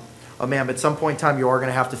will, ma'am, at some point in time, you are going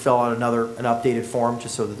to have to fill out an updated form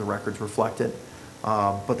just so that the records reflect it.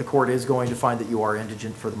 But the court is going to find that you are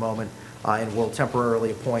indigent for the moment and will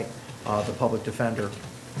temporarily appoint the public defender.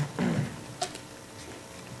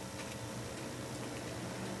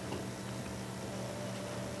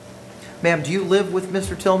 Ma'am, do you live with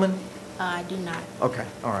Mr. Tillman? I do not. Okay,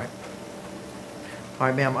 all right. All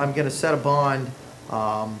right, ma'am, I'm going to set a bond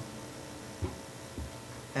at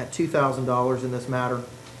 $2,000 in this matter.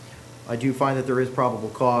 I do find that there is probable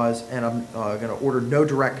cause, and I'm going to order no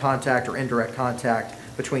direct contact or indirect contact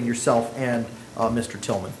between yourself and Mr.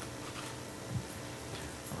 Tillman.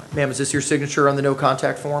 All right, ma'am, is this your signature on the no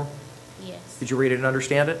contact form? Yes. Did you read it and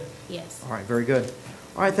understand it? Yes. All right, very good.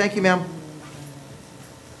 All right, thank you, ma'am.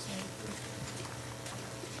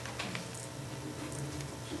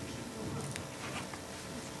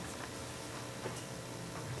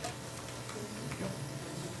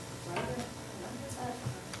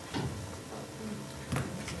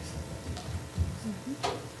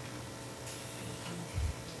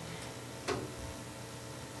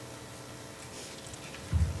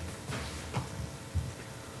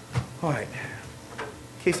 All right.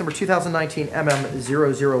 Case number 2019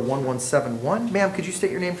 MM001171. Ma'am, could you state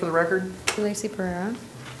your name for the record? Lacey Pereira.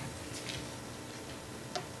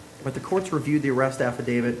 But the court's reviewed the arrest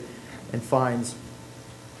affidavit and finds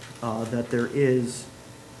that there is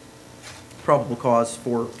probable cause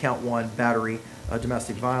for count 1, battery,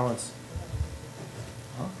 domestic violence.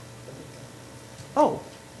 Huh? Oh,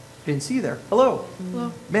 didn't see you there. Hello.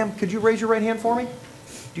 Hello. Ma'am, could you raise your right hand for me?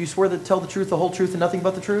 Do you swear to tell the truth, the whole truth, and nothing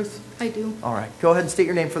but the truth? I do. All right. Go ahead and state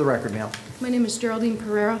your name for the record, ma'am. My name is Geraldine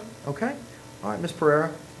Pereira. Okay. All right, Ms.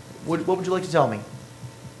 Pereira, what would you like to tell me?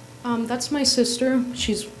 That's my sister.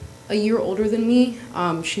 She's a year older than me.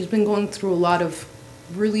 She's been going through a lot of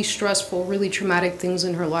really stressful, really traumatic things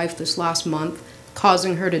in her life this last month,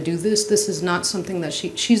 causing her to do this. This is not something that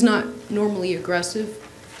she's not normally aggressive.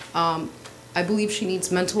 I believe she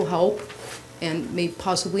needs mental help and maybe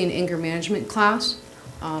possibly an anger management class.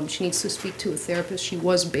 She needs to speak to a therapist. She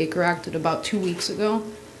was Baker Acted about 2 weeks ago.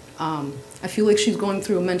 I feel like she's going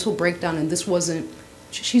through a mental breakdown, and this wasn't,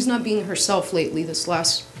 she's not being herself lately this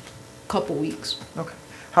last couple weeks. Okay.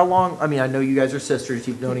 How long, I mean, I know you guys are sisters.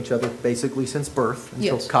 You've known each other basically since birth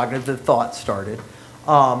until Yes. cognitive thought started.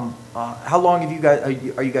 How long have you guys,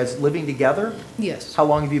 are you guys living together? Yes. How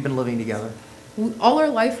long have you been living together? All our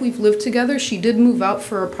life we've lived together. She did move out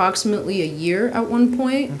for approximately a year at one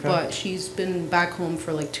point, Okay. but she's been back home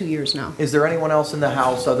for like 2 years now. Is there anyone else in the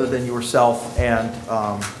house other than yourself and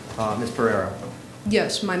Ms. Pereira?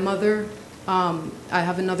 Yes, my mother, I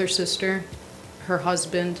have another sister, her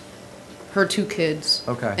husband, her 2 kids,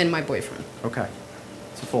 Okay. and my boyfriend. Okay.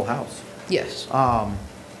 It's a full house. Yes.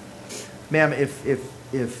 Ma'am, if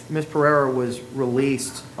Ms. Pereira was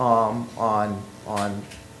released on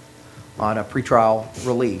a pretrial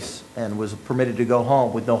release and was permitted to go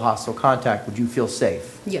home with no hostile contact, would you feel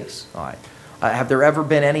safe? Yes. All right. Have there ever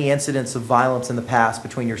been any incidents of violence in the past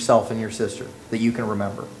between yourself and your sister that you can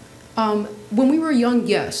remember? When we were young,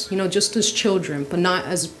 yes, just as children, but not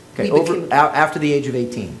as Okay, we became. after the age of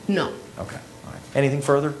 18? No. Okay, all right. Anything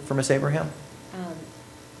further for Ms. Abraham?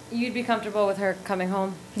 You'd be comfortable with her coming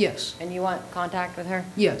home? Yes. And you want contact with her?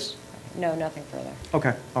 Yes. No, nothing further.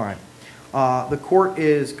 Okay, all right. The court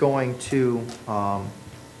is going to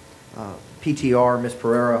PTR Ms.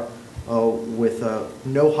 Pereira with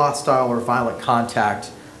no hostile or violent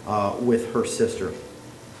contact with her sister.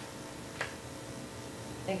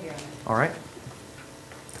 Thank you, Your Honor. All right?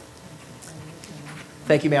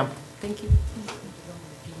 Thank you, ma'am. Thank you.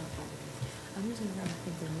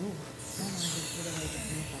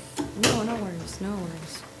 No, no worries, no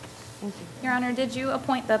worries. Thank you. Your Honor, did you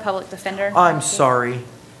appoint the public defender? I'm sorry.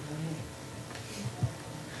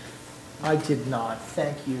 I did not.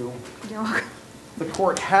 Thank you. You're welcome. The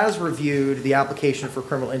court has reviewed the application for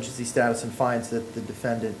criminal indigency status and finds that the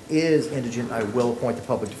defendant is indigent. I will appoint the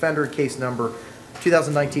public defender, case number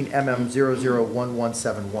 2019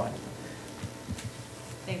 MM001171.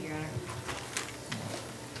 Thank you, Your Honor.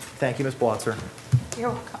 Thank you, Ms. Blotzer.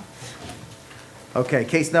 You're welcome. Okay,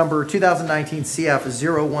 case number 2019 CF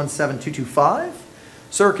 017225.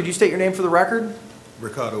 Sir, could you state your name for the record?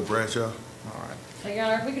 Ricardo Bradshaw. All right. Your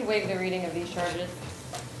Honor, if we could waive the reading of these charges.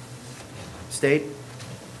 State?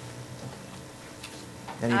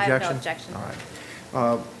 Any I have no objection? objection.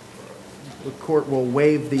 All right. The court will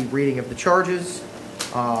waive the reading of the charges.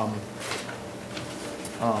 The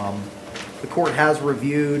court has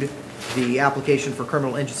reviewed the application for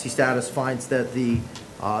criminal indigency status, finds that that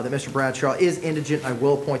Mr. Bradshaw is indigent. I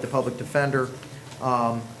will appoint the public defender.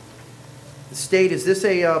 The state, is this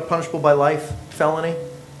a punishable by life felony?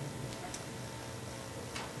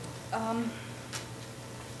 I'm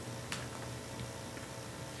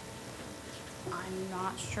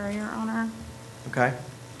not sure, Your Honor. Okay.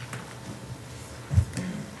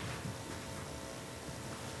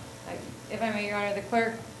 If I may, Your Honor, the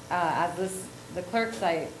clerk, the clerk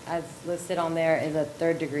site as listed on there is a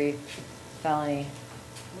 3rd-degree felony.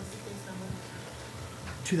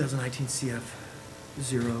 2019 CF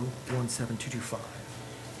 017225.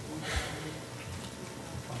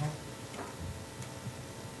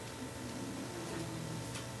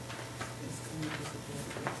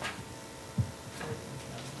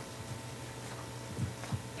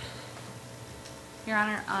 Your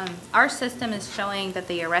Honor, our system is showing that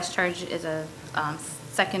the arrest charge is a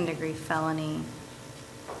 2nd-degree felony.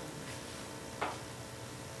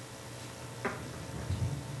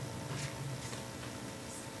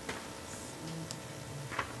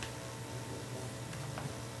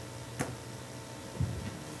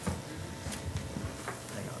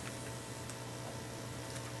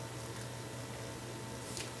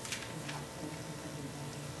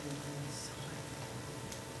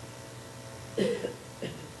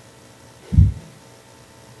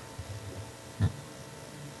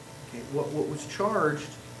 What was charged,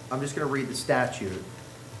 I'm just going to read the statute,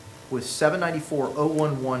 was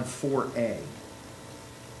 794-0114A.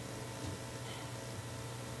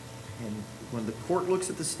 And when the court looks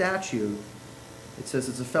at the statute, it says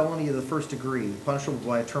it's a felony of the first degree, punishable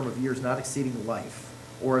by a term of years not exceeding life,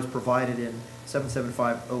 or as provided in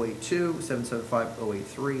 775-082,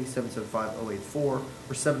 775-083, 775-084, or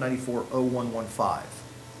 794-0115. So if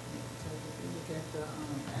you look at the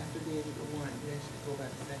affidavit of warrant, you actually go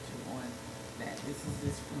back to section on that. This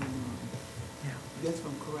is from, that's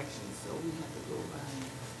from corrections, so we have to go by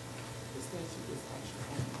the statute that's actually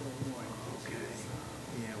on the warrant. which Okay. is,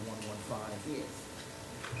 Yeah, 115. Yes.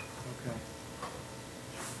 Okay.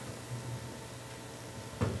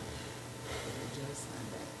 The judge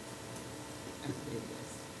signed that affidavit, yes.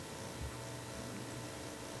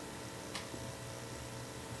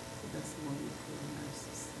 So that's the one we put in our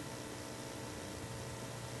system.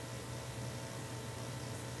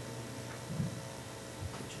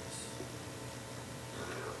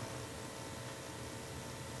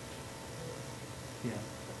 Yeah.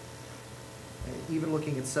 Even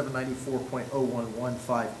looking at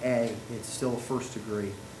 794.0115A, it's still a first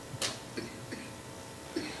degree.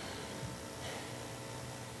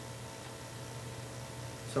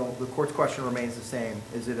 So the court's question remains the same.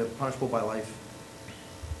 Is it a punishable by life?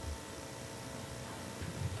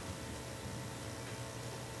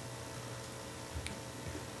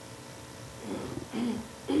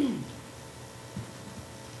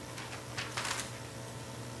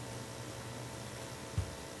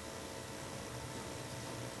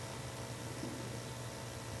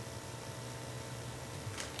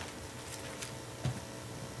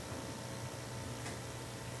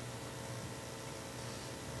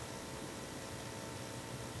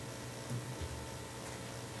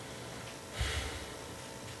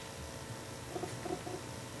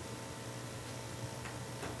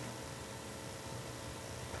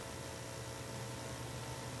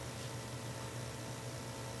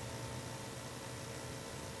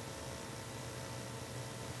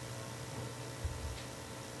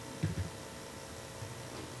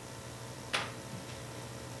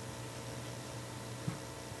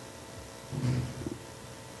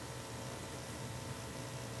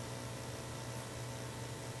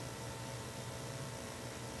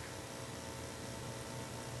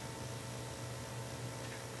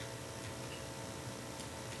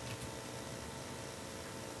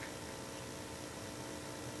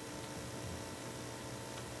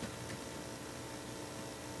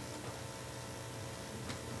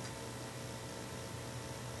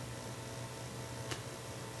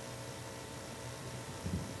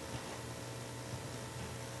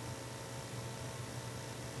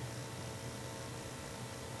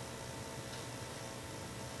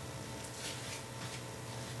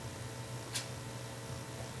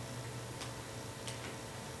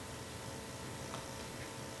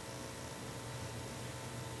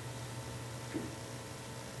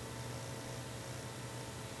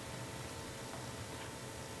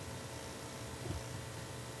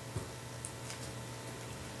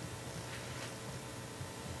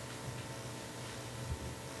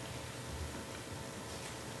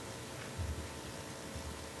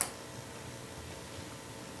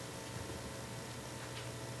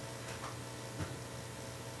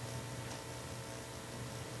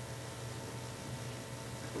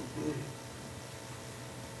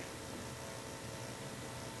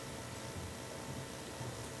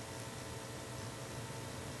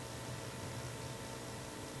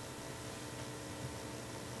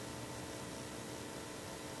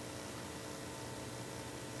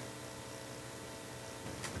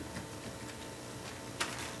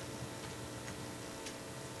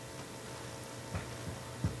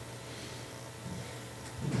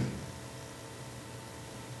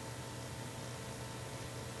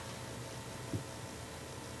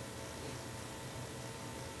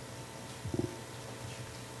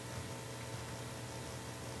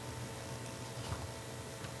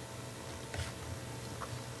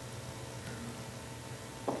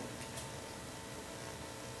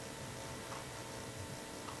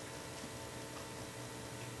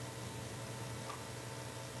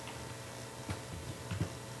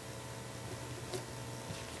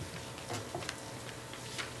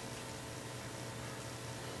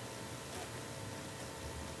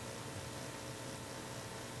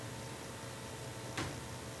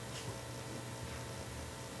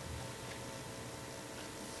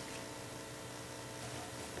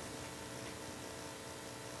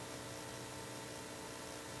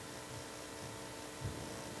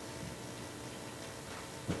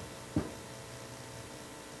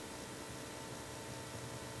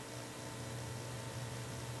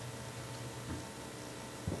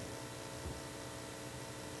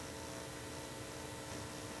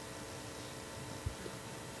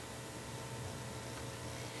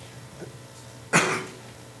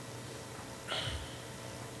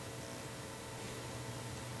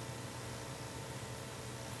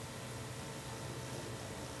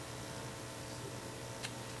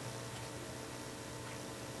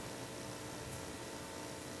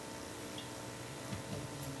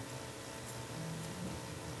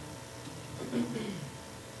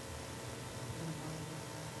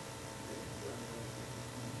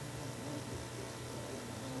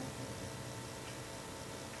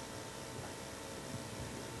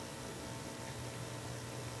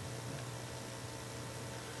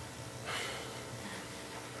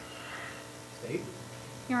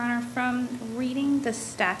 Your Honor, from reading the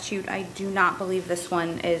statute, I do not believe this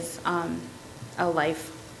one is a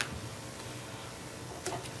life.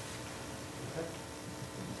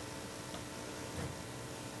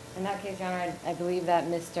 In that case, Your Honor, I believe that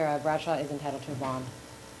Mr. Bradshaw is entitled to a bond.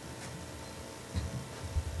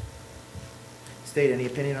 State, any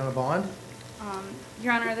opinion on a bond?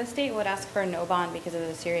 Your Honor, the state would ask for no bond because of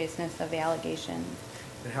the seriousness of the allegation.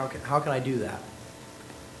 And how can I do that?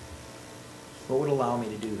 What would allow me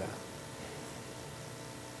to do that?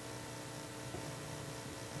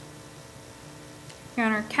 Your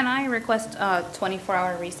Honor, can I request a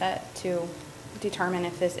 24-hour reset to determine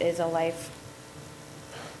if this is a life?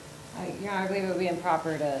 Your Honor, I believe it would be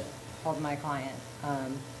improper to hold my client.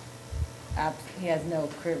 He has no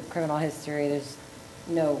criminal history. There's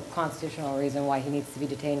no constitutional reason why he needs to be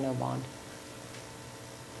detained, no bond.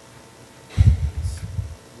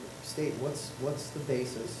 State, what's the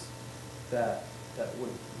basis that would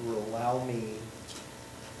allow me,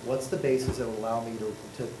 what's the basis that would allow me to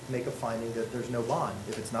make a finding that there's no bond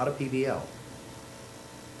if it's not a PBL?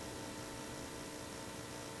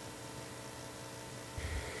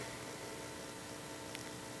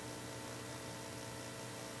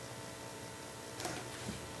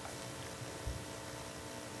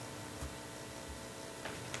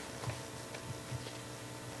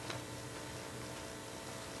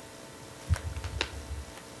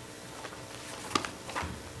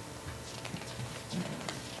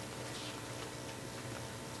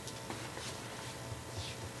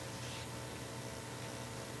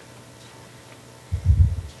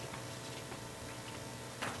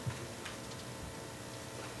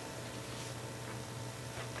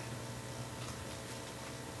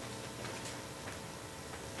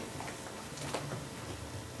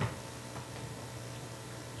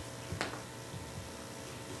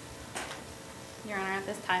 Your Honor, at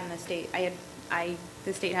this time, the state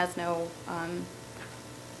has no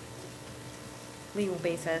legal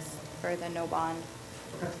basis for the no bond.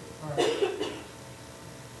 Okay, all right.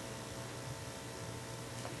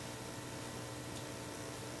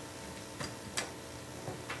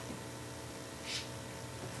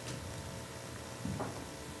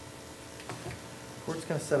 Court's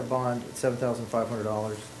going to set a bond at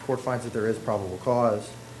 $7,500. Court finds that there is probable cause,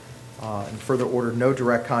 and further order no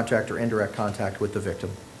direct contact or indirect contact with the victim.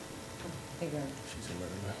 Thank you, Your Honor. She's a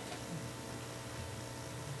murderer.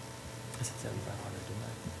 I said 7,500,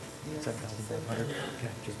 didn't I? 7,500? Okay,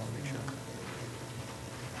 just want to make sure.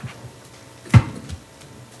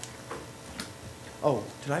 Oh,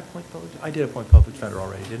 did I appoint public? I did appoint public defender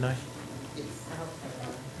already, didn't I?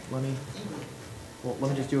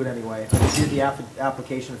 Let me just do it anyway. I reviewed the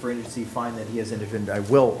application for indigency, find that he is indigent. I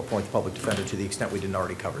will appoint the public defender to the extent we didn't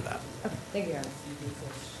already cover that. Okay, thank you, Your Honor.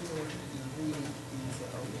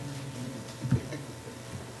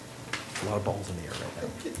 A lot of balls in the air right now.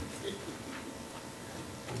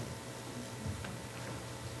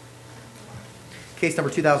 Case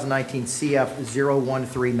number 2019 CF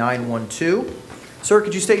 013912. Sir,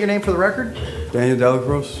 could you state your name for the record? Daniel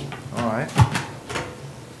Delacruz. All right.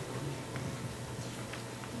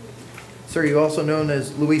 Sir, you also known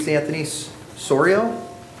as Luis Anthony Sorio?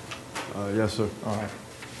 Yes, sir. All right.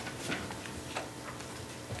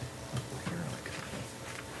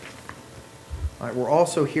 All right, we're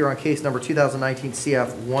also here on case number 2019 CF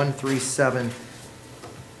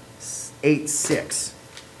 13786.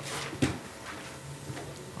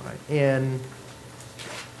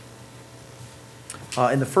 All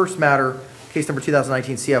right, in the first matter, case number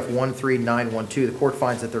 2019 CF 13912, the court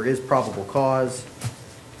finds that there is probable cause.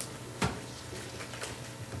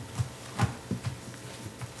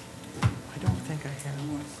 I don't think I have.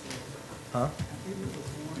 Huh?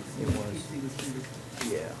 It was.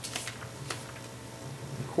 Yeah.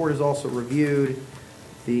 The court has also reviewed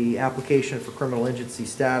the application for criminal indigency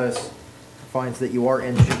status, finds that you are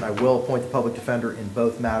indigent. I will appoint the public defender in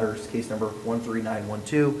both matters, case number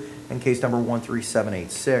 13912 and case number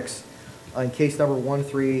 13786. In case number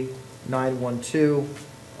 13912,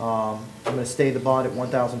 I'm going to stay the bond at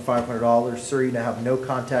 $1,500. Sir, you now have no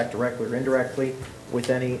contact directly or indirectly with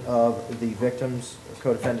any of the victims,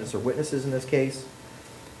 co-defendants, or witnesses in this case.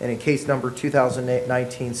 And in case number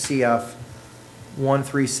 2019 CF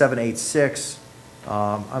 13786,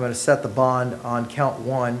 I'm going to set the bond on count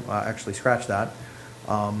one. Actually, scratch that.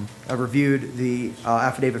 I've reviewed the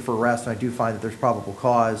affidavit for arrest, and I do find that there's probable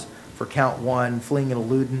cause for count one, fleeing and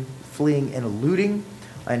eluding,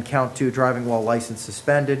 and count two, driving while license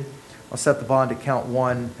suspended. I'll set the bond at count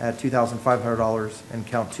one at $2,500 and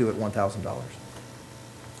count two at $1,000.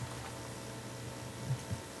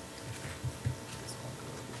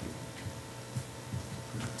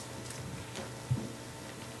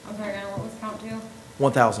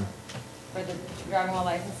 1,000. For the driving while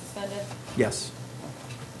license suspended? Yes.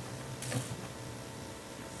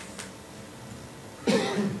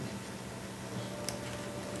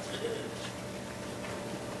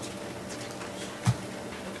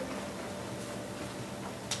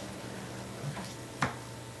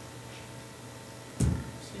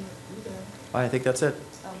 I think that's it.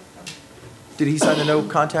 Oh, okay. Did he sign the no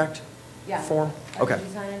contact Yeah. form? Oh, Okay. did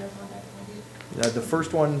you sign a no contact form? The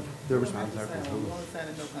first one, there was. We only sign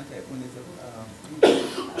a no contact when it's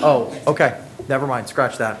a, Oh, okay. Never mind.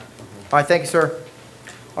 Scratch that. All right, thank you, sir.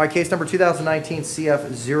 All right, case number 2019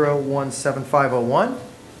 CF 017501.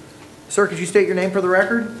 Sir, could you state your name for the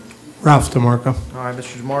record? Ralph DeMarco. All right,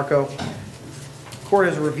 Mr. DeMarco. Court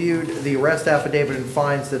has reviewed the arrest affidavit and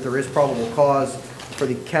finds that there is probable cause for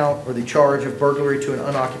the count or the charge of burglary to an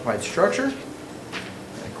unoccupied structure.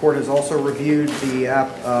 The court has also reviewed the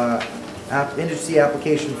indigency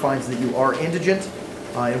application, finds that you are indigent,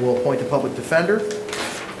 and will appoint a public defender.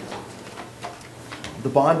 The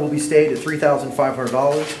bond will be stayed at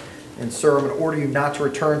 $3,500. And sir, I'm going to order you not to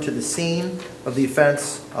return to the scene of the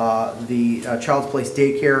offense, the Child's Place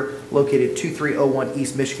Daycare located 2301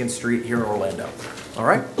 East Michigan Street here in Orlando. All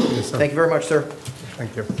right? Yes, sir. Thank you very much, sir.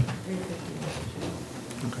 Thank you.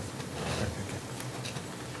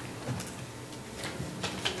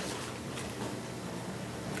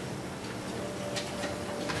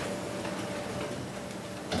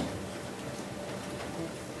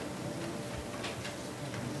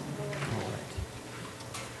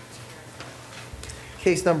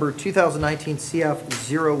 Case number 2019 CF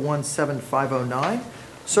 017509.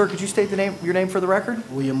 Sir, could you state your name for the record?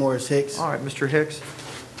 William Morris Hicks. All right, Mr. Hicks.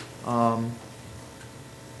 Now,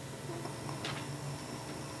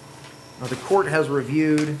 the court has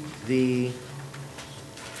reviewed the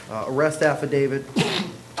arrest affidavit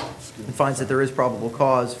and finds that there is probable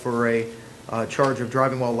cause for a charge of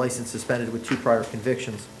driving while license suspended with 2 prior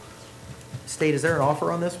convictions. State, is there an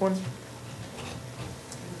offer on this one?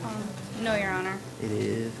 No, Your Honor. It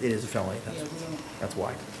is a felony. That's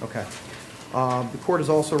why. Okay. The court has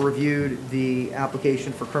also reviewed the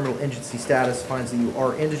application for criminal indigency status, finds that you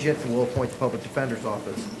are indigent, and will appoint the public defender's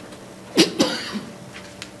office.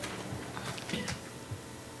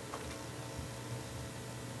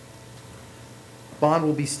 Bond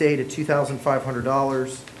will be stayed at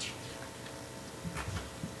 $2,500.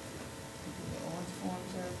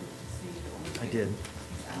 I did.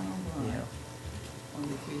 Yeah.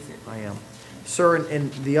 I am. Sir,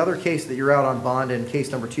 in the other case that you're out on bond in,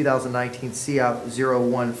 case number 2019 CF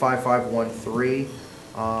 015513,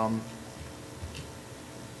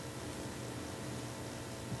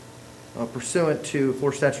 pursuant to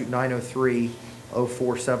Florida Statute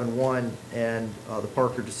 903-0471 and the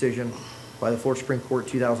Parker decision by the Florida Supreme Court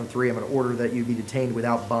 2003, I'm going to order that you be detained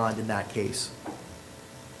without bond in that case.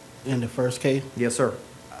 In the first case? Yes, sir.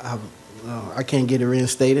 I can't get it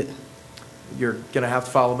reinstated? You're going to have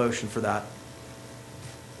to file a motion for that.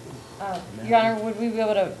 Your Honor, would we be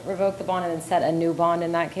able to revoke the bond and then set a new bond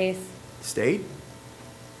in that case? State?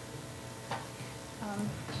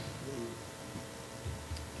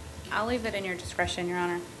 I'll leave it in your discretion, Your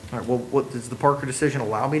Honor. All right, well, does the Parker decision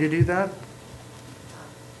allow me to do that?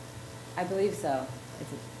 I believe so.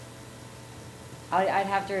 I'd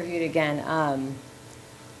have to review it again.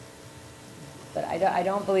 But I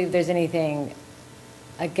don't believe there's anything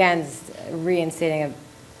against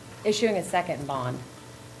issuing a second bond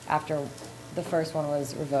after the first one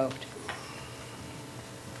was revoked.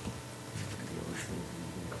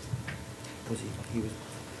 He was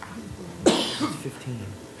 15.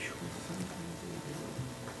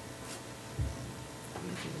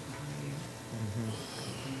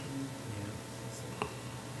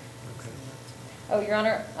 Oh, Your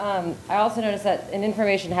Honor, I also noticed that an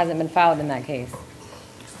information hasn't been filed in that case.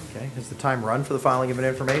 Okay, has the time run for the filing of an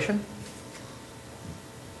information?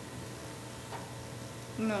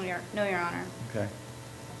 No, Your Honor. Okay.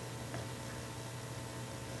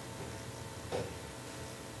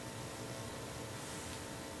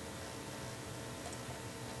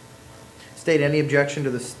 State, any objection to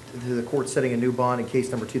the court setting a new bond in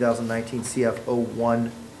case number 2019 CF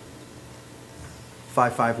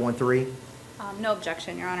 015513? No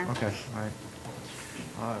objection, Your Honor. Okay, all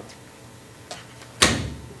right.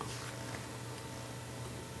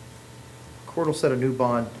 Court will set a new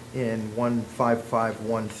bond in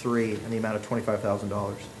 15513 in the amount of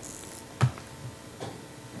 $25,000.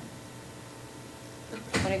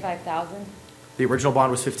 25,000? The original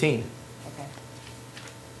bond was 15. Okay.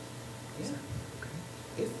 It's up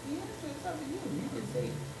to you. You can say,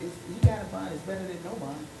 you got a bond, it's better than no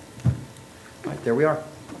bond. All right, there we are.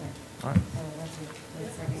 All right.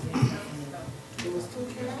 There was 2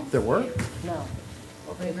 counts? There were? No.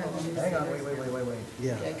 Okay, no, Hang on, wait.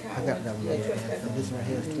 Yeah, I got that one. Yeah, Yeah, trespass. and this right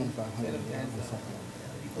here is 2,500.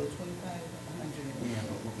 For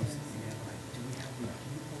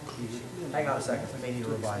 2,500. Hang on a second, I may need to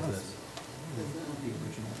revise this.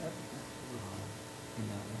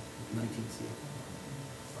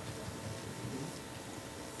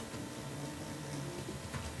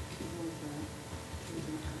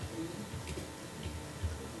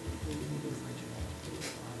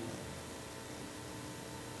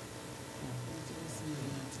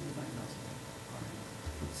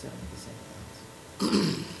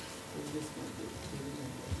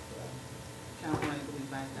 Count 1 will be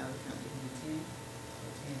 5,000, count 2 will be 10.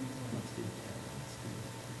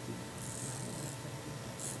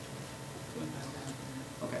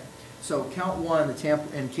 Okay, so count 1, the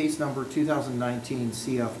in case number 2019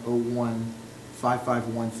 CF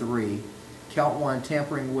 015513, count 1,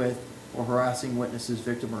 tampering with or harassing witnesses,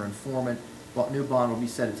 victim, or informant, new bond will be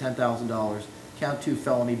set at $10,000. Count 2,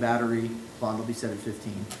 felony battery, bond will be set at $15,000.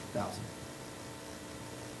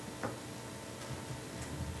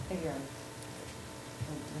 Thank you, Your Honor.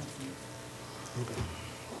 Okay.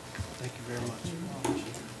 Thank you very much.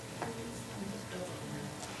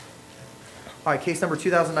 All right, case number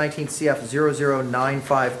 2019 CF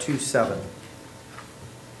 009527.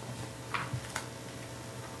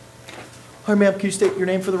 Hi, ma'am, can you state your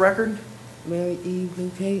name for the record? Mary Eve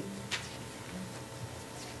Lucate.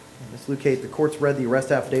 Ms. Lucate, the court's read the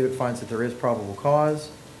arrest affidavit, finds that there is probable cause.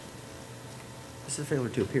 This is a failure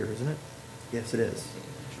to appear, isn't it? Yes, it is.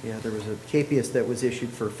 Yeah, there was a capias that was issued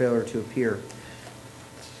for failure to appear.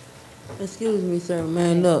 Excuse me, sir,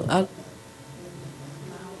 man, look,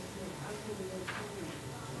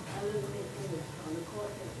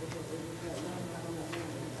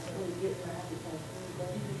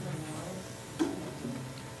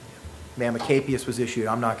 Ma'am, a capias was issued.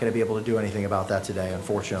 I'm not going to be able to do anything about that today,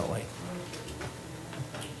 unfortunately.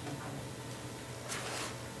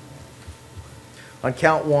 On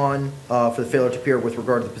count 1, for the failure to appear with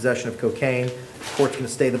regard to the possession of cocaine, the court's going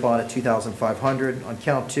to stay the bond at $2,500. On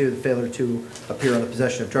count 2, the failure to appear on the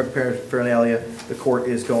possession of drug paraphernalia, the court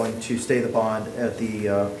is going to stay the bond at the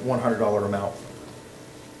 $100 amount.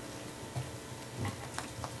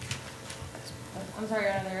 I'm sorry,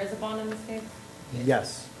 Your Honor, there is a bond in this case?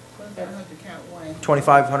 Yes. 2,500 count 1.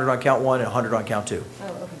 2,500 on count 1 and 100 on count 2. Oh,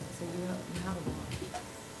 okay, so you have a bond.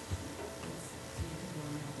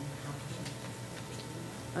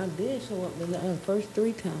 I did show up the first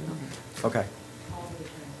 3 times. Okay.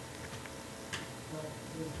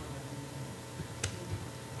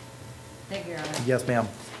 Thank you, Your Honor. Yes, ma'am.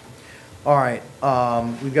 All right,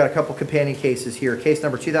 we've got a couple companion cases here. Case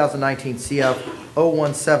number 2019 CF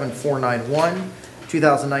 017491,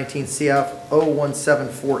 2019 CF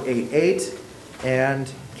 017488,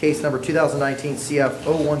 and case number 2019 CF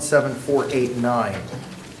 017489. All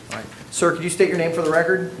right. Sir, could you state your name for the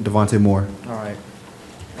record? Devontae Moore. All right.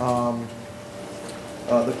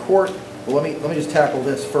 The court, well, let me just tackle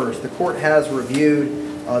this first. The court has reviewed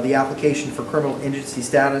the application for criminal indigency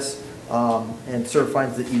status and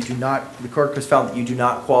finds that you do not, the court has found that you do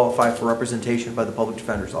not qualify for representation by the Public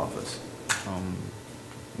Defender's Office.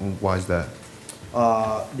 Why is that?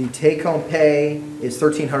 The take-home pay is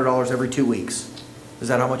 $1,300 every 2 weeks. Is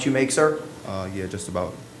that how much you make, sir? Yeah, just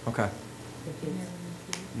about. Okay.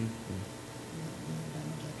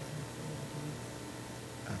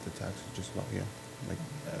 After taxes, just about, yeah. Like,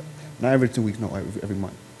 not every 2 weeks, no, every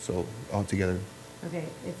month. So altogether. Okay,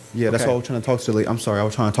 it's. Yeah, that's Okay. why I was trying to talk to the lady. I'm sorry, I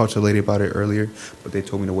was trying to talk to the lady about it earlier, but they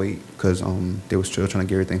told me to wait because they were still trying to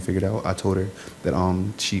get everything figured out. I told her that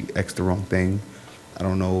she X'd the wrong thing. I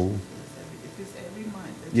don't know. If it's every month.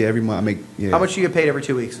 Yeah, every month I make. Yeah. How much do you get paid every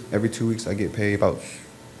 2 weeks? Every 2 weeks I get paid about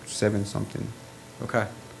 7 something. Okay.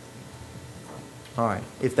 All right.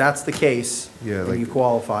 If that's the case, Yeah, then like, you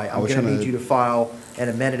qualify. I I'm was going to trying need to- you to file an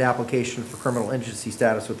amended application for criminal indigency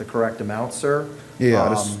status with the correct amount, sir. Yeah,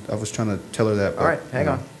 Um, I was trying to tell her that. All right, hang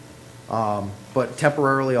on. But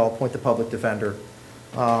temporarily, I'll appoint the public defender.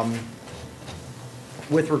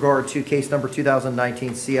 With regard to case number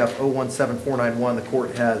 2019 CF 017491, the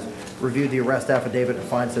court has reviewed the arrest affidavit and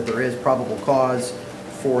finds that there is probable cause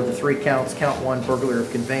for the 3 counts. Count 1, burglary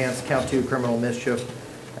of conveyance. Count 2, criminal mischief.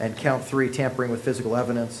 And count 3, tampering with physical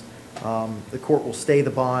evidence. The court will stay the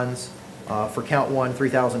bonds. For count 1,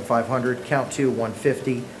 $3,500. Count 2,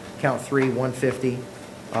 $150. Count 3, $150.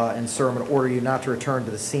 And sir, I'm going to order you not to return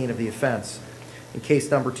to the scene of the offense. In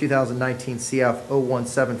case number 2019 CF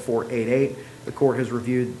 017488, the court has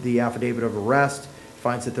reviewed the affidavit of arrest,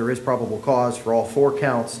 finds that there is probable cause for all 4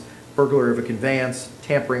 counts. burglary of a conveyance,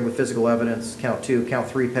 tampering with physical evidence, count 2, count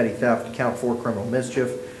 3, petty theft, count 4, criminal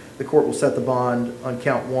mischief. The court will set the bond on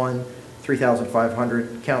count 1,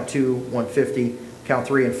 $3,500, count 2, $150, count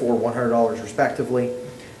 3 and 4, $100 respectively.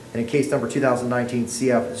 And in case number 2019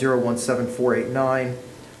 CF 017489,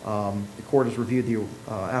 the court has reviewed the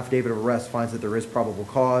affidavit of arrest, finds that there is probable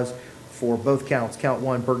cause for both counts, count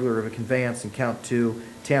 1, burglary of a conveyance, and count 2,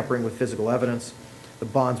 tampering with physical evidence. The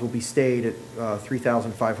bonds will be stayed at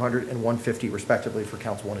 $3,500 and $150 respectively for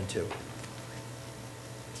counts 1 and 2. I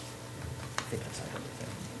think that's everything.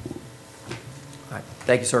 All right,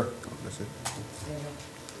 thank you, sir. That's it.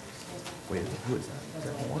 Wait, who is that? Is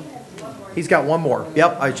that one? He's got one more.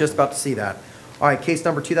 Yep, I was just about to see that. All right, case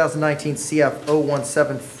number 2019 CF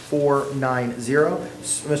 017490.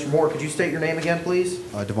 Mr. Moore, could you state your name again, please?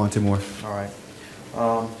 Devontae Moore. All right.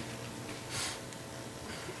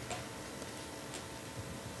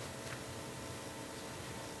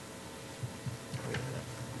 Wait a minute.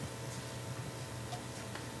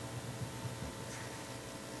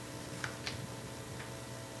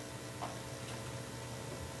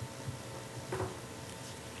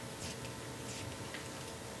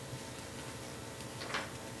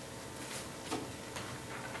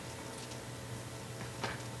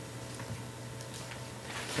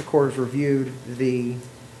 The court has reviewed the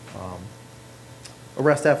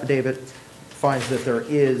arrest affidavit, finds that there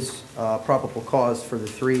is probable cause for the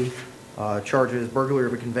 3 charges: burglary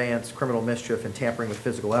of a conveyance, criminal mischief, and tampering with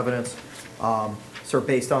physical evidence. Sir,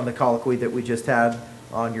 based on the colloquy that we just had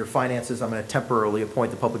on your finances, I'm going to temporarily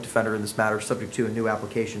appoint the public defender in this matter, subject to a new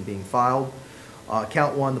application being filed.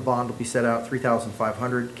 Count 1, the bond will be set out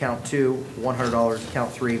 $3,500. Count 2, $100.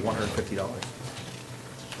 Count 3, $150.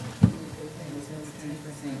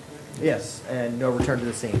 Yes, and no return to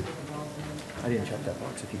the scene. I didn't check that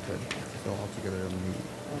box if you could. So I'll together.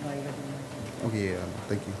 Okay, yeah,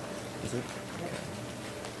 thank you. Is it?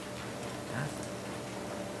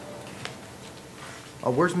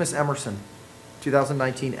 Where's Miss Emerson?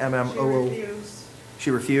 2019 MM00. She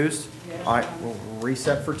refused? Yeah. All right, we'll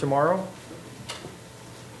reset for tomorrow.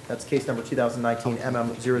 That's case number 2019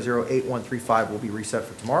 MM008135 will be reset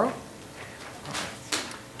for tomorrow.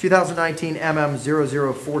 2019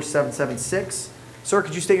 MM004776. Sir,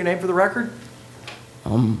 could you state your name for the record?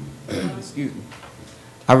 Excuse me.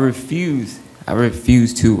 I refuse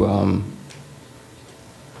to, I'm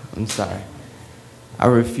sorry. I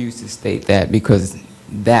refuse to state that because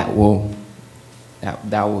that will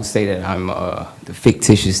say that I'm the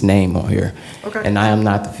fictitious name on here. Okay. And I am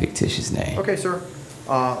not the fictitious name. Okay, sir.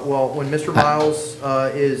 Well, when Mr. Miles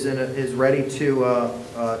is ready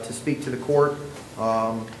to speak to the court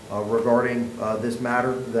regarding this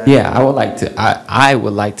matter, then Yeah, I would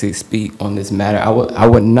like to speak on this matter. I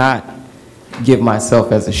would not give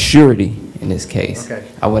myself as a surety in this case. Okay.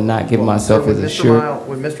 I would not give myself as a surety.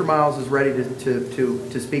 When Mr. Miles is ready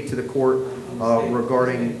to speak to the court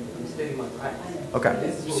regarding...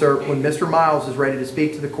 Okay, sir, when Mr. Miles is ready to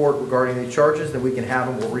speak to the court regarding these charges, then we can have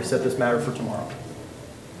him. We'll reset this matter for tomorrow.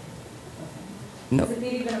 No. Has the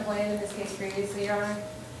PD been appointed in this case previously, Your Honor?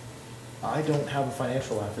 I don't have a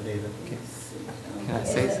financial affidavit. Can I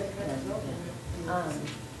say so? I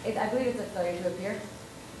believe it's a failure to appear.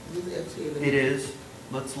 It is.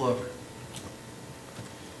 Let's look.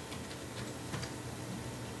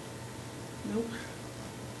 Nope.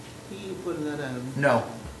 He put another. No.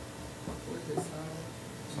 What's his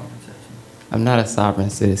I'm not a sovereign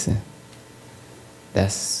citizen.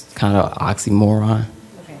 That's kind of oxymoron.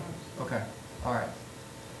 Okay. Okay, all right.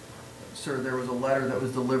 Sir, there was a letter that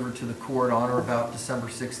was delivered to the court on or about December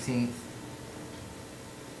 16th.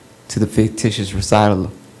 To the fictitious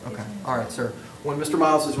recital. Okay, all right, sir. When Mr.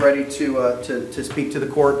 Miles is ready to speak to the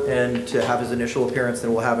court and to have his initial appearance,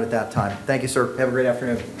 then we'll have it at that time. Thank you, sir. Have a great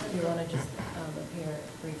afternoon. You want to just appear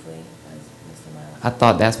briefly as Mr. Miles? I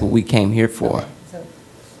thought that's what we came here for. Okay, so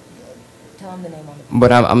tell him the name on the...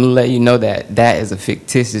 But I'm going to let you know that that is a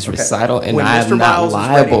fictitious recital, and When I Mr. am not Miles is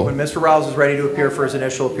liable. when Mr. Miles is ready to appear for his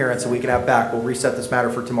initial appearance and we can have back, we'll reset this matter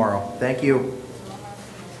for tomorrow. Thank you.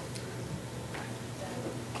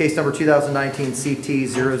 Case number 2019 CT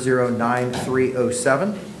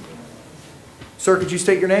 009307. Sir, could you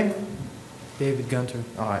state your name? David Gunter.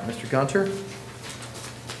 All right, Mr. Gunter.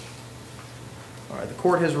 All right, the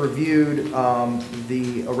court has reviewed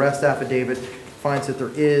the arrest affidavit, finds that there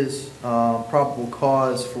is probable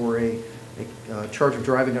cause for a charge of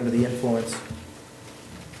driving under the influence.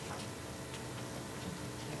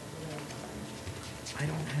 I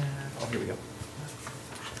don't have, oh, here we go.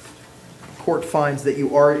 Court finds that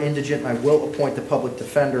you are indigent, and I will appoint the public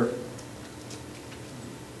defender.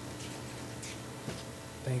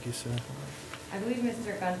 Thank you, sir. I believe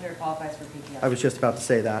Mr. Gunter qualifies for PTR. I was just about to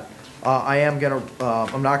say that. I'm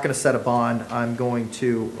not gonna set a bond. I'm going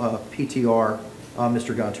to PTR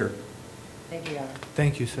Mr. Gunter. Thank you, Your Honor.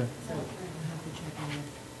 Thank you, sir.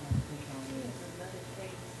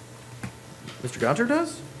 Mr. Gunter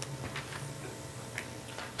does?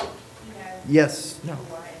 Yes. No.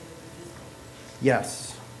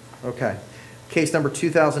 Yes. Okay. Case number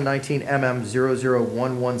 2019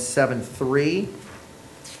 MM001173.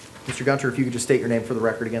 Mr. Gunter, if you could just state your name for the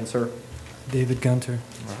record again, sir. David Gunter.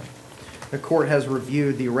 All right. The court has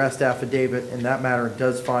reviewed the arrest affidavit in that matter and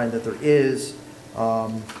does find that there is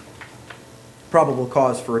probable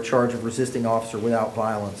cause for a charge of resisting officer without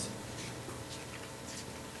violence.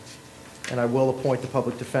 And I will appoint the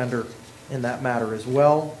public defender in that matter as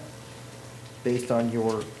well, based on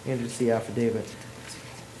your indigency affidavit.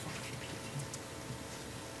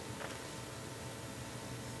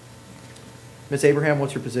 Ms. Abraham,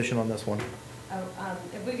 what's your position on this one?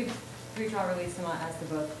 If we could pretrial release him as to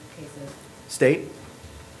both cases. State?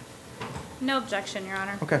 No objection, Your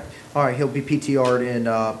Honor. Okay. All right, he'll be PTR'd in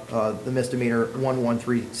the misdemeanor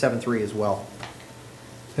 11373 as well.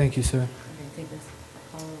 Thank you, sir. Okay, take this.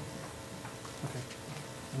 Call. Okay.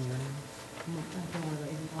 And your name?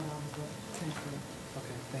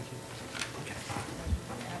 Okay, thank you.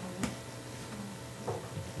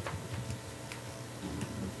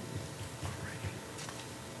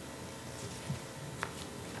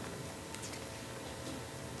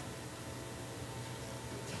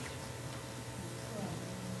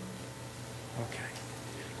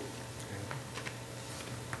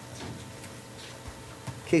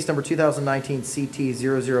 Case number 2019 CT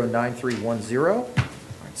 009310. All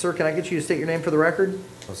right, sir, can I get you to state your name for the record?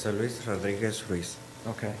 Jose Luis Rodriguez Ruiz.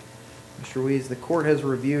 Okay. Mr. Ruiz, the court has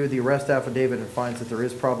reviewed the arrest affidavit and finds that there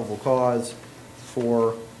is probable cause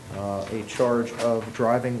for a charge of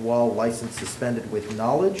driving while license suspended with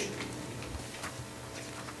knowledge.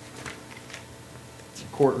 The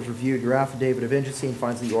court has reviewed your affidavit of indigency and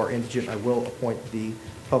finds that you are indigent. I will appoint the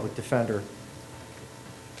public defender.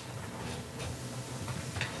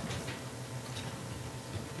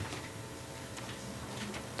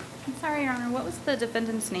 I'm sorry, Your Honor, what was the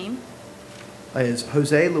defendant's name? Is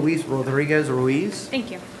Jose Luis Rodriguez Ruiz.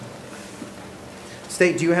 Thank you.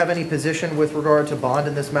 State, do you have any position with regard to bond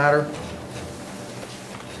in this matter?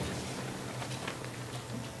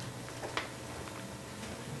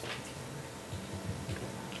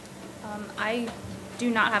 I do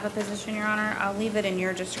not have a position, Your Honor. I'll leave it in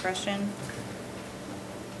your discretion.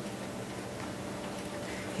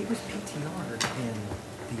 He was PTR'd in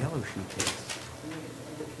the Yellow Shoe case.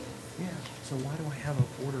 Yeah, so why do I have an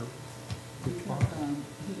order with bond?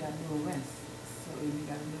 He got no arrest, so he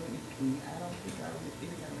got no, I don't think he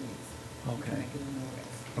got released. Okay. He got no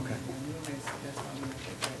arrest. Okay. He got no arrest, that's why we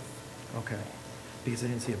take arrest. Okay. Because I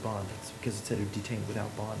didn't see a bond. It's because it said he was detained without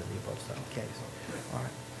bond in the above style case. All right.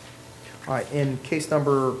 All right, in case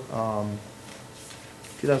number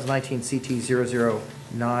 2019 CT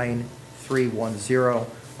 009310,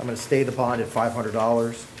 I'm going to stay the bond at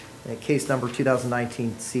 $500. In case number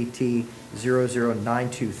 2019 CT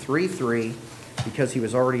 009233, because he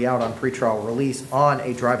was already out on pretrial release on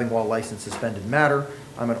a driving while license suspended matter,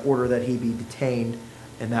 I'm going to order that he be detained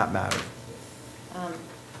in that matter. So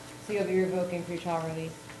you'll be revoking pretrial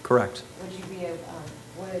release? Correct. Would you be,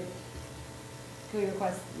 could we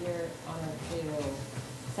request Your Honor to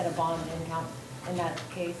set a bond in count in that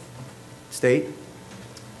case? State?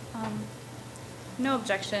 No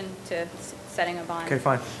objection to setting a bond. Okay,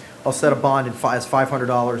 fine. I'll set a bond as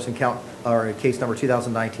 $500 in count, or in case number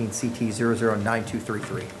 2019 CT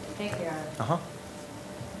 009233. Thank you, Your Honor. Uh-huh.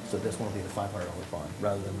 So this one will be the $500 bond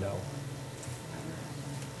rather than no.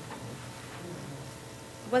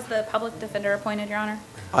 Was the public defender appointed, Your Honor?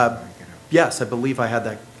 Yes, I believe I had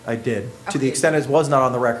that. I did. To the extent it was not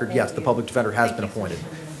on the record, yes, the public defender has been appointed.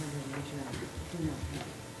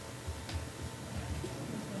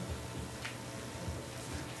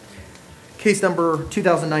 Case number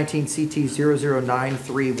 2019 CT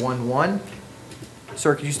 009311.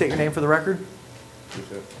 Sir, could you state your name for the record?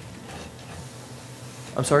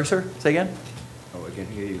 I'm sorry, sir? Say again? Oh, I can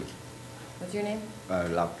hear you. What's your name?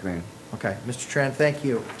 Lap Tran. Okay, Mr. Tran, thank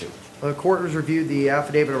you. The court has reviewed the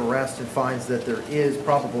affidavit of arrest and finds that there is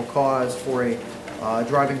probable cause for a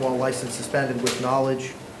driving while license suspended with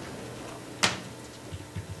knowledge.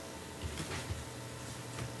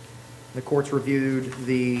 The court's reviewed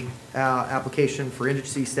the application for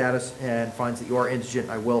indigency status and finds that you are indigent.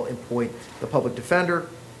 I will appoint the public defender.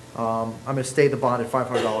 I'm going to stay the bond at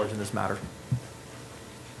 $500 in this matter.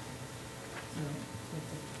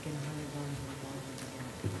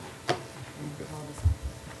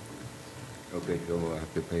 Okay, so I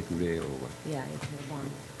have to pay through there or what? Yeah,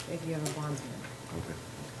 if you have a bond. Okay.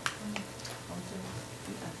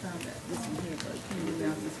 I found that this one here, but can you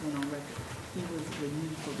announce this one on record? He was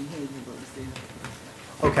removed for behavior, but was there.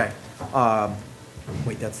 Okay.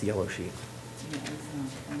 Wait, that's the yellow sheet. Yeah, it's,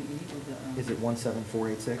 I mean, he was, Is it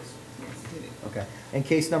 17486? yes, hit it. Okay. And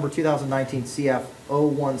case number 2019 CF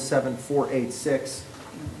 017486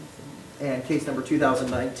 and case number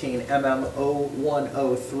 2019 MM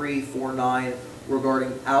 010349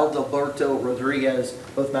 regarding Adalberto Rodriguez.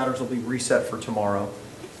 Both matters will be reset for tomorrow.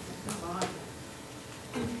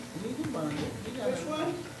 Which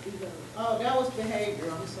one? Oh, that was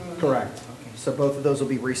behavior, I'm sorry. Correct. So both of those will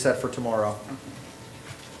be reset for tomorrow.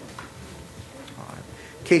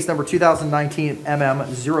 Case number 2019 MM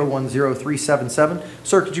 010377.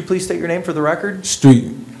 Sir, could you please state your name for the record?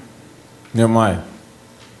 Street. Nehemiah.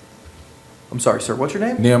 I'm sorry, sir. What's your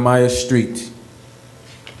name? Nehemiah Street.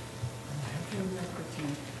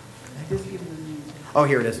 Oh,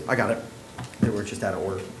 here it is. I got it. They were just out of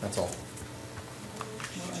order. That's all.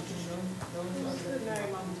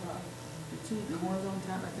 The ones on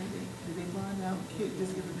top, I think did they bond out?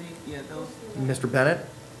 Just give the name, yeah, those. Mr. Bennett?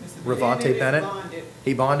 Mr. Ravante Bennett? Bonded.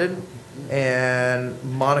 He bonded. And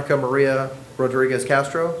Monica Maria Rodriguez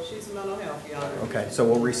Castro? She's mental health, Your Honor. Okay, so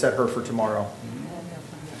we'll reset her for tomorrow.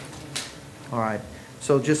 All right.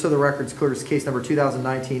 So just so the record's clear, it's case number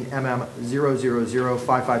 2019 MM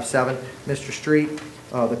 000557. Mr. Street,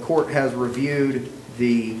 the court has reviewed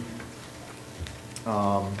the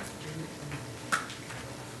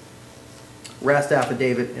arrest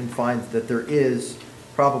affidavit and finds that there is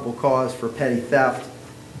probable cause for petty theft.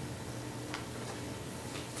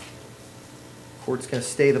 Court's going to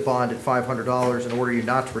stay the bond at $500 and order you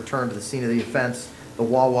not to return to the scene of the offense, the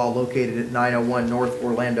Wawa located at 901 North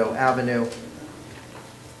Orlando Avenue.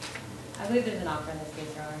 I believe there's an offer in this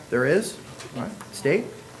case, Your Honor. There is? All right. State?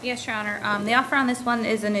 Yes, Your Honor. The offer on this one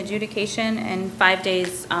is an adjudication and 5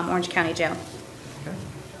 days Orange County Jail.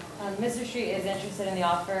 Mr. Street is interested in the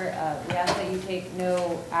offer. We ask that you take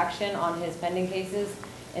no action on his pending cases,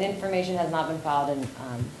 and information has not been filed in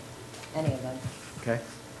any of them. Okay.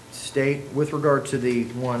 State, with regard to the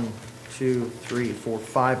 1, 2, 3, 4,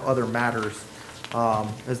 5 other matters,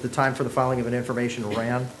 has the time for the filing of an information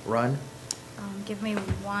run? Give me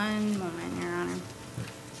one moment, Your Honor.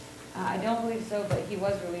 I don't believe so, but he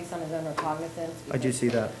was released on his own recognizance. I do see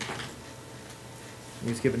that. He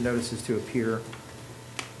was given notices to appear.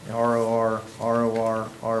 ROR, ROR,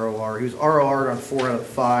 ROR. He was ROR'd on 4 out of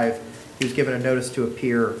 5. He was given a notice to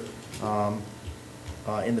appear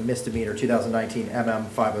in the misdemeanor 2019 MM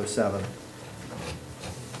 507.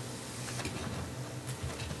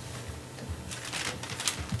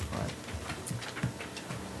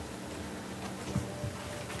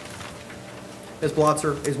 Ms.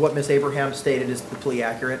 Blotzer, is what Ms. Abraham stated, is the plea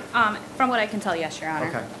accurate? From what I can tell, yes, Your Honor.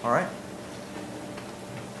 Okay, all right.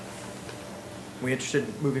 We interested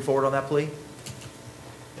in moving forward on that plea? It's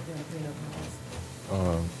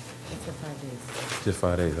for 5 days. Just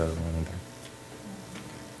 5 days. I was wondering.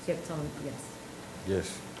 You have to tell him yes.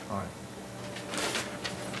 Yes. All right.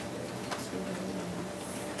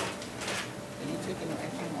 Are you taking no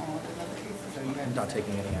action on all the other cases, or you have? I'm not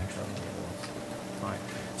taking any action on the other ones. All right.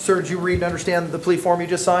 Sir, did you read and understand the plea form you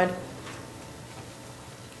just signed?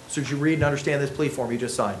 Sir, did you read and understand this plea form you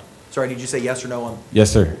just signed? Sorry, did you say yes or no on? Yes,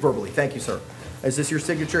 sir. Verbally. Thank you, sir. Is this your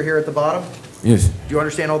signature here at the bottom? Yes. Do you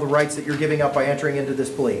understand all the rights that you're giving up by entering into this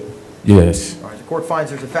plea? Yes. All right. The court finds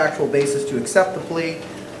there's a factual basis to accept the plea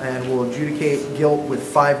and will adjudicate guilt with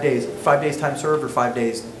 5 days. 5 days time served or 5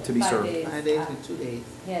 days to be served? 5 days and 2 days.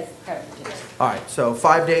 Yes, credit for 2 days. All right, so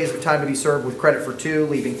 5 days of time to be served with credit for 2,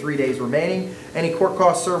 leaving 3 days remaining. Any court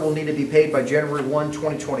costs, sir, will need to be paid by January 1,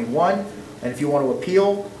 2021. And if you want to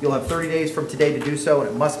appeal, you'll have 30 days from today to do so, and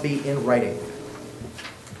it must be in writing.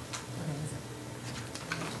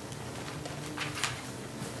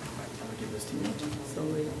 So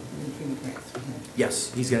we need fingerprints for him.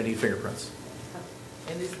 Yes, he's going to need fingerprints.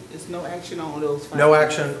 And there's no action on those 5? No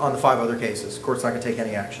action on the 5 other cases. Court's not going to take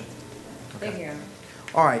any action. Thank you, Your Honor.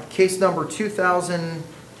 All right, case number 2000,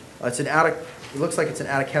 it looks like it's an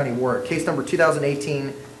out-of-county warrant. Case number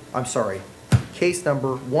 2018, I'm sorry, case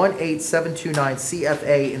number 18729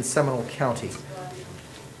 CFA in Seminole County.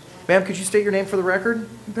 Ma'am, could you state your name for the record?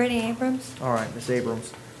 Brittany Abrams. All right, Ms.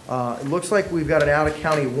 Abrams. It looks like we've got an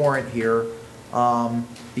out-of-county warrant here.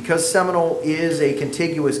 Because Seminole is a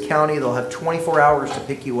contiguous county, they'll have 24 hours to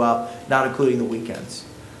pick you up, not including the weekends.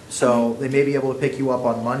 So they may be able to pick you up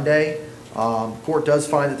on Monday. Court does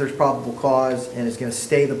find that there's probable cause and is going to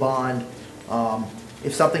stay the bond.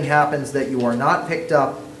 If something happens that you are not picked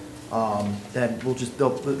up then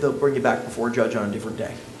they'll bring you back before a judge on a different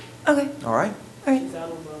day. Okay. All right? All right. She's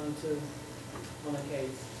out on bond too, on a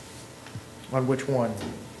case. On which one?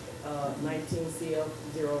 19 CF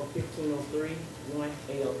 01503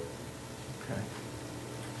 1L. Okay.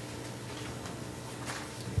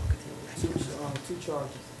 Two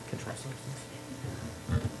charges. Control substance.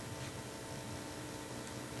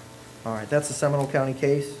 All right, that's the Seminole County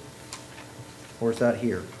case? Or is that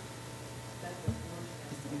here?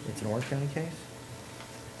 It's an Orange County case?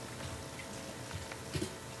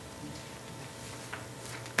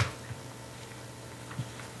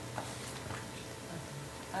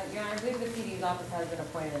 Your Honor, I believe the PD's office has been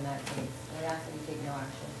appointed in that case. I ask that you take no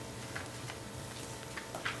action.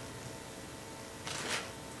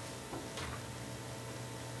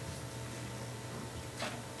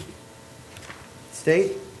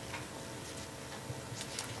 State?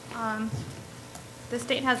 The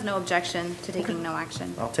state has no objection to taking no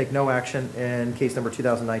action. I'll take no action in case number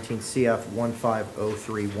 2019 CF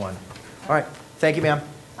 15031. All right, thank you, ma'am.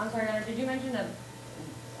 I'm sorry, Your Honor, did you mention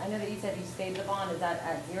I know that you said you stayed the bond, is that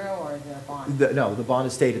at 0 or is there a bond? No, the bond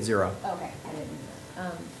is stayed at 0. Okay, I didn't know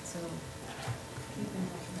that. So.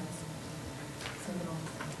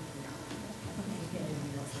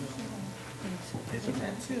 She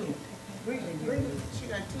got two. She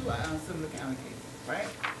got two Seminole County cases, right?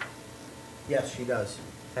 Yes, she does.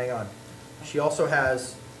 Hang on. She also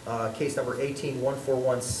has case number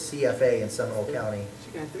 18141 CFA in Seminole County.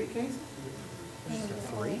 She got 3 cases?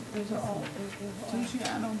 3? Two she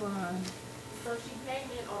got on bond. So she came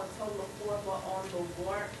in on a total of 4, but on the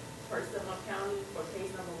warrant for Seminole County for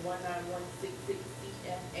case number 19166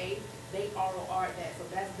 CFA, they ROR'd that, so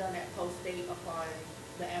that's done at post date upon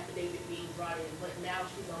the affidavit being brought in, but now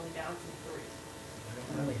she's only down to 3.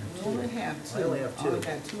 We only have 2. I only have 2. Only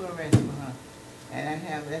got 2 arrests for her. And I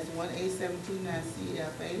have, that's 18729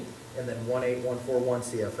 CFA. And then 18141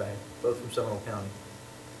 CFA, both from Seminole County.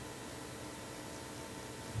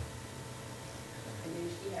 And then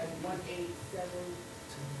she has 187.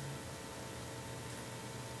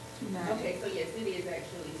 Okay, so yes, it is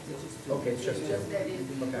actually still. Okay, it's just 2. that is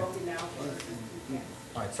Okay. broken down for us. Yes.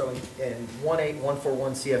 All right, so in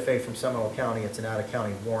 18141 CFA from Seminole County, it's an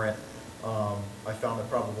out-of-county warrant. I found the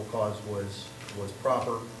probable cause was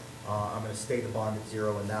proper. I'm going to stay the bond at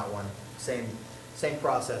 0 in that one. Same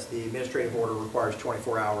process. The administrative order requires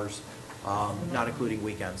 24 hours, not including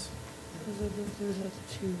weekends.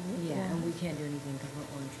 Yeah, and we can't do anything because we're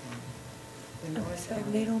Orange County. So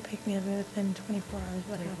if they don't pick me up within 24 hours,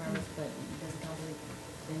 what happens? But it doesn't calculate,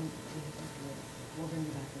 then we'll bring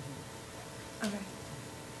you back to here. Okay.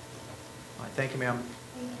 All right, thank you, ma'am.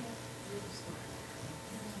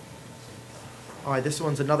 All right, this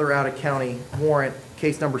one's another out-of-county warrant,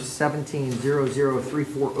 case number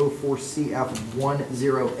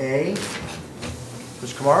 17-003404CF10A.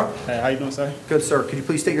 Mr. Kamara? Hey, how you doing, sir? Good, sir. Could you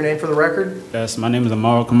please state your name for the record? Yes, my name is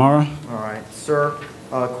Amaro Kamara. All right, sir.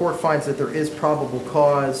 Court finds that there is probable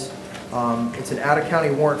cause. It's an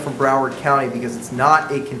out-of-county warrant from Broward County because it's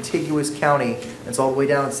not a contiguous county. It's all the way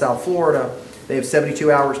down in South Florida. They have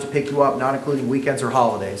 72 hours to pick you up, not including weekends or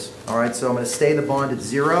holidays. All right, so I'm going to stay the bond at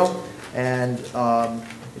 0. And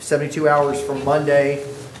if 72 hours from Monday,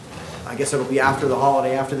 I guess it'll be after the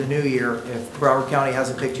holiday, after the new year. If Broward County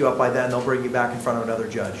hasn't picked you up by then, they'll bring you back in front of another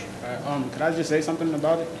judge. Could I just say something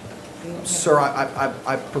about it? Sir,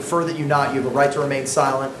 I prefer that you not. You have a right to remain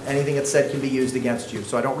silent. Anything that's said can be used against you.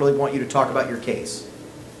 So I don't really want you to talk about your case.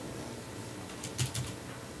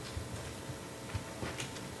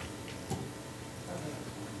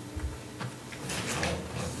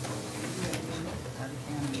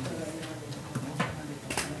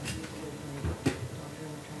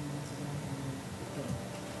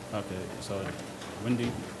 Okay, so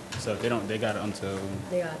so if they got it until.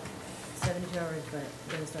 They got 72 hours, but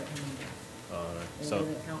they're gonna start coming back. It So.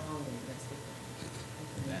 doesn't count holidays, that's it.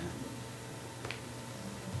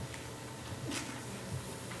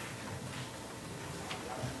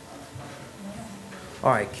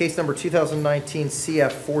 All right, case number 2019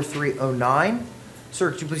 CF 4309.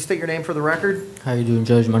 Sir, could you please state your name for the record? How you doing,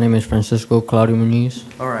 Judge? My name is Francisco Claudio Muniz.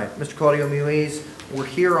 All right, Mr. Claudio Muniz, we're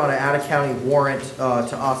here on an out-of-county warrant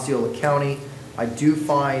to Osceola County. I do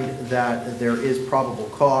find that there is probable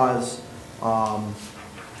cause.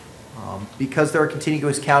 Because they're a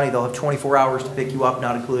contiguous county, they'll have 24 hours to pick you up,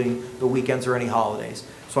 not including the weekends or any holidays.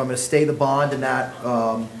 So I'm going to stay the bond in that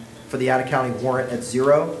for the out-of-county warrant at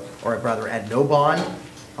 0, or rather at no bond.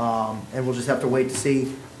 And we'll just have to wait to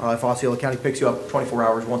see if Osceola County picks you up 24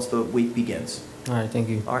 hours once the week begins. All right, thank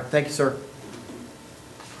you. All right, thank you, sir.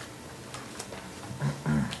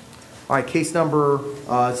 All right, case number,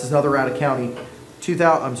 this is another out-of-county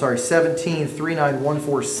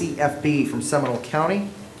 173914 CFB from Seminole County.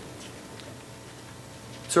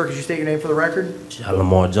 Sir, could you state your name for the record?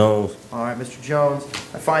 Lamar Jones. All right, Mr. Jones,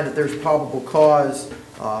 I find that there's probable cause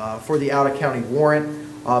for the out-of-county warrant.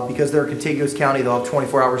 Because they're a contiguous county, they'll have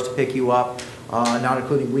 24 hours to pick you up, not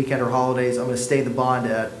including weekend or holidays. I'm going to stay the bond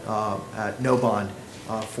at no bond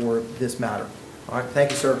for this matter. All right,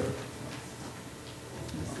 thank you, sir.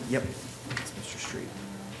 Yep, that's Mr. Street.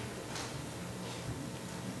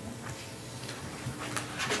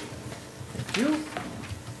 Thank you.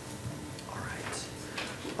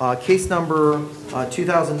 Case number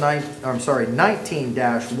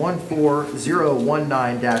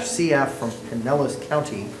 19-14019-CF from Pinellas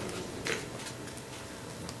County.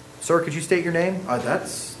 Sir, could you state your name?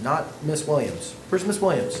 That's not Miss Williams. Where's Miss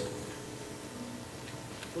Williams?